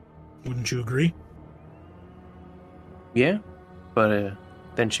 Wouldn't you agree? Yeah, but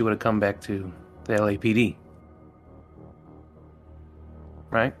then she would have come back to the LAPD.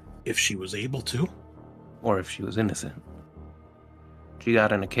 Right? If she was able to. Or if she was innocent. She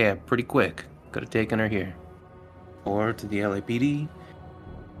got in a cab pretty quick. Could have taken her here. Or to the LAPD.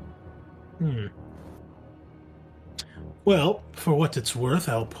 Well, for what it's worth,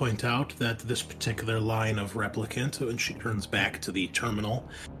 I'll point out that this particular line of replicant, when she turns back to the terminal,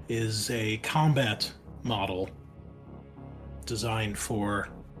 is a combat model designed for...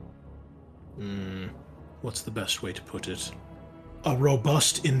 what's the best way to put it? A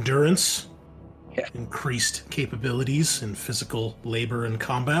robust endurance, increased capabilities in physical labor and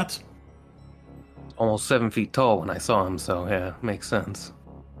combat. Almost 7 feet tall when I saw him, so yeah, makes sense.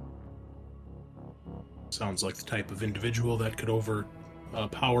 Sounds like the type of individual that could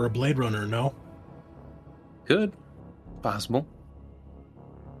overpower a Blade Runner, no? Could. Possible.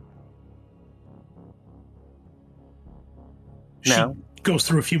 She goes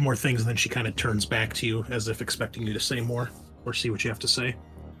through a few more things, and then she kind of turns back to you as if expecting you to say more, or see what you have to say.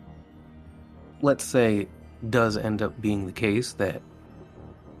 Let's say it does end up being the case that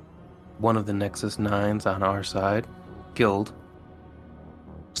one of the Nexus 9s on our side killed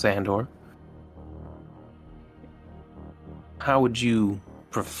Sandor. How would you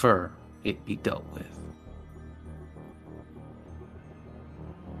prefer it be dealt with?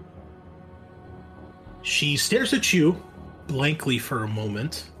 She stares at you blankly for a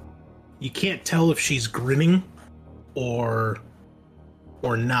moment. You can't tell if she's grinning or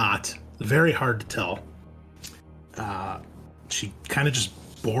not. Very hard to tell. She kind of just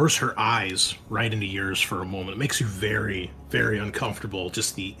bores her eyes right into yours for a moment. It makes you very, very uncomfortable.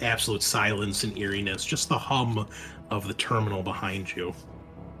 Just the absolute silence and eeriness. Just the hum of the terminal behind you.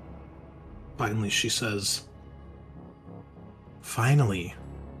 Finally, she says, "Finally,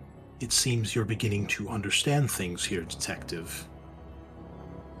 it seems you're beginning to understand things here, Detective.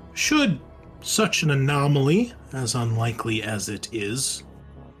 Should such an anomaly, as unlikely as it is,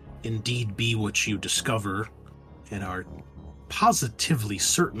 indeed be what you discover and are positively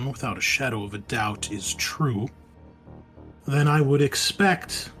certain, without a shadow of a doubt, is true, then I would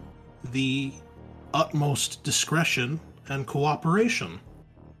expect the utmost discretion and cooperation.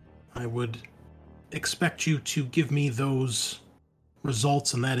 I would expect you to give me those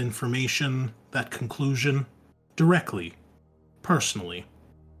results and that information, that conclusion, directly, personally,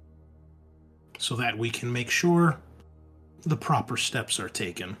 so that we can make sure the proper steps are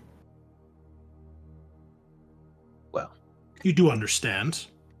taken." Well, You do understand,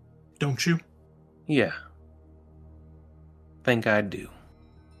 don't you? yeah. Think I do.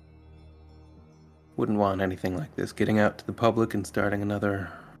 Wouldn't want anything like this getting out to the public and starting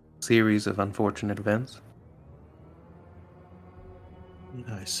another series of unfortunate events.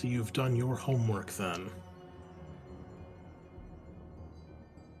 I see you've done your homework then.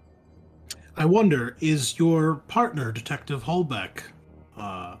 I wonder, is your partner, Detective Holbeck,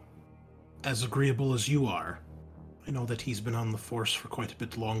 as agreeable as you are? I know that he's been on the force for quite a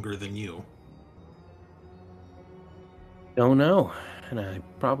bit longer than you. Don't know, and I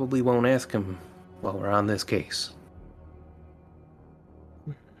probably won't ask him while we're on this case.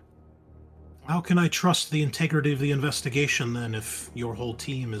 How can I trust the integrity of the investigation, then, if your whole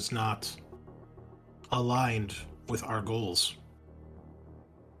team is not aligned with our goals?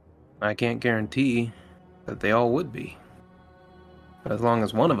 I can't guarantee that they all would be. But as long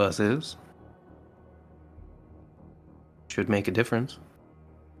as one of us is, should make a difference.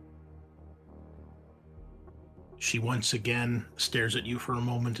 She once again stares at you for a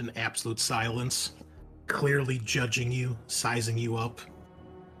moment in absolute silence, clearly judging you, sizing you up.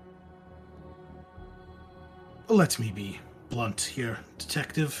 Let me be blunt here,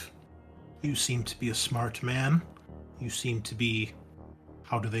 Detective. You seem to be a smart man. You seem to be,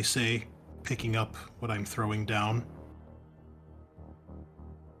 how do they say, picking up what I'm throwing down.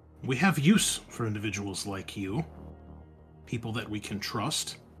 We have use for individuals like you. People that we can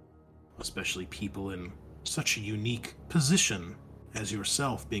trust, especially people in such a unique position as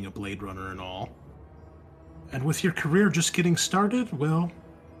yourself, being a Blade Runner and all. And with your career just getting started, well,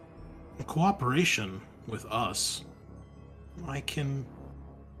 cooperation with us, I can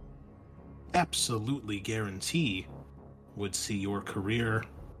absolutely guarantee would see your career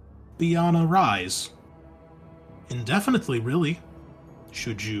be on a rise. Indefinitely, really,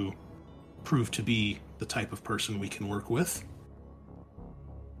 should you prove to be the type of person we can work with.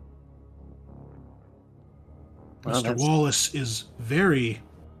 Well, Mr. Wallace is very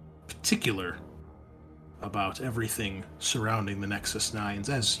particular about everything surrounding the Nexus 9s,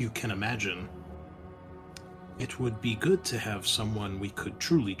 as you can imagine. It would be good to have someone we could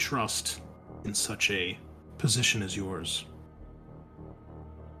truly trust in such a position as yours.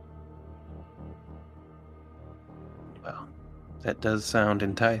 Well, that does sound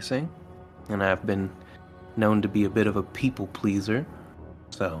enticing, and I've been known to be a bit of a people pleaser,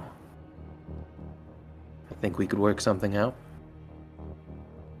 so I think we could work something out.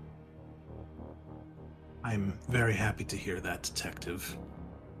 I'm very happy to hear that, Detective.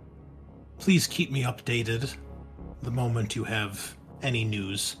 Please keep me updated the moment you have any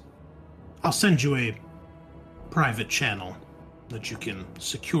news. I'll send you a private channel that you can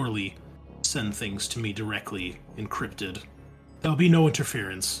securely send things to me directly, encrypted. There'll be no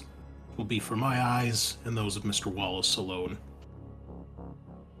interference. It will be for my eyes and those of Mr. Wallace alone.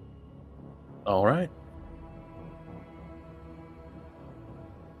 All right.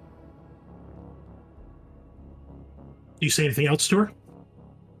 Do you say anything else to her?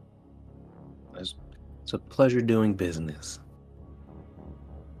 It's a pleasure doing business.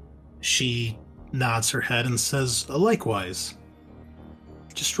 She nods her head and says, likewise.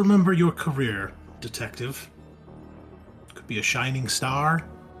 Just remember your career, Detective. It could be a shining star,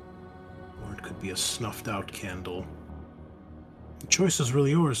 or it could be a snuffed-out candle. The choice is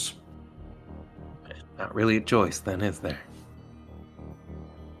really yours. Not really a choice, then, is there?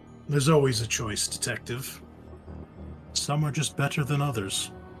 There's always a choice, Detective. Some are just better than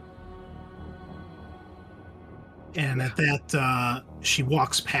others. And at that, she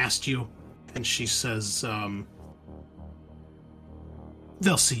walks past you, and she says,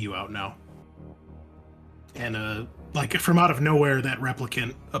 they'll see you out now. And, like, from out of nowhere, that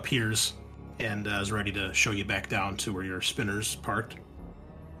replicant appears and is ready to show you back down to where your spinner's parked.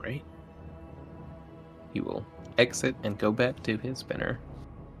 Right. He will exit and go back to his spinner.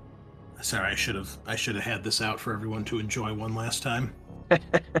 Sorry, I should have had this out for everyone to enjoy one last time.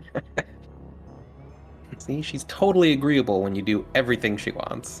 See, she's totally agreeable when you do everything she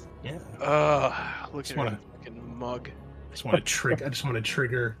wants. Yeah. Look Just at wanna- her fucking mug. I just want to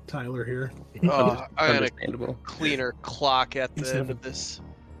trigger Tyler here. I'm gonna Understandable. clean her clock at He's the end having- of this.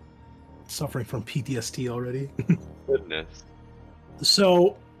 Suffering from PTSD already. Goodness.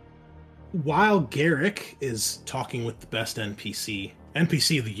 So, while Garrick is talking with the best NPC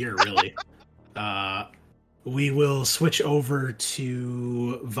of the year, really, we will switch over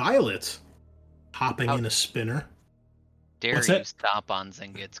to Violet, hopping in a spinner. Dare What's you that? stomp on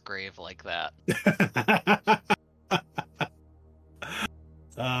Zingit's grave like that?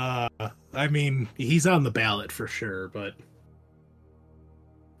 I mean, he's on the ballot for sure, but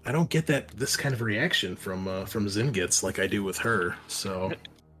I don't get this kind of reaction from Zingitz like I do with her. So,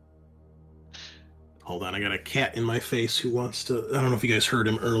 hold on, I got a cat in my face who wants to. I don't know if you guys heard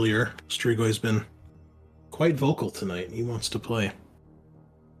him earlier. Strigoy's been quite vocal tonight. He wants to play.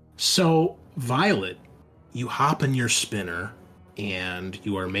 So, Violet, you hop in your spinner and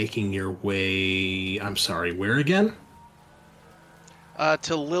you are making your way. I'm sorry, where again?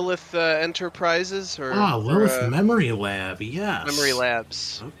 To Lilith Enterprises or Lilith Memory Lab. Yes. Memory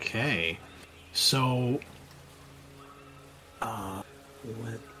Labs. Okay. So, let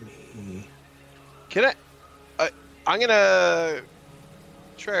me. Can I'm gonna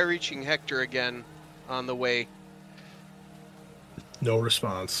try reaching Hector again on the way. No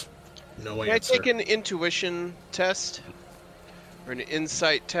response. No Can answer. I take an intuition test or an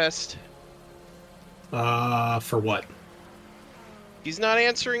insight test? For what? He's not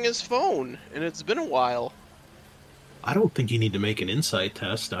answering his phone, and it's been a while. I don't think you need to make an insight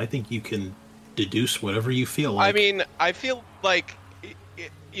test. I think you can deduce whatever you feel like. I mean, I feel like,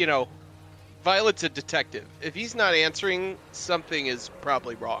 Violet's a detective. If he's not answering, something is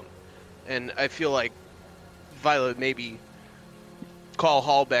probably wrong. And I feel like Violet maybe call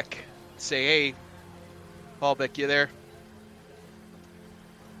Hallbeck, say, hey, Hallbeck, you there?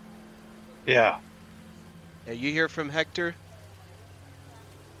 Yeah. Yeah, you hear from Hector?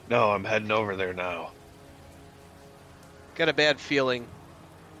 No, I'm heading over there now. Got a bad feeling.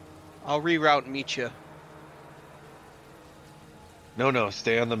 I'll reroute and meet you. No,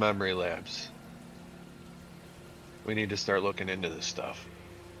 stay on the memory labs. We need to start looking into this stuff.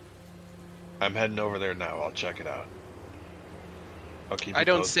 I'm heading over there now. I'll check it out. I'll keep I you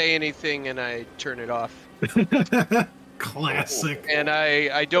don't posted. say anything and I turn it off. Classic. And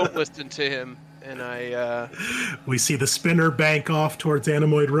I don't listen to him. And I, We see the spinner bank off towards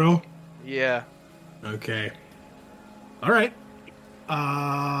Anemoid Row. yeah. Okay. All right.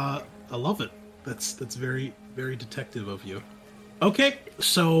 I love it. That's very, very detective of you. Okay,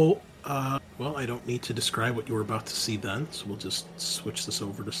 so well, I don't need to describe what you were about to see then, so we'll just switch this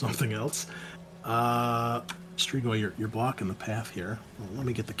over to something else. Strigo, you're blocking the path here. Well, let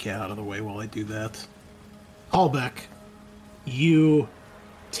me get the cat out of the way while I do that. Hallbeck, you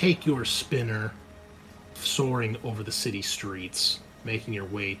take your spinner soaring over the city streets, making your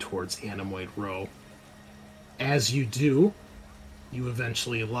way towards Anemoid Row. As you do, you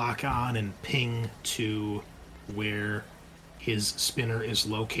eventually lock on and ping to where his spinner is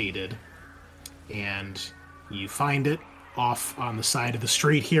located, and you find it off on the side of the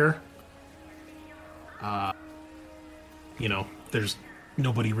street here. There's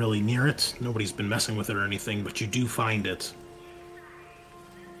nobody really near it. Nobody's been messing with it or anything, but you do find it.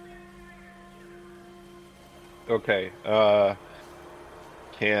 Okay. I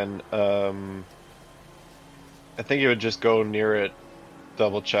think you would just go near it,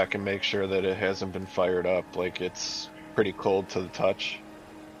 double check, and make sure that it hasn't been fired up. Like, it's pretty cold to the touch.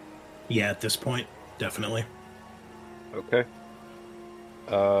 Yeah, at this point, definitely. Okay.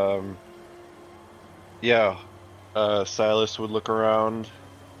 Yeah. Silas would look around.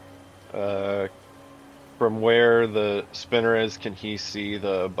 From where the spinner is, can he see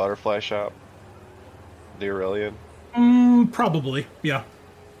the butterfly shop? The Aurelian? Probably, yeah.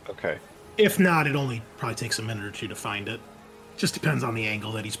 Okay. If not, it only probably takes a minute or two to find it. Just depends on the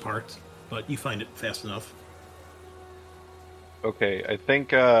angle that he's parked, but you find it fast enough. Okay, I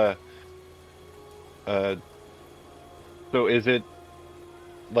think, so is it,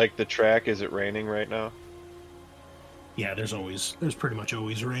 like, the track, is it raining right now? Yeah, there's pretty much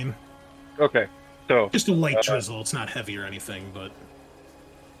always rain. Okay, so... Just a light drizzle, it's not heavy or anything, but...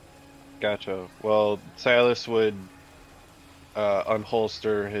 Gotcha. Well, Silas would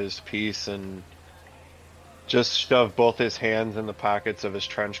unholster his piece and just shove both his hands in the pockets of his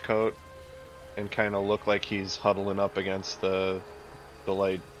trench coat and kind of look like he's huddling up against the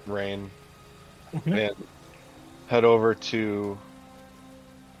light rain, and head over to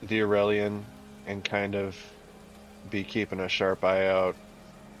the Aurelian and kind of be keeping a sharp eye out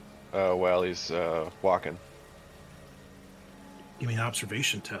while he's walking. Give me an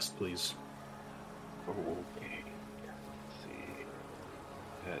observation test, please. Okay. Let's see.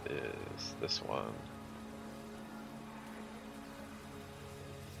 That is this one.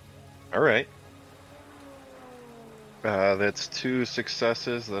 All right. That's 2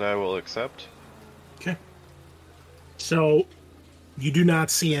 successes that I will accept. Okay. So, you do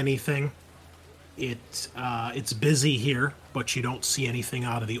not see anything. It's busy here, but you don't see anything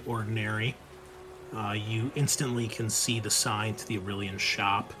out of the ordinary. You instantly can see the sign to the Aurelian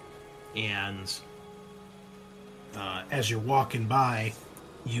shop, and as you're walking by,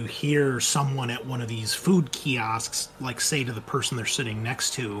 you hear someone at one of these food kiosks, like, say to the person they're sitting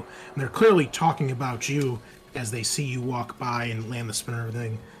next to, and they're clearly talking about you as they see you walk by and land the spin and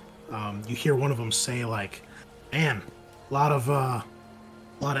everything. You hear one of them say, like, "Man, a lot of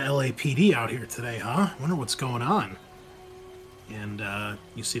LAPD out here today, huh? Wonder what's going on." And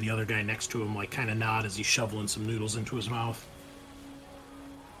you see the other guy next to him, like, kind of nod as he's shoveling some noodles into his mouth.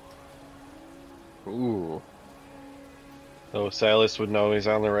 Ooh. So Silas would know he's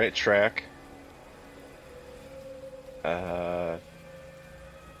on the right track. I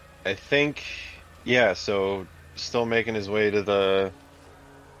think, yeah, so still making his way to the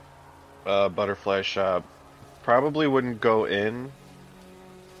butterfly shop. Probably wouldn't go in.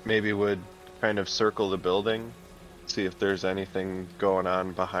 Maybe would kind of circle the building, see if there's anything going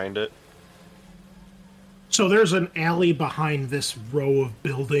on behind it. So there's an alley behind this row of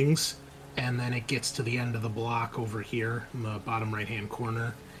buildings, and then it gets to the end of the block over here in the bottom right-hand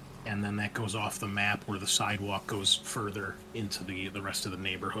corner, and then that goes off the map where the sidewalk goes further into the rest of the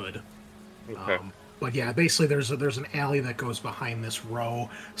neighborhood. Okay. But yeah, basically there's an alley that goes behind this row.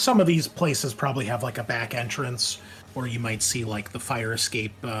 Some of these places probably have like a back entrance, or you might see like the fire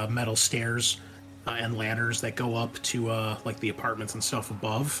escape metal stairs and ladders that go up to like the apartments and stuff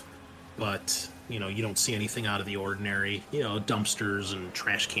above. But you know, you don't see anything out of the ordinary. You know, dumpsters and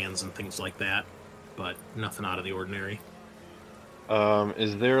trash cans and things like that, but nothing out of the ordinary.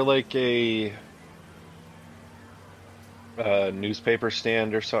 Is there like a newspaper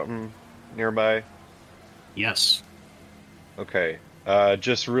stand or something nearby? Yes. Okay.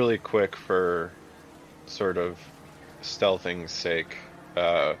 Just really quick for sort of stealthing's sake,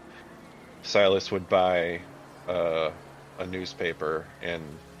 Silas would buy a newspaper and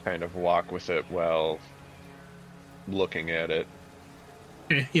kind of walk with it while looking at it.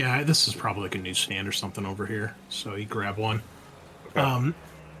 Okay, yeah, this is probably like a newsstand or something over here, so you grab one. Okay.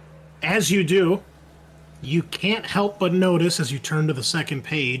 As you do, you can't help but notice as you turn to the second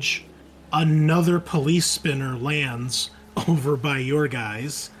page, another police spinner lands over by your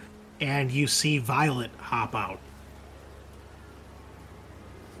guys, and you see Violet hop out.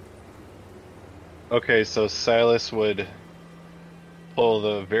 Okay, so Silas would pull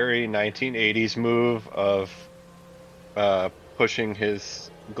the very 1980s move of pushing his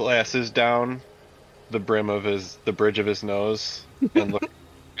glasses down the bridge of his nose and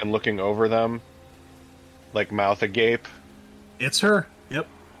looking over them, like mouth agape. It's her. Yep.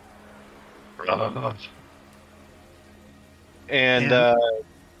 And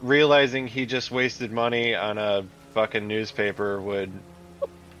realizing he just wasted money on a fucking newspaper, would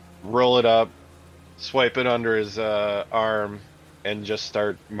roll it up, swipe it under his arm, and just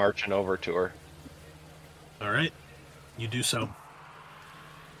start marching over to her. All right. You do so.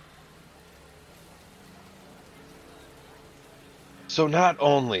 So not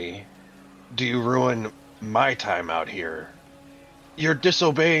only do you ruin my time out here, you're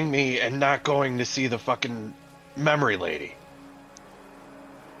disobeying me and not going to see the fucking memory lady.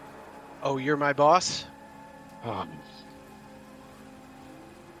 Oh, you're my boss? Oh.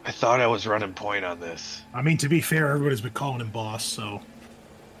 I thought I was running point on this. I mean, to be fair, everybody's been calling him boss, so...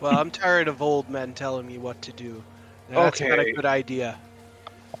 Well, I'm tired of old men telling me what to do. That's not a good idea.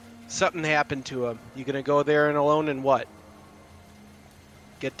 Something happened to him. You gonna go there and alone and what?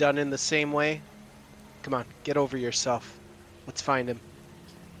 Get done in the same way? Come on, get over yourself. Let's find him.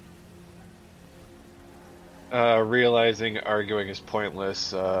 Realizing arguing is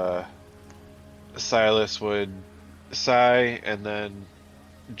pointless, Silas would sigh and then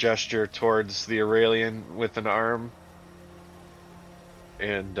gesture towards the Aurelian with an arm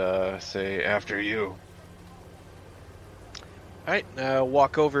and say, "After you." Alright,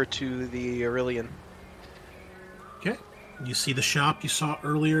 walk over to the Aurelian. Okay. You see the shop you saw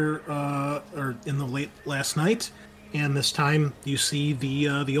earlier, or in the late last night, and this time you see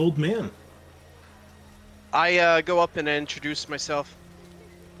the old man. I go up and introduce myself.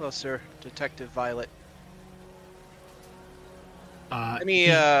 Hello, sir. Detective Violet. Let me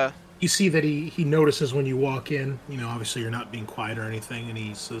You see that he notices when you walk in. You know, obviously you're not being quiet or anything, and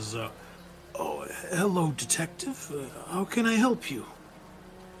he says, "Oh, hello, detective. How can I help you?"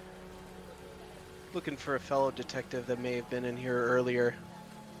 Looking for a fellow detective that may have been in here earlier.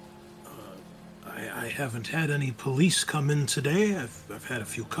 I haven't had any police come in today. I've had a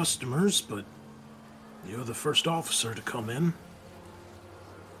few customers, but you're the first officer to come in.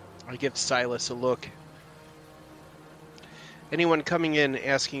 I give Silas a look. Anyone coming in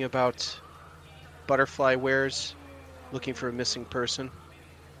asking about butterfly wares, looking for a missing person?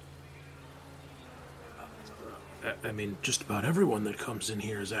 I mean, just about everyone that comes in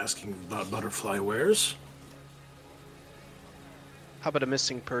here is asking about butterfly wares. How about a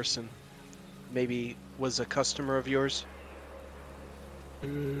missing person? Maybe was a customer of yours?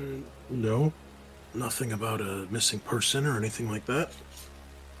 No. Nothing about a missing person or anything like that.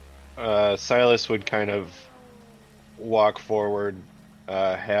 Silas would kind of walk forward,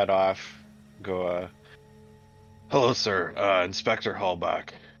 hat off, go, "Hello, sir. Inspector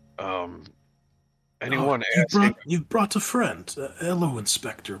Hallbach. Anyone asking..." You've brought a friend. Hello,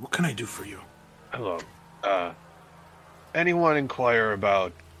 Inspector. What can I do for you? Hello. Anyone inquire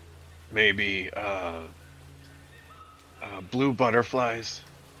about maybe blue butterflies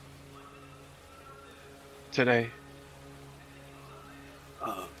today?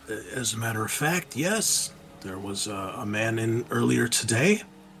 As a matter of fact, yes. There was a man in earlier today.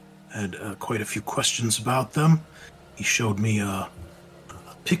 Had quite a few questions about them. He showed me a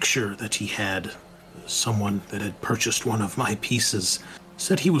picture that he had. Someone that had purchased one of my pieces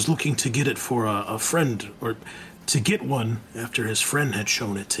said he was looking to get it for a friend, or to get one after his friend had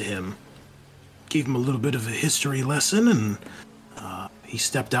shown it to him. Gave him a little bit of a history lesson, and he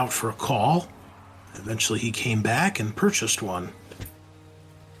stepped out for a call. Eventually he came back and purchased one.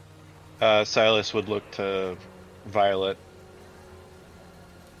 Silas would look to Violet.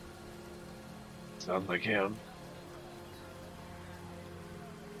 Sounds like him.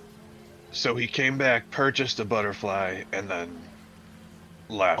 So he came back, purchased a butterfly, and then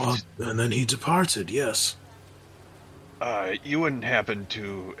left. And then he departed, yes. You wouldn't happen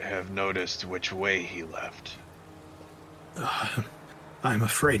to have noticed which way he left? I'm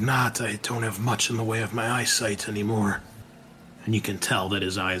afraid not. I don't have much in the way of my eyesight anymore. And you can tell that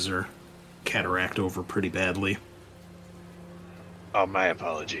his eyes are cataract over pretty badly. Oh, my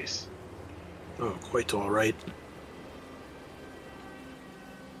apologies. Oh, quite all right.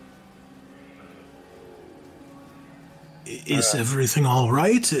 Is everything all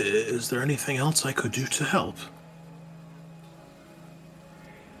right? Is there anything else I could do to help?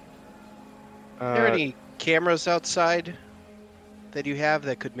 Are there any cameras outside that you have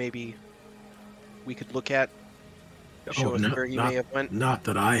that could maybe we could look at? Show us where you may have went? Not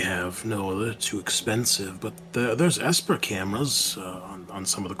that I have. No, they're too expensive. But there's Esper cameras on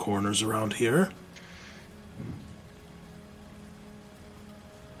some of the corners around here.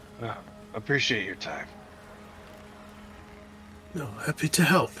 Appreciate your time. No, happy to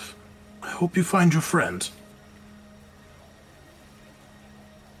help. I hope you find your friend.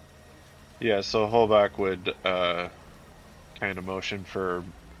 Yeah, so Holbach would kind of motion for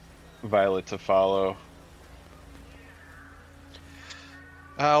Violet to follow.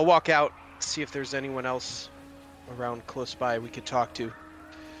 I'll walk out, see if there's anyone else around close by we could talk to.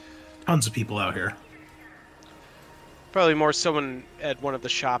 Tons of people out here. Probably more someone at one of the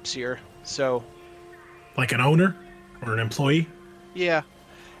shops here, so... Like an owner? Or an employee? Yeah.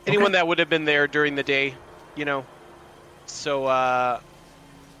 Anyone that would have been there during the day, you know. So,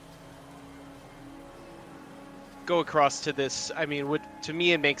 go across to this. I mean, to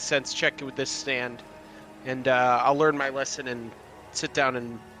me it makes sense. Check with this stand. And I'll learn my lesson and sit down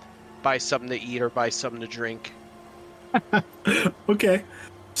and buy something to eat or buy something to drink. Okay.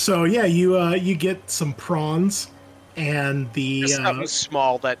 So, yeah, you get some prawns and the... Just something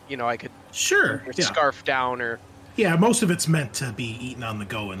small that, you know, I could... Sure. Scarf down or... Yeah, most of it's meant to be eaten on the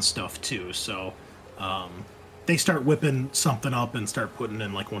go and stuff, too. So, they start whipping something up and start putting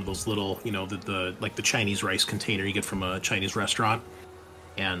in, like, one of those little, you know, the Chinese rice container you get from a Chinese restaurant.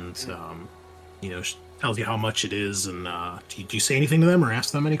 And, you know, tells you how much it is. And do you say anything to them or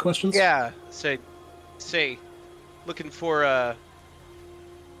ask them any questions? Yeah. Say, looking for a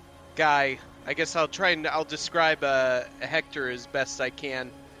guy. I guess I'll describe Hector as best I can.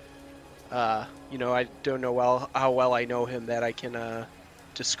 You know, I don't know how well I know him that I can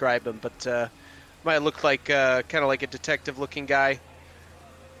describe him, but might look like kind of like a detective-looking guy.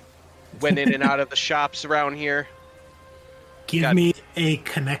 Went in and out of the shops around here. Give me a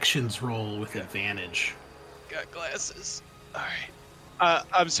connections roll with advantage. Got glasses. All right.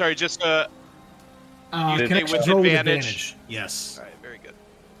 I'm sorry, just connections with roll advantage. With advantage. Yes. All right, very good.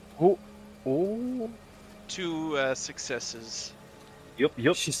 Oh. 2 successes.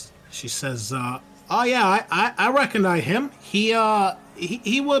 Yep. She says, "Oh yeah, I recognize him. He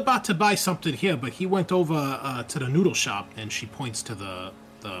was about to buy something here, but he went over to the noodle shop." And she points to the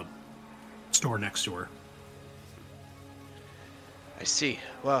store next to her. I see.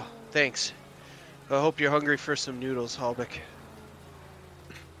 Well, thanks. I hope you're hungry for some noodles, Halbeck.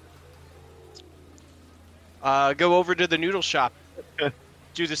 Go over to the noodle shop.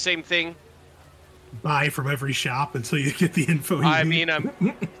 Do the same thing. Buy from every shop until you get the info you need. I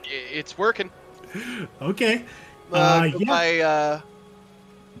mean, it's working. Okay. Go Yeah. buy,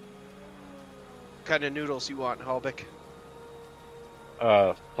 kind of noodles you want, Halbeck?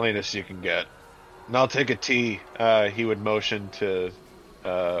 Plainest you can get. And I'll take a tea. He would motion to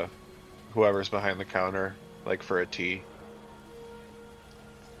whoever's behind the counter, like for a tea.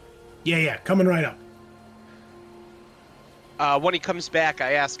 Yeah, coming right up. When he comes back,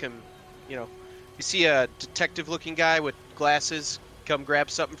 I ask him, you see a detective-looking guy with glasses come grab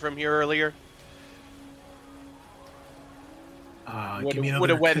something from here earlier? Would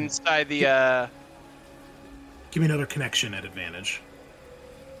have went inside the... Give me another connection at advantage.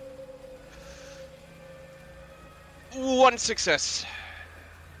 1 success.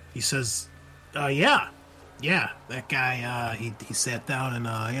 He says, yeah, that guy, he sat down and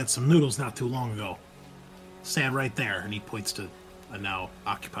he had some noodles not too long ago. Sat right there, and he points to a now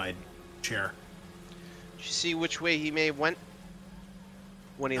occupied chair. Did you see which way he may have went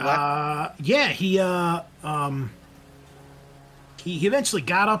when he left? Yeah, he eventually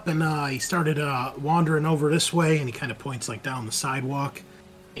got up and he started wandering over this way, and he kind of points like down the sidewalk,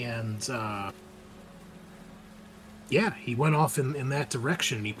 and yeah, he went off in that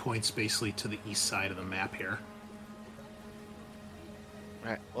direction, and he points basically to the east side of the map here.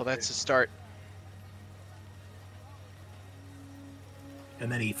 All right, well, that's a start.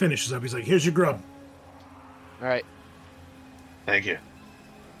 And then he finishes up. He's like, "Here's your grub." All right. Thank you.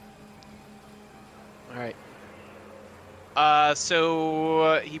 All right.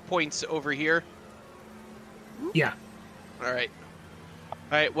 So he points over here. Yeah. All right. All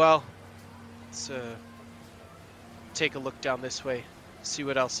right. Well, let's take a look down this way. See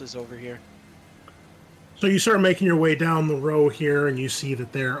what else is over here. So you start making your way down the row here, and you see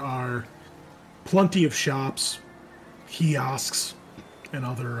that there are plenty of shops, kiosks, and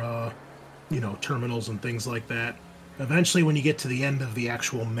other, terminals and things like that. Eventually, when you get to the end of the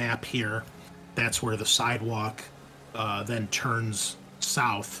actual map here, that's where the sidewalk then turns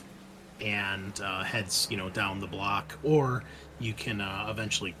south and heads, down the block. Or you can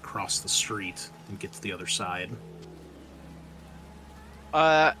eventually cross the street and get to the other side.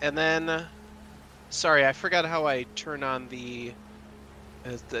 And then... Sorry, I forgot how I turn on the...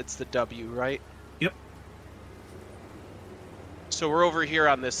 It's the W, right? Yep. So we're over here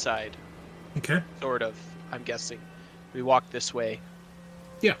on this side. Okay. Sort of, I'm guessing. We walk this way.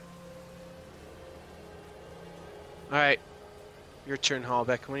 Yeah. Alright. Your turn,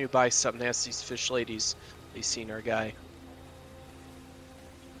 Halbeck. When you buy something, ask these fish ladies. They seen our guy.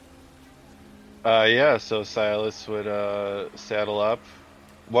 Yeah, so Silas would saddle up.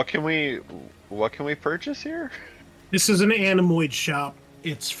 What can we purchase here? This is an animoid shop.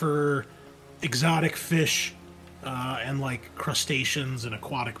 It's for exotic fish and like crustaceans and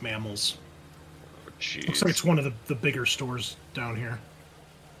aquatic mammals. Jeez. Looks like it's one of the bigger stores down here.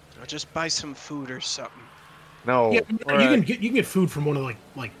 Or just buy some food or something. No. Yeah, you can get food from one of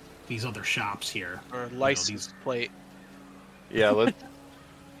like these other shops here. Or a license plate. Yeah,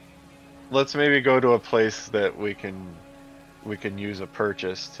 let's maybe go to a place that we can use a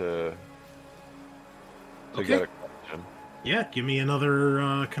purchase to get a connection. Yeah, give me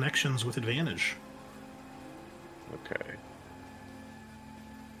another connections with advantage. Okay.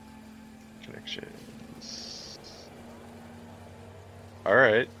 Connections. All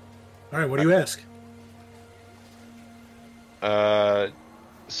right. What do you ask?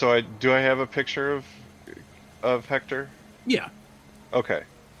 So do I have a picture of Hector? Yeah. Okay.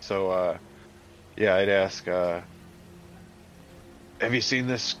 So yeah, I'd ask have you seen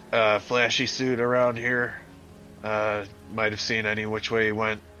this flashy suit around here? Might have seen any which way he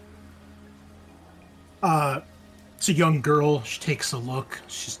went. It's a young girl. She takes a look.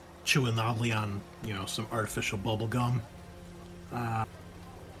 She's chewing loudly on, some artificial bubble gum. Let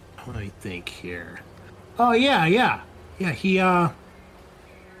me think here. Oh, yeah. He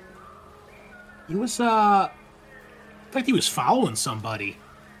was, in fact, he was following somebody.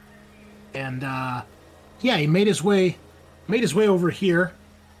 And, yeah, he made his way over here.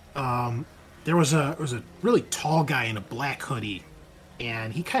 There was a really tall guy in a black hoodie,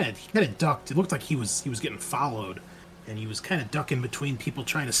 and he kind of ducked. It looked like he was getting followed. and he was kind of ducking between people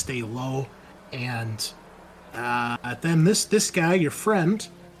trying to stay low. And then this guy, your friend,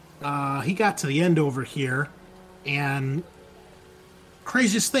 he got to the end over here, and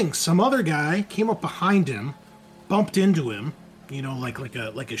craziest thing, some other guy came up behind him, bumped into him,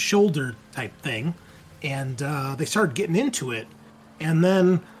 like a shoulder type thing, and they started getting into it. And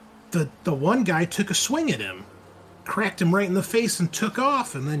then the one guy took a swing at him, cracked him right in the face, and took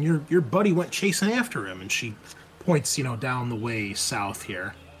off. And then your buddy went chasing after him, and she points, down the way south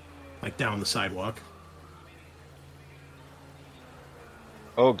here, like down the sidewalk.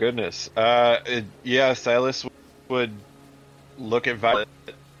 Oh, goodness. Yeah, Silas would look at Violet.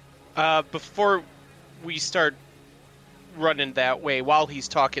 Before we start running that way, while he's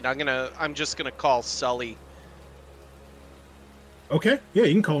talking, I'm just gonna call Sully. Okay, yeah,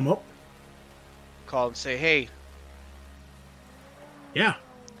 you can call him up. Call him, say, hey. Yeah.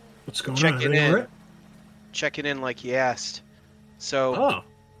 What's going on? Checking Everything in. all right? Checking in like you asked. So.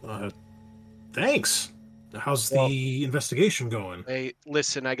 Thanks. How's the investigation going? Hey,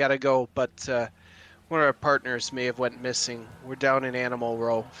 listen, I gotta go, but one of our partners may have went missing. We're down in Animal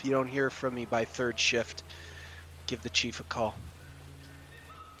Row. If you don't hear from me by third shift, give the chief a call.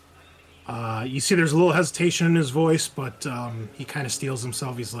 You see there's a little hesitation in his voice, but he kind of steels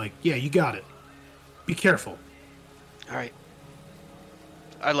himself. He's like, yeah, you got it. Be careful. All right.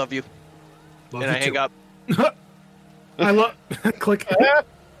 I love you. Love and you I hang too. up. I love... Click.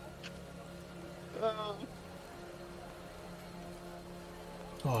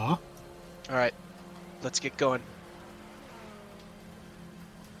 Aw. All right. Let's get going.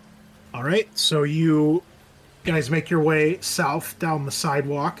 All right, so you guys make your way south down the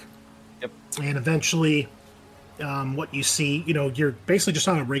sidewalk. Yep. And eventually, what you see, you're basically just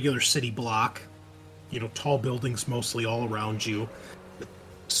on a regular city block. Tall buildings mostly all around you.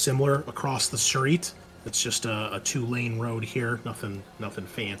 Similar across the street. It's just a 2-lane road here, nothing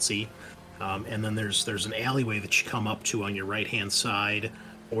fancy. And then there's an alleyway that you come up to on your right-hand side,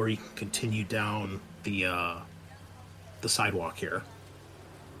 or you can continue down the sidewalk here.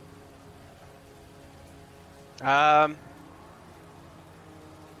 My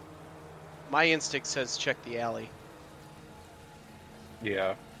instinct says check the alley.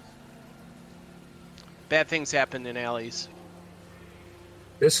 Yeah. Bad things happen in alleys.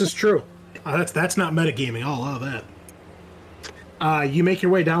 This is true. That's not metagaming. I'll allow that. You make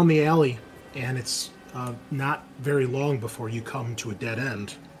your way down the alley, and it's not very long before you come to a dead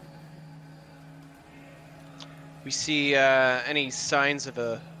end. We see any signs of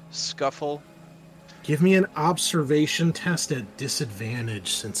a scuffle? Give me an observation test at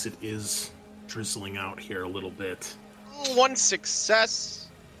disadvantage, since it is drizzling out here a little bit. 1 success.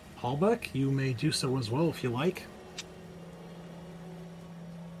 Hallbeck, you may do so as well if you like.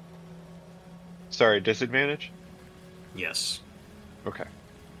 Sorry, disadvantage? Yes. Okay.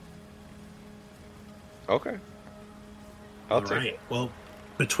 Okay. I'll take it. Well,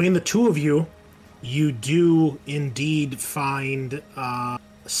 between the two of you, you do indeed find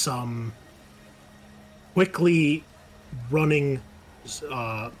some quickly running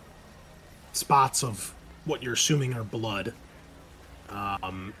spots of what you're assuming are blood.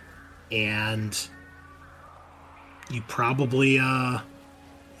 And you probably, I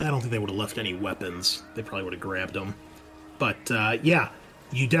don't think they would have left any weapons. They probably would have grabbed them. But, yeah,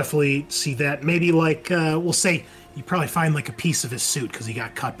 you definitely see that. Maybe, we'll say you probably find, a piece of his suit because he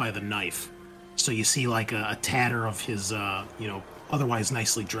got cut by the knife. So you see, a tatter of his, otherwise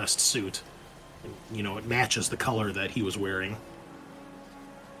nicely dressed suit. It matches the color that he was wearing.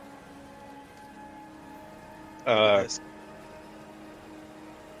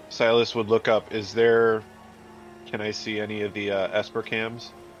 Silas would look up. Can I see any of the Esper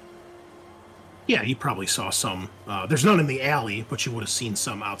cams? Yeah, you probably saw some. There's none in the alley, but you would have seen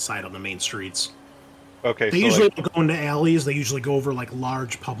some outside on the main streets. Okay, They usually don't go into alleys. They usually go over,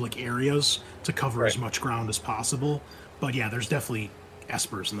 large public areas to cover as much ground as possible. But yeah, there's definitely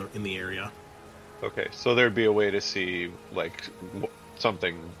Espers in the area. Okay, so there'd be a way to see,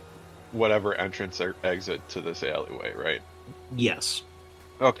 something, whatever entrance or exit to this alleyway, right? Yes.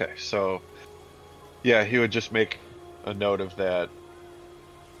 Okay, so, yeah, he would just make a note of that,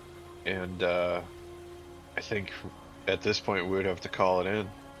 and I think at this point we would have to call it in.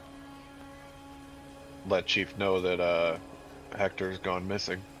 Let Chief know that Hector's gone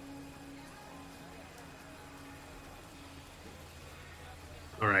missing.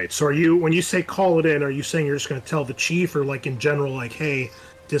 All right, so when you say call it in, are you saying you're just going to tell the chief, or in general, hey,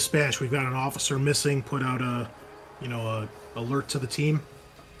 dispatch, we've got an officer missing, put out a alert to the team,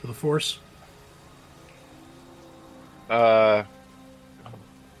 to the force?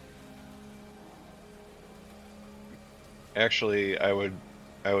 Actually, I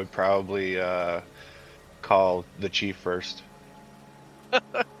would probably call the chief first.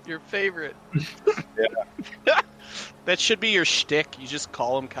 Your favorite. Yeah. That should be your shtick. You just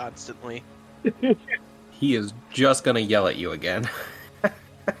call him constantly. He is just gonna yell at you again.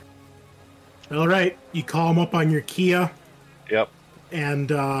 All right, you call him up on your Kia. Yep. And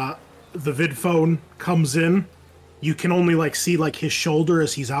the vid phone comes in. You can only see his shoulder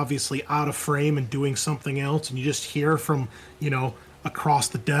as he's obviously out of frame and doing something else, and you just hear from across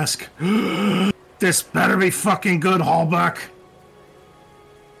the desk, "This better be fucking good, Hallbuck."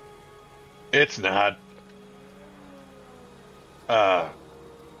 It's not.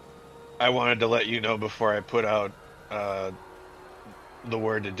 I wanted to let you know before I put out the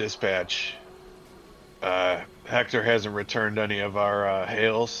word to dispatch. Hector hasn't returned any of our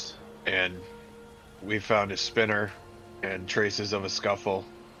hails, and we found his spinner and traces of a scuffle,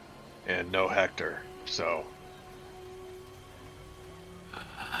 and no Hector. So,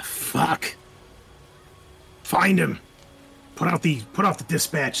 fuck. Find him. Put out the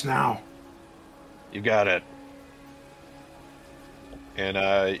dispatch now. You got it.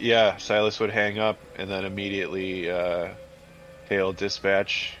 And yeah, Silas would hang up and then immediately hail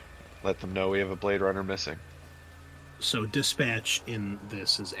dispatch, let them know we have a Blade Runner missing. So dispatch in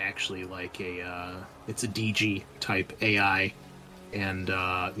this is actually it's a DG type AI, and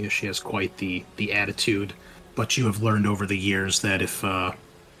she has quite the attitude. But you have learned over the years that if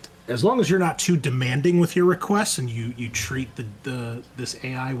as long as you're not too demanding with your requests and you treat this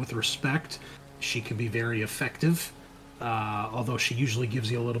AI with respect, she can be very effective. Although she usually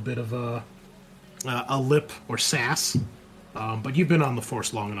gives you a little bit of a lip or sass. But you've been on the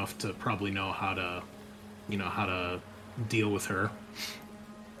force long enough to probably know how to deal with her.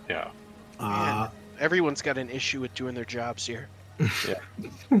 Yeah. Everyone's got an issue with doing their jobs here. Yeah.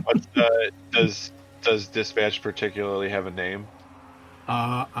 What, does dispatch particularly have a name?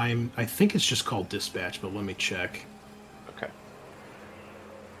 I think it's just called dispatch, but let me check. Okay.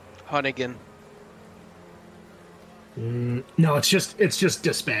 Hunnigan. No, it's just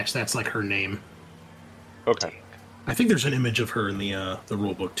dispatch. That's her name. Okay. I think there's an image of her in the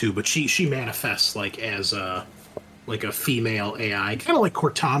rule book too, but she manifests as a female AI, kind of like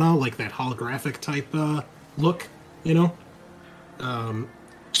Cortana, like that holographic type look,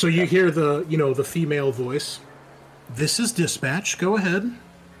 So you hear the female voice. This is dispatch. Go ahead.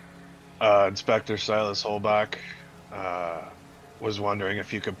 Inspector Silas Holbach was wondering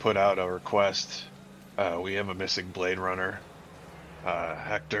if you could put out a request. We have a missing Blade Runner.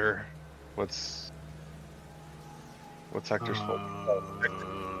 Hector, what's Hector's full?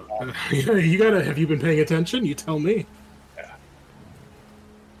 You gotta. Have you been paying attention? You tell me.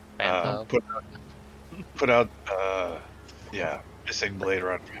 Yeah. Put out. Missing Blade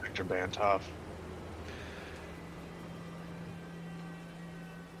Runner, Hector Bantov.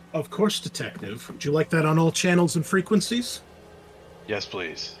 Of course, Detective. Would you like that on all channels and frequencies? Yes,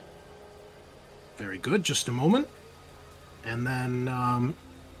 please. Very good. Just a moment. And then,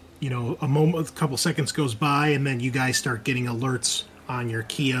 a couple seconds goes by, and then you guys start getting alerts on your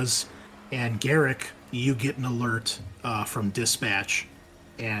Kias. And Garrick, you get an alert from dispatch.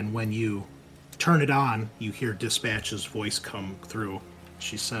 And when you turn it on, you hear dispatch's voice come through.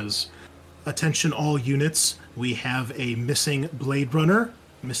 She says, "Attention all units. We have a missing Blade Runner.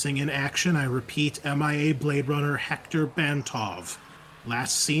 Missing in action. I repeat, MIA Blade Runner Hector Bantov.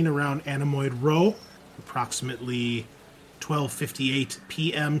 Last seen around Anemoid Row, approximately 12:58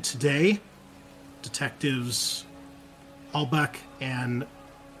 p.m. today. Detectives Hallbuck and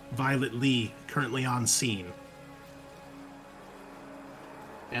Violet Lee currently on scene."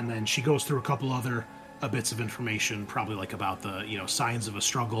 And then she goes through a couple other bits of information, probably about the signs of a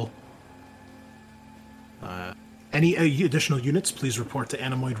struggle. Any additional units, please report to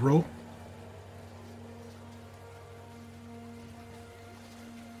Anemoid Row.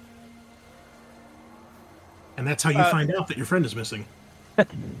 And that's how you find out that your friend is missing.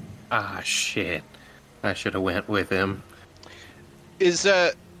 Shit. I should have went with him. Is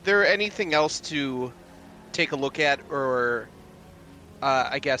there anything else to take a look at or,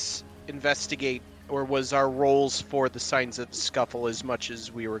 I guess, investigate? Or was our roles for the signs of scuffle as much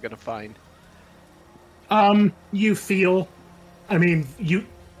as we were going to find? You feel... only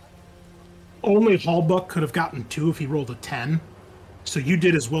Hallbuck could have gotten 2 if he rolled a 10. So you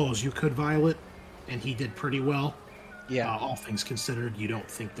did as well as you could, Violet. And he did pretty well. Yeah. All things considered, you don't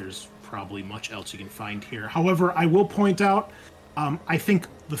think there's probably much else you can find here. However, I will point out, I think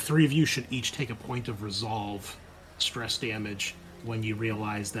the 3 of you should each take a point of resolve stress damage when you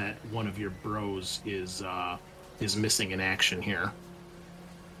realize that one of your bros is missing in action here.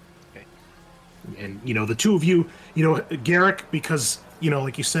 Okay. And, the two of you, Garrick, because,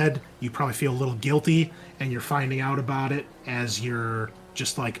 like you said, you probably feel a little guilty, and you're finding out about it as you're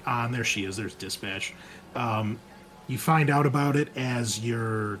just like on, there she is, there's dispatch. You find out about it as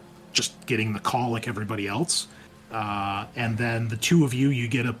you're just getting the call like everybody else. And then the two of you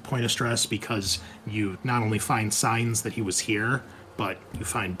get a point of stress because you not only find signs that he was here, but you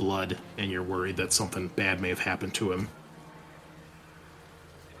find blood, and you're worried that something bad may have happened to him.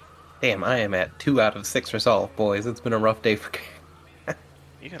 Damn, I am at 2 out of 6 resolve, boys. It's been a rough day for...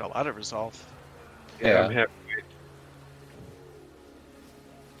 You got a lot of resolve. Yeah. I'm happy.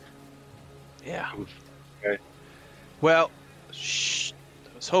 Yeah. Okay. Well,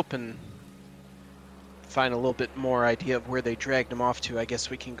 I was hoping to find a little bit more idea of where they dragged him off to. I guess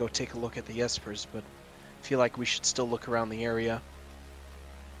we can go take a look at the Espers, but I feel like we should still look around the area.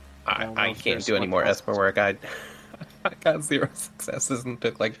 I can't do any more Esper work. I got 0 successes and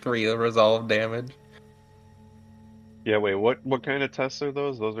took like 3 resolve damage. Yeah, wait, what kind of tests are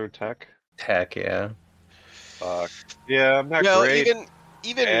those? Those are tech? Tech, yeah. Fuck. Yeah, I'm not Well, great.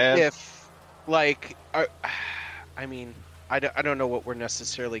 even if, like, I mean, I don't know what we're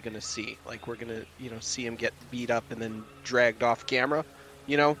necessarily going to see. Like, we're going to, see him get beat up and then dragged off camera,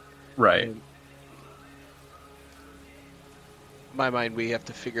 Right. In my mind, we have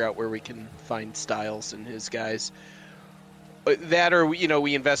to figure out where we can find Styles and his guys. That or,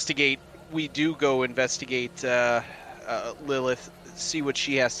 we investigate, we do go investigate Lilith, see what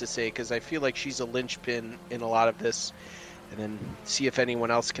she has to say, because I feel like she's a linchpin in a lot of this, and then see if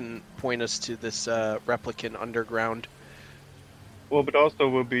anyone else can point us to this replicant underground. Well, but also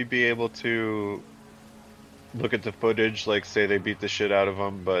would we be able to look at the footage, like say they beat the shit out of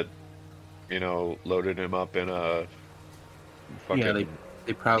him, but, loaded him up in a fucking... Yeah,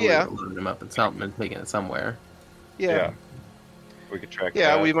 they probably loaded him up in something and taken it somewhere. Yeah. We could track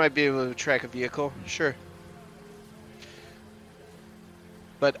Yeah, that. we might be able to track a vehicle, sure.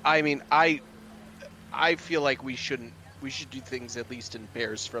 But I mean, I feel like we should do things at least in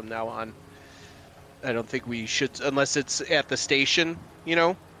pairs from now on. I don't think we should, unless it's at the station,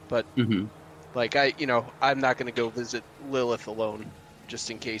 but like I'm not going to go visit Lilith alone just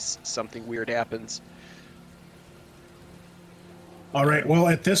in case something weird happens. All right, well,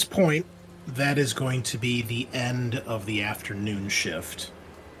 at this point, that is going to be the end of the afternoon shift.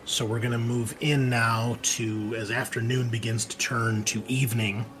 So we're going to move in now to, as afternoon begins to turn to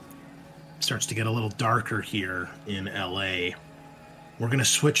evening, starts to get a little darker here in LA. We're going to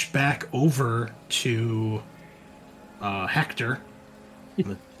switch back over to Hector.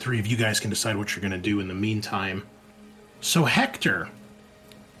 The three of you guys can decide what you're going to do in the meantime. So Hector,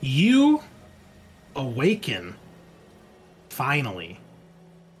 you awaken finally,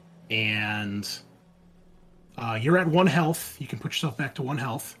 and you're at 1 health. You can put yourself back to 1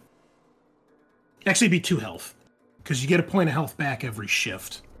 health. Actually, it'd be 2 health, because you get a point of health back every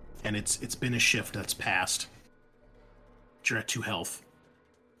shift, and it's been a shift that's passed. You're at 2 health.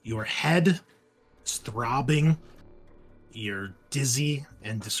 Your head is throbbing. You're dizzy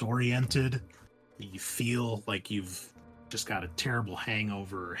and disoriented. You feel like you've just got a terrible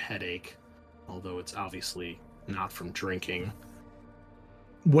hangover or headache, although it's obviously not from drinking.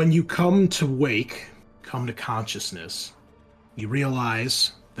 When you come to consciousness, you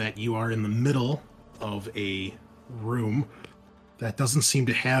realize that you are in the middle of a room that doesn't seem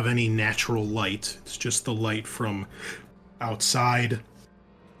to have any natural light. It's just the light from outside.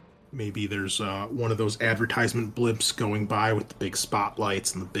 Maybe there's one of those advertisement blimps going by with the big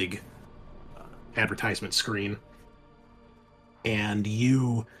spotlights and the big advertisement screen. And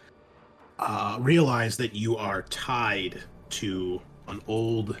you realize that you are tied to an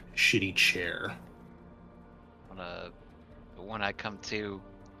old, shitty chair. When I come to...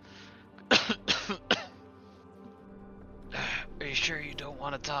 Are you sure you don't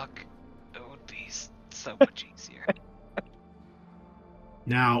want to talk? It would be so much easier.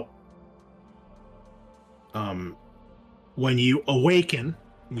 Now, when you awaken,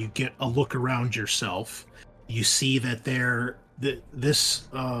 you get a look around yourself. You see that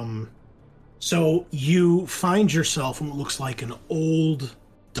so you find yourself in what looks like an old,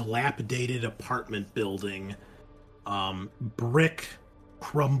 dilapidated apartment building. Brick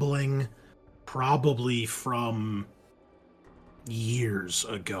crumbling, probably from years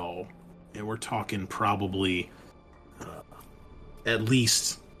ago. And we're talking probably at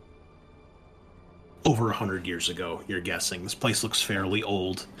least over 100 years ago, you're guessing. This place looks fairly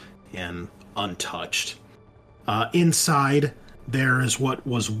old and untouched. Inside, there is what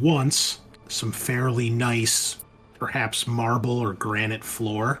was once some fairly nice, perhaps marble or granite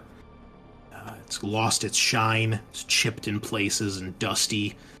floor. It's lost its shine, it's chipped in places and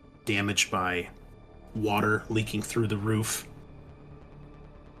dusty, damaged by water leaking through the roof.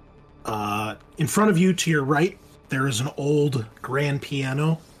 In front of you, to your right, there is an old grand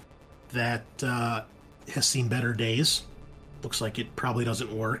piano that has seen better days. Looks like it probably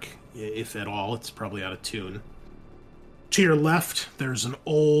doesn't work, if at all. It's probably out of tune. To your left, there's an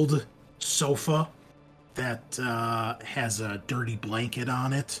old sofa that has a dirty blanket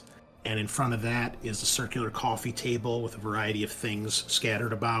on it, and in front of that is a circular coffee table with a variety of things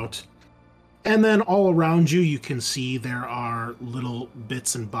scattered about. And then all around you can see there are little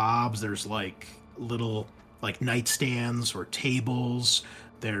bits and bobs. There's like little like nightstands or tables.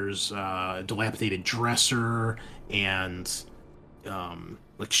 There's a dilapidated dresser and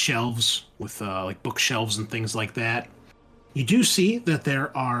like shelves with like bookshelves and things like that. You do see that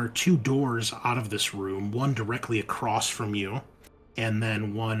there are 2 doors out of this room, one directly across from you, and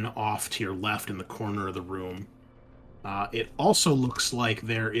then one off to your left in the corner of the room. It also looks like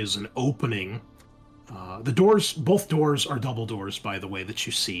there is an opening. Both doors are double doors, by the way, that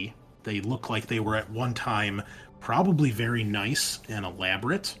you see. They look like they were at one time probably very nice and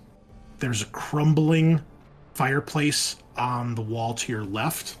elaborate. There's a crumbling fireplace on the wall to your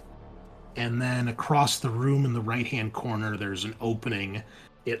left. And then across the room in the right-hand corner, there's an opening.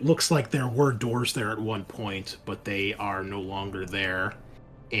 It looks like there were doors there at one point, but they are no longer there.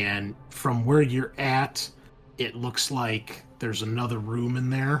 And from where you're at, it looks like there's another room in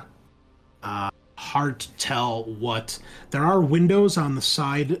there. Hard to tell what. There are windows on the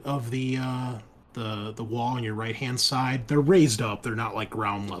side of the wall on your right-hand side. They're raised up. They're not like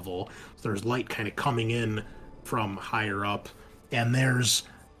ground level. So there's light kind of coming in from higher up. And there's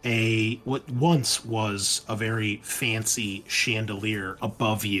what once was a very fancy chandelier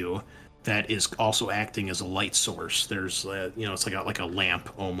above you that is also acting as a light source. There's it's like a lamp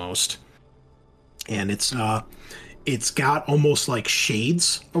almost, and it's got almost like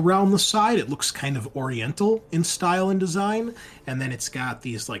shades around the side. It looks kind of oriental in style and design, and then it's got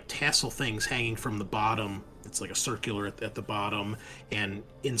these like tassel things hanging from the bottom. It's like a circular at the bottom, and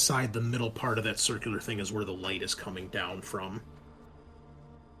inside the middle part of that circular thing is where the light is coming down from.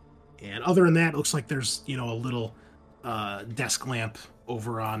 And other than that, it looks like there's, a little desk lamp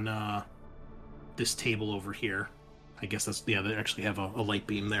over on this table over here. I guess they actually have a light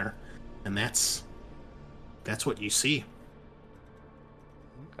beam there. And that's what you see.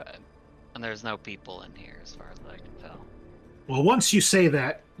 Okay. And there's no people in here as far as I can tell. Well, once you say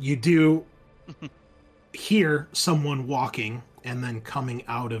that, you do hear someone walking and then coming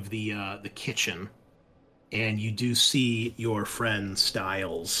out of the kitchen. And you do see your friend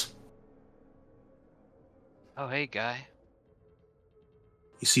Styles. Oh, hey, guy.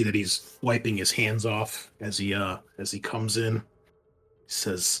 You see that he's wiping his hands off as he comes in. He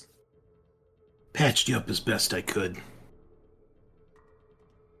says, "Patched you up as best I could."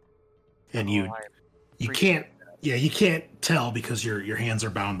 And you can't tell because your hands are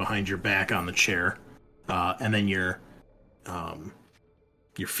bound behind your back on the chair, and then your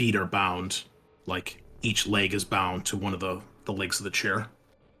feet are bound, like each leg is bound to one of the legs of the chair.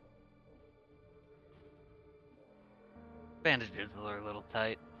 Bandages are a little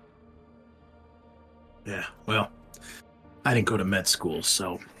tight. Yeah, well, I didn't go to med school,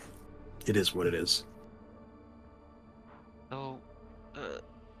 so it is what it is. So,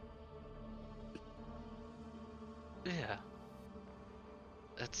 yeah.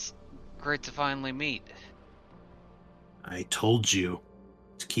 It's great to finally meet. I told you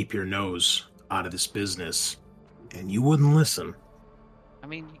to keep your nose out of this business, and you wouldn't listen. I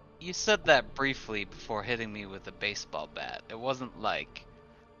mean, you said that briefly before hitting me with a baseball bat. It wasn't like,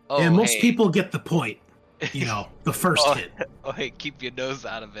 oh, yeah, most hey. people get the point. The first hit. Oh, hey, keep your nose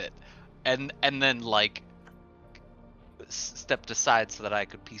out of it. And then, like, stepped aside so that I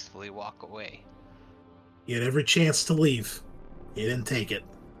could peacefully walk away. You had every chance to leave. You didn't take it.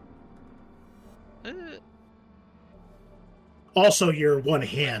 Also, your one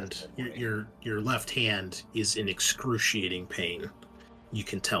hand, your left hand, is in excruciating pain. You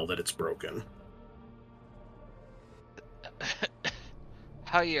can tell that it's broken.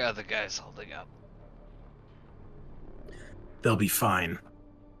 How are your other guys holding up? They'll be fine.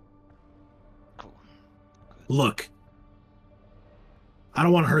 Cool. Look, I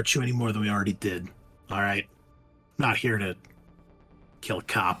don't want to hurt you any more than we already did. All right? I'm not here to kill a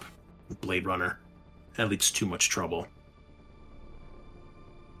cop with Blade Runner. That leads to too much trouble.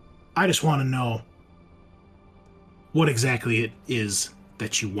 I just want to know what exactly it is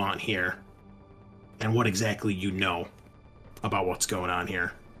that you want here, and what exactly you know about what's going on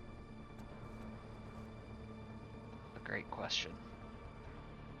here. A great question.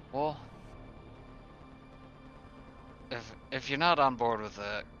 Well, if you're not on board with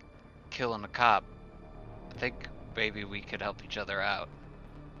killing a cop, I think maybe we could help each other out.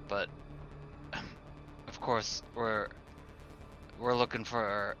 But of course, I'm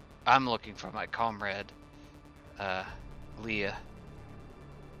looking for my comrade, Leah,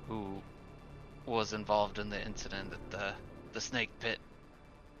 who was involved in the incident at the snake pit.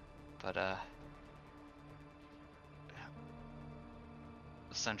 But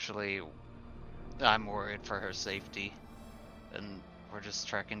essentially, I'm worried for her safety, and we're just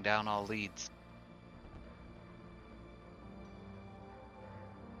tracking down all leads.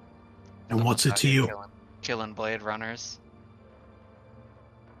 And what's it to you? Killing Blade Runners.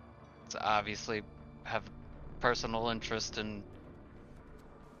 So obviously have personal interest in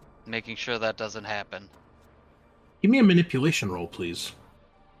making sure that doesn't happen. Give me a manipulation roll, please.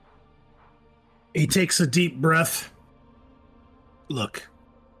 He takes a deep breath. Look,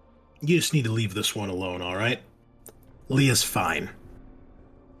 you just need to leave this one alone, all right? Leah's fine.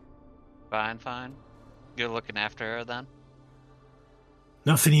 Fine. You're looking after her then?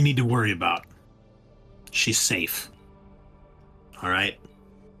 Nothing you need to worry about. She's safe. All right?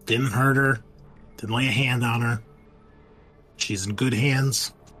 Didn't hurt her. Didn't lay a hand on her. She's in good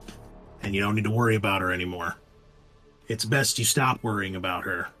hands. And you don't need to worry about her anymore. It's best you stop worrying about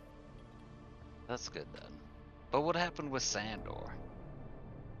her. That's good then. But what happened with Sandor?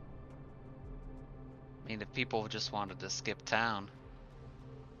 I mean, if people just wanted to skip town,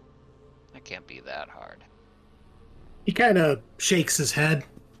 that can't be that hard. He kind of shakes his head.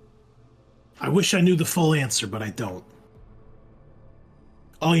 I wish I knew the full answer, but I don't.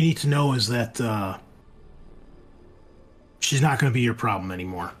 All you need to know is that she's not going to be your problem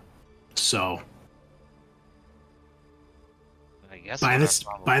anymore. So I guess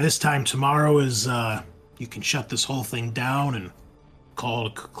by this time tomorrow is you can shut this whole thing down and call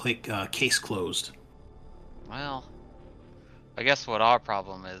it a case closed. Well, I guess what our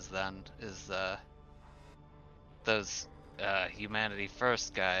problem is then is those Humanity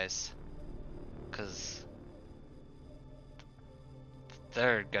First guys, because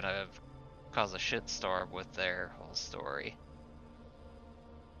they're gonna cause a shitstorm with their whole story.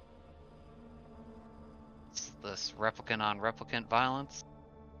 It's this replicant on replicant violence.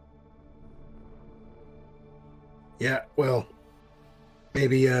 Yeah, well,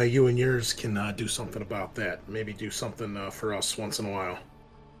 maybe you and yours can do something about that. Maybe do something for us once in a while.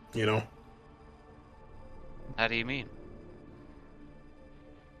 You know? How do you mean?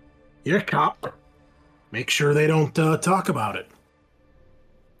 You're a cop. Make sure they don't talk about it.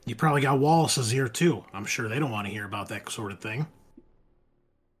 You probably got Wallace's here too. I'm sure they don't want to hear about that sort of thing.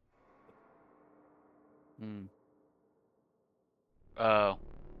 Oh. I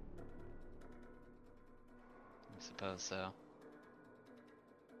suppose so.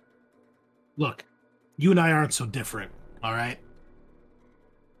 Look, you and I aren't so different, all right?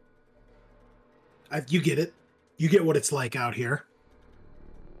 You get it. You get what it's like out here.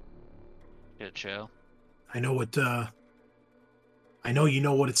 Good show. I know you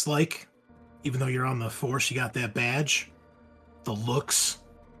know what it's like. Even though you're on the force, you got that badge. The looks.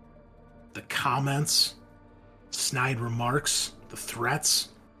 The comments. Snide remarks. The threats.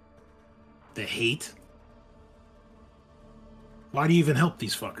 The hate. Why do you even help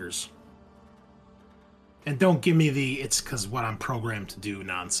these fuckers? And don't give me the "it's because what I'm programmed to do"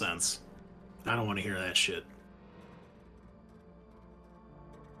 nonsense. I don't want to hear that shit.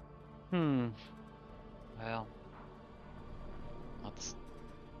 Well, that's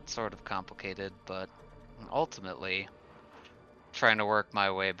sort of complicated, but ultimately, trying to work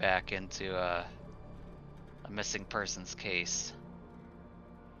my way back into a missing persons case.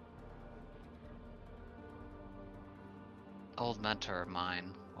 Old mentor of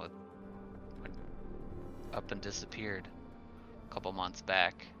mine went up and disappeared a couple months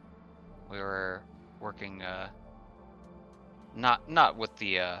back. We were working not with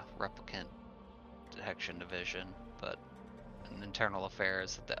the replicant detection division, but in internal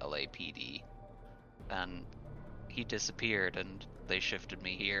affairs at the LAPD, and he disappeared and they shifted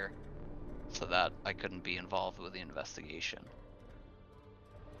me here so that I couldn't be involved with the investigation.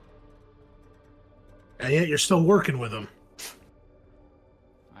 And yet you're still working with him.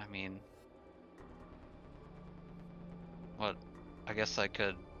 I mean, what? I guess I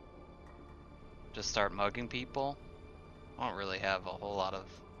could just start mugging people. I don't really have a whole lot of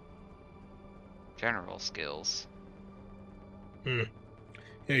general skills. Yeah,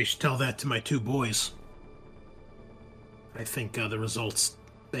 you should tell that to my two boys. I think the results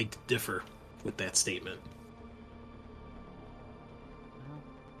beg to differ with that statement.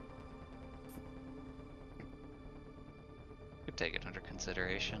 Could take it under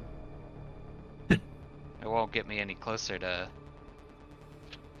consideration. It won't get me any closer to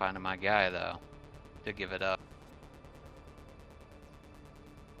Finding my guy, though. To give it up.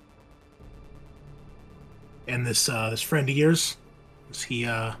 And this friend of yours, is he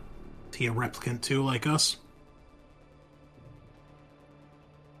a replicant too, like us?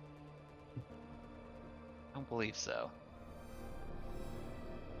 I don't believe so.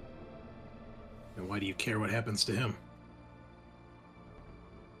 And why do you care what happens to him?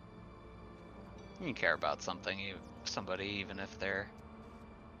 You care about somebody, even if they're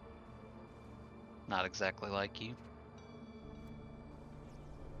not exactly like you.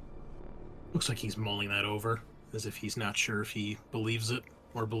 Looks like he's mulling that over, as if he's not sure if he believes it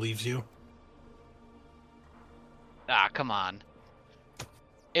or believes you. Ah, come on.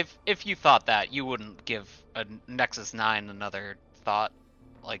 If you thought that, you wouldn't give a Nexus 9 another thought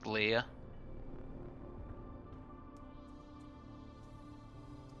like Leah.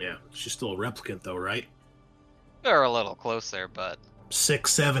 Yeah, she's still a replicant though, right? They're a little closer, but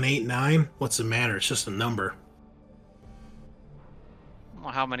 6, 7, 8, 9? What's the matter? It's just a number.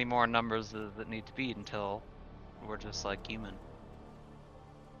 well, how many more numbers does it need to be until we're just like human?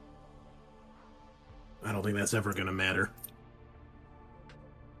 I don't think that's ever gonna matter.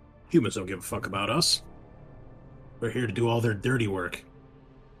 Humans don't give a fuck about us. We're here to do all their dirty work.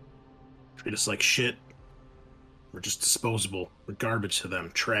 Treat us like shit. We're just disposable. We're garbage to them.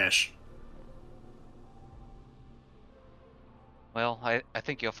 Trash. Well, I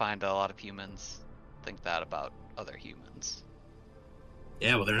think you'll find a lot of humans think that about other humans.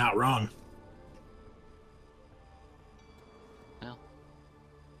 Yeah, well, they're not wrong. Well,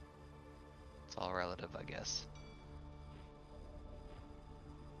 it's all relative, I guess.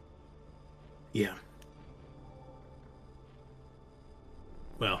 Yeah.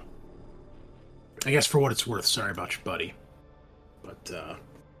 Well, I guess for what it's worth, sorry about your buddy. But,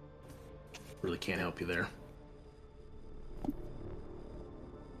 really can't help you there.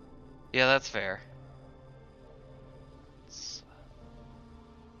 Yeah, that's fair.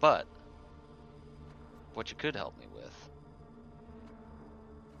 But what you could help me with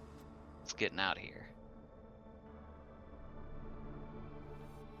is getting out of here.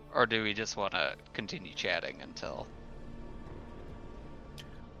 Or do we just want to continue chatting until...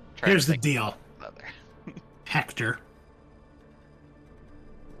 Here's the deal. Hector.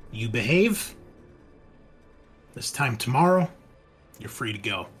 You behave. This time tomorrow, you're free to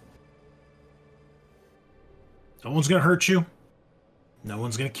go. No one's gonna hurt you. No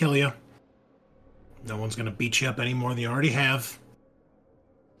one's gonna kill you. No one's gonna beat you up any more than you already have.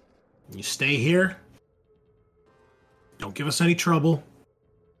 You stay here. Don't give us any trouble.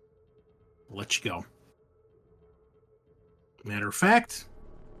 We'll let you go. Matter of fact,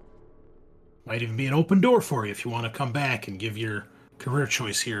 might even be an open door for you if you want to come back and give your career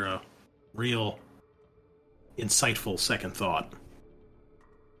choice here a real insightful second thought.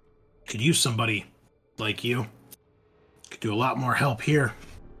 Could use somebody like you. Could do a lot more help here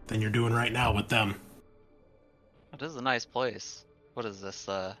than you're doing right now with them. It is a nice place. What is this,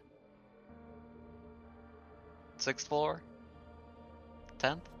 6th floor?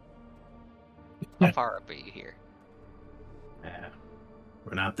 10th? How far up are you here? Yeah,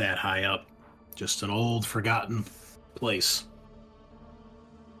 we're not that high up. Just an old, forgotten place.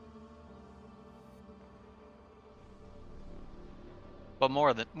 But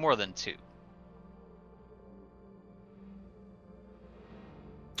more than 2.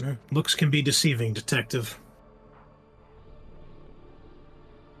 Looks can be deceiving, Detective.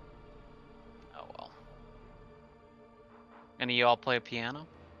 Oh well. Any of y'all play piano?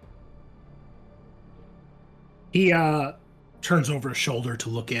 He turns over his shoulder to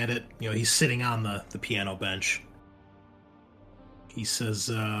look at it. You know, he's sitting on the piano bench. He says,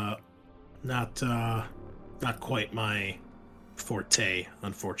 not quite my forte,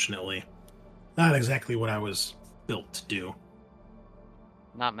 unfortunately. Not exactly what I was built to do.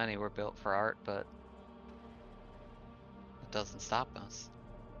 Not many were built for art, but it doesn't stop us.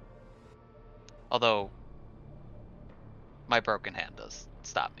 Although, my broken hand does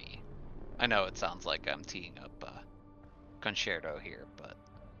stop me. I know it sounds like I'm teeing up concerto here, but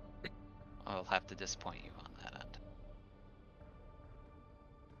I'll have to disappoint you on that end.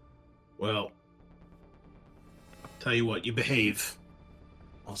 Well, tell you what, you behave.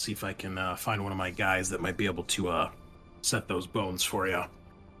 I'll see if I can find one of my guys that might be able to set those bones for you.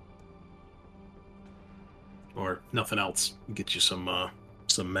 Or nothing else, get you some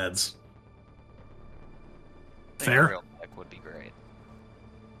meds. Fair? A real medic would be great.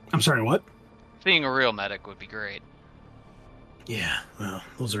 I'm sorry, what? Seeing a real medic would be great. Yeah, well,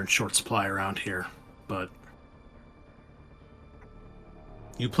 those are in short supply around here, but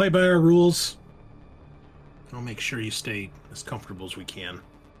you play by our rules. I'll make sure you stay as comfortable as we can.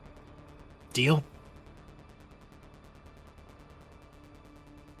 Deal?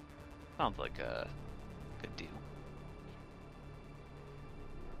 Sounds like a good deal.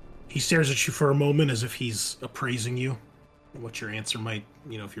 He stares at you for a moment as if he's appraising you, what your answer might,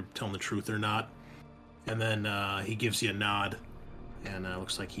 if you're telling the truth or not. And then he gives you a nod, and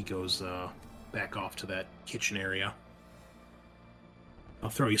looks like he goes back off to that kitchen area. I'll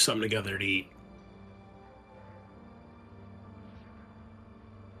throw you something together to eat.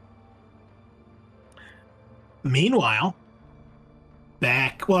 Meanwhile,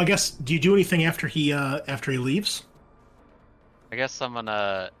 back. Well, I guess. Do you do anything after he leaves? I guess I'm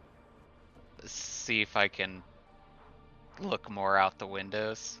gonna see if I can look more out the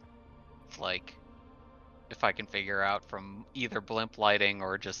windows. Like, if I can figure out from either blimp lighting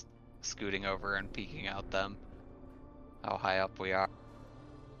or just scooting over and peeking out them how high up we are.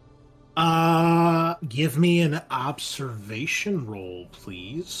 Give me an observation roll,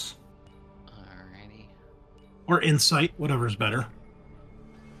 please. Alrighty. Or insight, whatever's better.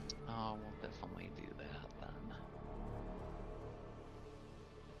 Oh, we'll definitely do that then.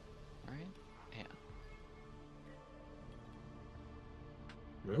 Alright?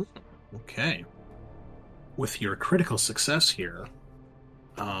 Yeah. Okay. With your critical success here,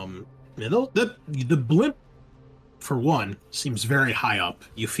 the blimp, for one, seems very high up.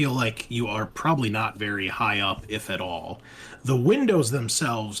 You feel like you are probably not very high up, if at all. The windows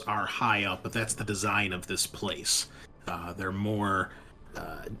themselves are high up, but that's the design of this place. They're more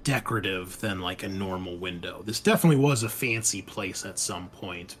decorative than like a normal window. This definitely was a fancy place at some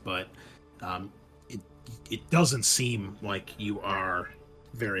point, but it doesn't seem like you are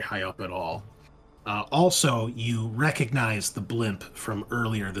very high up at all. Also, you recognize the blimp from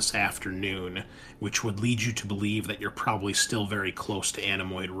earlier this afternoon, which would lead you to believe that you're probably still very close to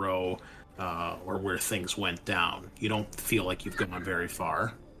Anemoid Row, or where things went down. You don't feel like you've gone very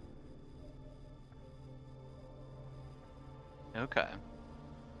far. Okay.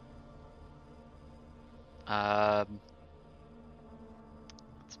 That's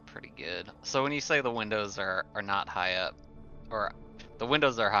pretty good. So when you say the windows are not high up, or the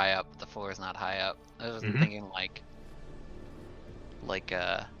windows are high up, but the floor is not high up, I was thinking like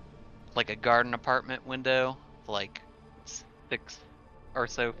a garden apartment window, like 6 or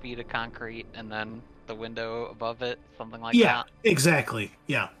so feet of concrete, and then the window above it, something like that. Yeah, exactly.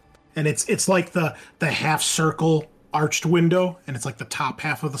 Yeah, and it's like the half circle arched window, and it's like the top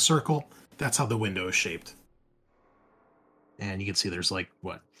half of the circle. That's how the window is shaped. And you can see there's like,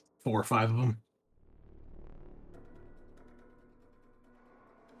 what, 4 or 5 of them?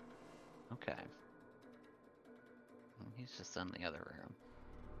 Okay. He's just in the other room.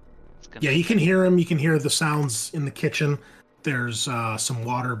 Yeah, you can hear him. You can hear the sounds in the kitchen. There's some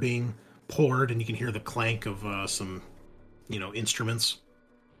water being poured, and you can hear the clank of some, instruments.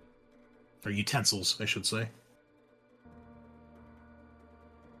 Or utensils, I should say.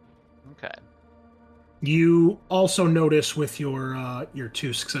 Okay. You also notice with your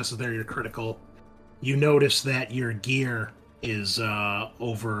 2 successes there, your critical, you notice that your gear is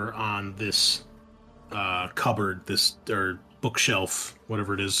over on this cupboard, or bookshelf,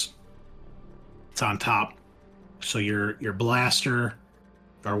 whatever it is. It's on top. So your blaster,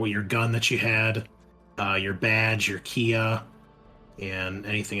 or your gun that you had, your badge, your Kia, and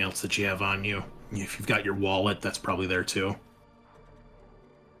anything else that you have on you. If you've got your wallet, that's probably there too.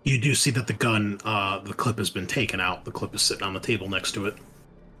 You do see that the gun, the clip has been taken out. The clip is sitting on the table next to it.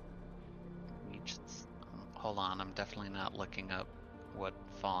 Hold on, I'm definitely not looking up what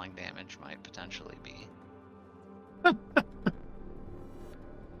falling damage might potentially be.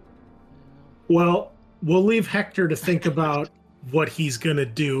 Well, we'll leave Hector to think about what he's going to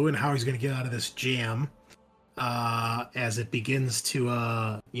do and how he's going to get out of this jam. As it begins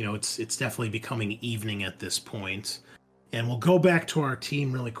to, it's definitely becoming evening at this point. And we'll go back to our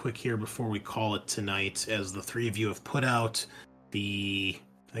team really quick here before we call it tonight, as the 3 of you have put out I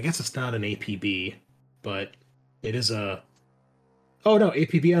guess it's not an APB, but it is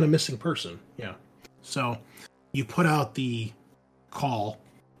APB on a missing person. Yeah. So you put out the call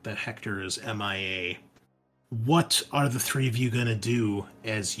that Hector is MIA. What are the 3 of you going to do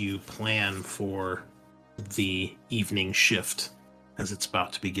as you plan for the evening shift as it's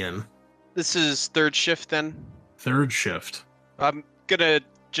about to begin? This is 3rd shift then? 3rd shift. I'm gonna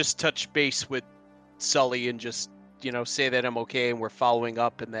just touch base with Sully and just, say that I'm okay and we're following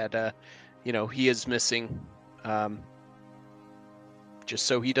up and that, he is missing. Just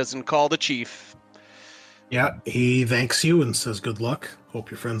so he doesn't call the chief. Yeah, he thanks you and says good luck.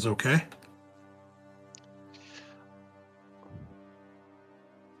 Hope your friend's okay.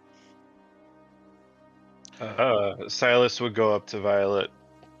 Silas would go up to Violet.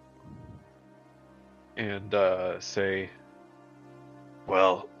 and say,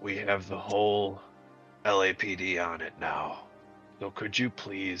 well, we have the whole LAPD on it now. So could you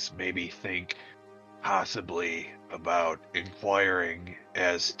please maybe think possibly about inquiring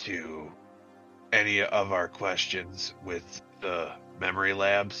as to any of our questions with the memory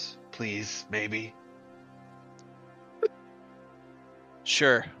labs, please, maybe?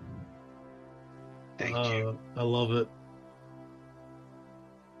 Sure. Thank you. I love it.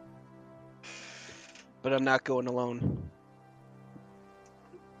 But I'm not going alone.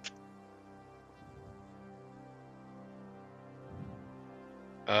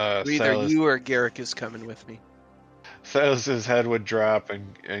 Either Silas, you or Garrick is coming with me. Silas's head would drop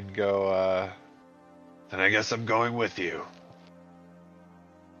and go, then I guess I'm going with you.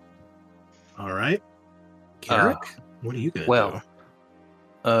 All right. Garrick, what are you going to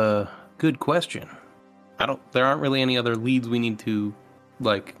do? Good question. There aren't really any other leads we need to,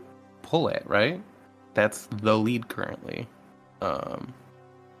 like, pull at, right? That's the lead currently.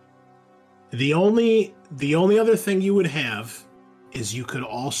 The only other thing you would have is you could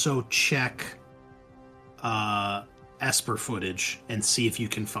also check Esper footage and see if you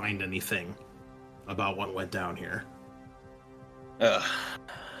can find anything about what went down here.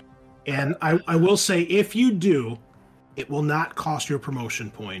 And I will say, if you do, it will not cost you a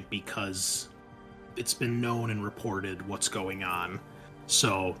promotion point because it's been known and reported what's going on.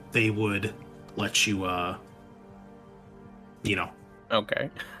 So they would let you, Okay.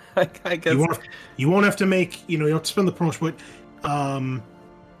 I guess... You won't have to make, you don't have to spend the promotion point.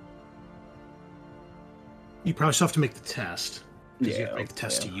 You probably still have to make the test. You have to make the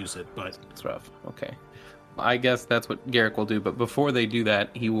test to use it, but... It's rough. Okay. I guess that's what Garrick will do, but before they do that,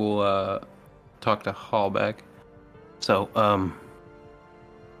 he will talk to Hallbeck. So, I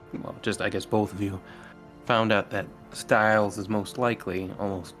guess both of you found out that Styles is most likely,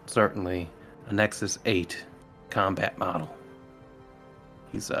 almost certainly, a Nexus 8 combat model.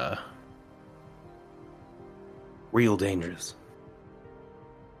 He's, real dangerous.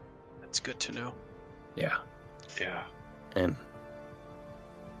 That's good to know. Yeah. Yeah. And...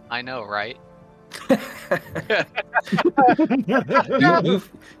 I know, right?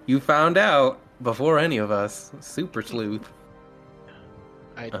 you found out before any of us. Super sleuth.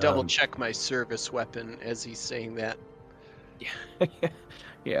 I double check my service weapon as he's saying that.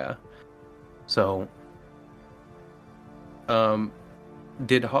 Yeah. So,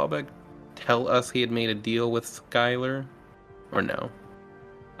 did Hallbeck tell us he had made a deal with Skylar, or no?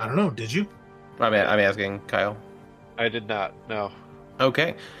 I don't know. Did you? I'm asking Kyle. I did not. No.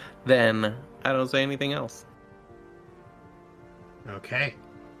 Okay, then I don't say anything else. Okay.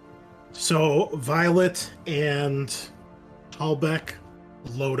 So Violet and Hallbeck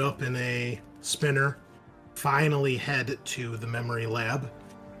load up in a spinner, finally head to the memory lab,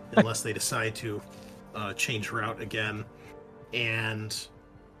 unless they decide to change route again. And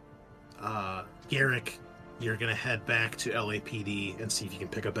Garrick, you're going to head back to LAPD and see if you can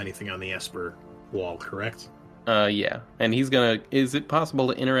pick up anything on the Esper wall, correct? Yeah. And he's gonna... Is it possible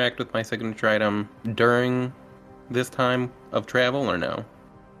to interact with my signature item during this time of travel, or no?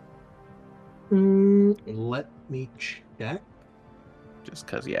 Let me check. Just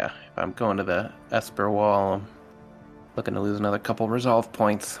because, yeah, if I'm going to the Esper wall, I'm looking to lose another couple resolve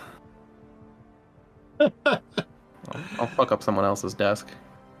points. I'll fuck up someone else's desk.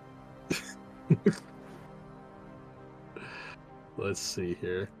 Let's see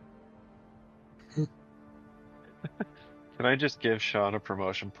here. Can I just give Sean a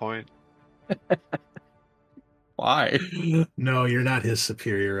promotion point? Why? No, you're not his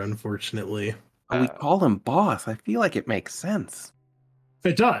superior, unfortunately. We call him boss. I feel like it makes sense.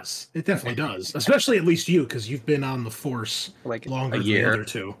 It does. It definitely does. Especially at least you, because you've been on the force like longer a year. than the other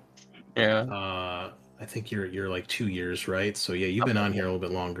two. Yeah. I think you're like 2 years, right? So yeah, you've been on here a little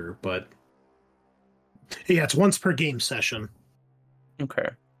bit longer, but yeah, it's once per game session. Okay.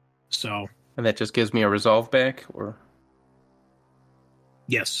 So. And that just gives me a resolve back, or?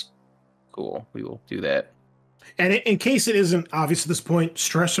 Yes. Cool. We will do that. And in case it isn't obvious at this point,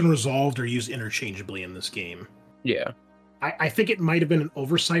 stress and resolved are used interchangeably in this game. Yeah. I think it might have been an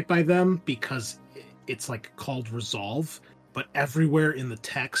oversight by them because it's like called resolve, but everywhere in the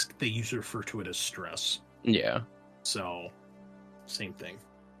text they usually refer to it as stress. Yeah. So, same thing.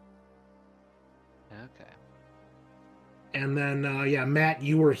 Okay. And then, Matt,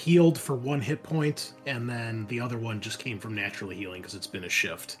 you were healed for 1 hit point, and then the other one just came from naturally healing because it's been a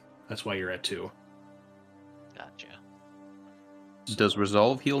shift. That's why you're at 2. Gotcha. Does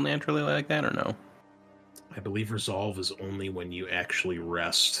resolve heal naturally like that, or no? I believe resolve is only when you actually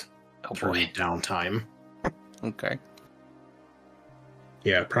rest Oh, through boy. downtime. Okay.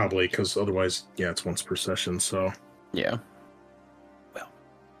 Yeah, probably, because otherwise, it's once per session, so... Yeah. Well,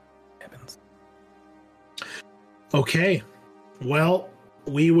 happens. Okay. Well,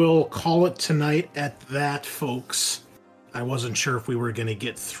 we will call it tonight at that, folks. I wasn't sure if we were going to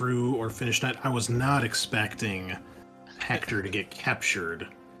get through or finish that. I was not expecting Hector to get captured,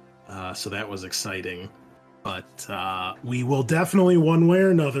 so that was exciting. But we will definitely, one way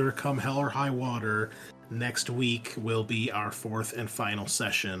or another, come hell or high water, next week will be our fourth and final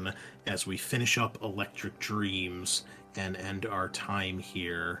session as we finish up Electric Dreams and end our time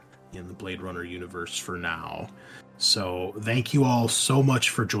here in the Blade Runner universe for now. So thank you all so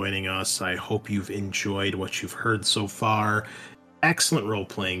much for joining us. I hope you've enjoyed what you've heard so far. Excellent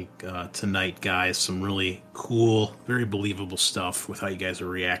role-playing tonight, guys. Some really cool, very believable stuff with how you guys are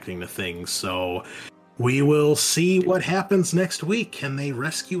reacting to things. So we will see what happens next week. Can they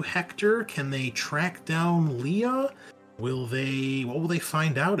rescue Hector? Can they track down Leah? What will they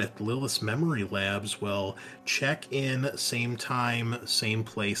find out at Lilith's Memory Labs? Well, check in same time, same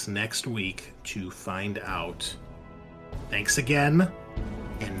place next week to find out. Thanks again,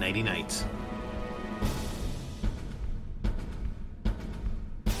 and nighty-night.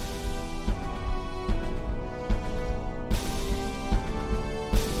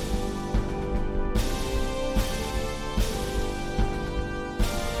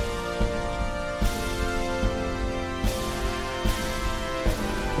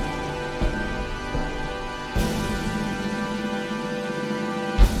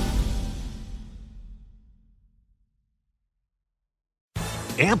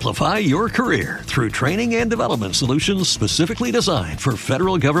 Amplify your career through training and development solutions specifically designed for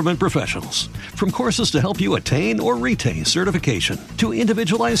federal government professionals. From courses to help you attain or retain certification, to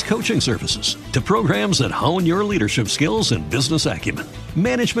individualized coaching services, to programs that hone your leadership skills and business acumen,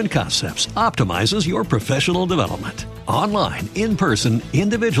 Management Concepts optimizes your professional development. Online, in person,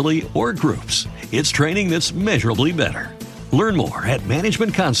 individually, or groups, it's training that's measurably better. Learn more at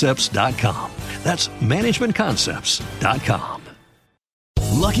managementconcepts.com. That's managementconcepts.com.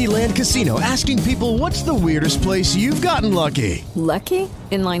 Lucky Land Casino, asking people, what's the weirdest place you've gotten lucky? Lucky?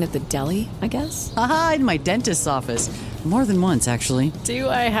 In line at the deli, I guess? Aha, in my dentist's office. More than once, actually. Do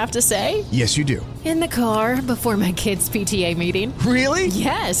I have to say? Yes, you do. In the car before my kids' PTA meeting. Really?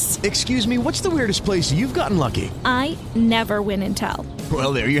 Yes. Excuse me, what's the weirdest place you've gotten lucky? I never win and tell.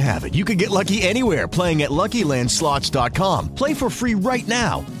 Well, there you have it. You can get lucky anywhere, playing at LuckyLandSlots.com. Play for free right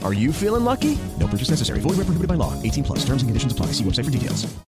now. Are you feeling lucky? No purchase necessary. Void where prohibited by law. 18+. Terms and conditions apply. See website for details.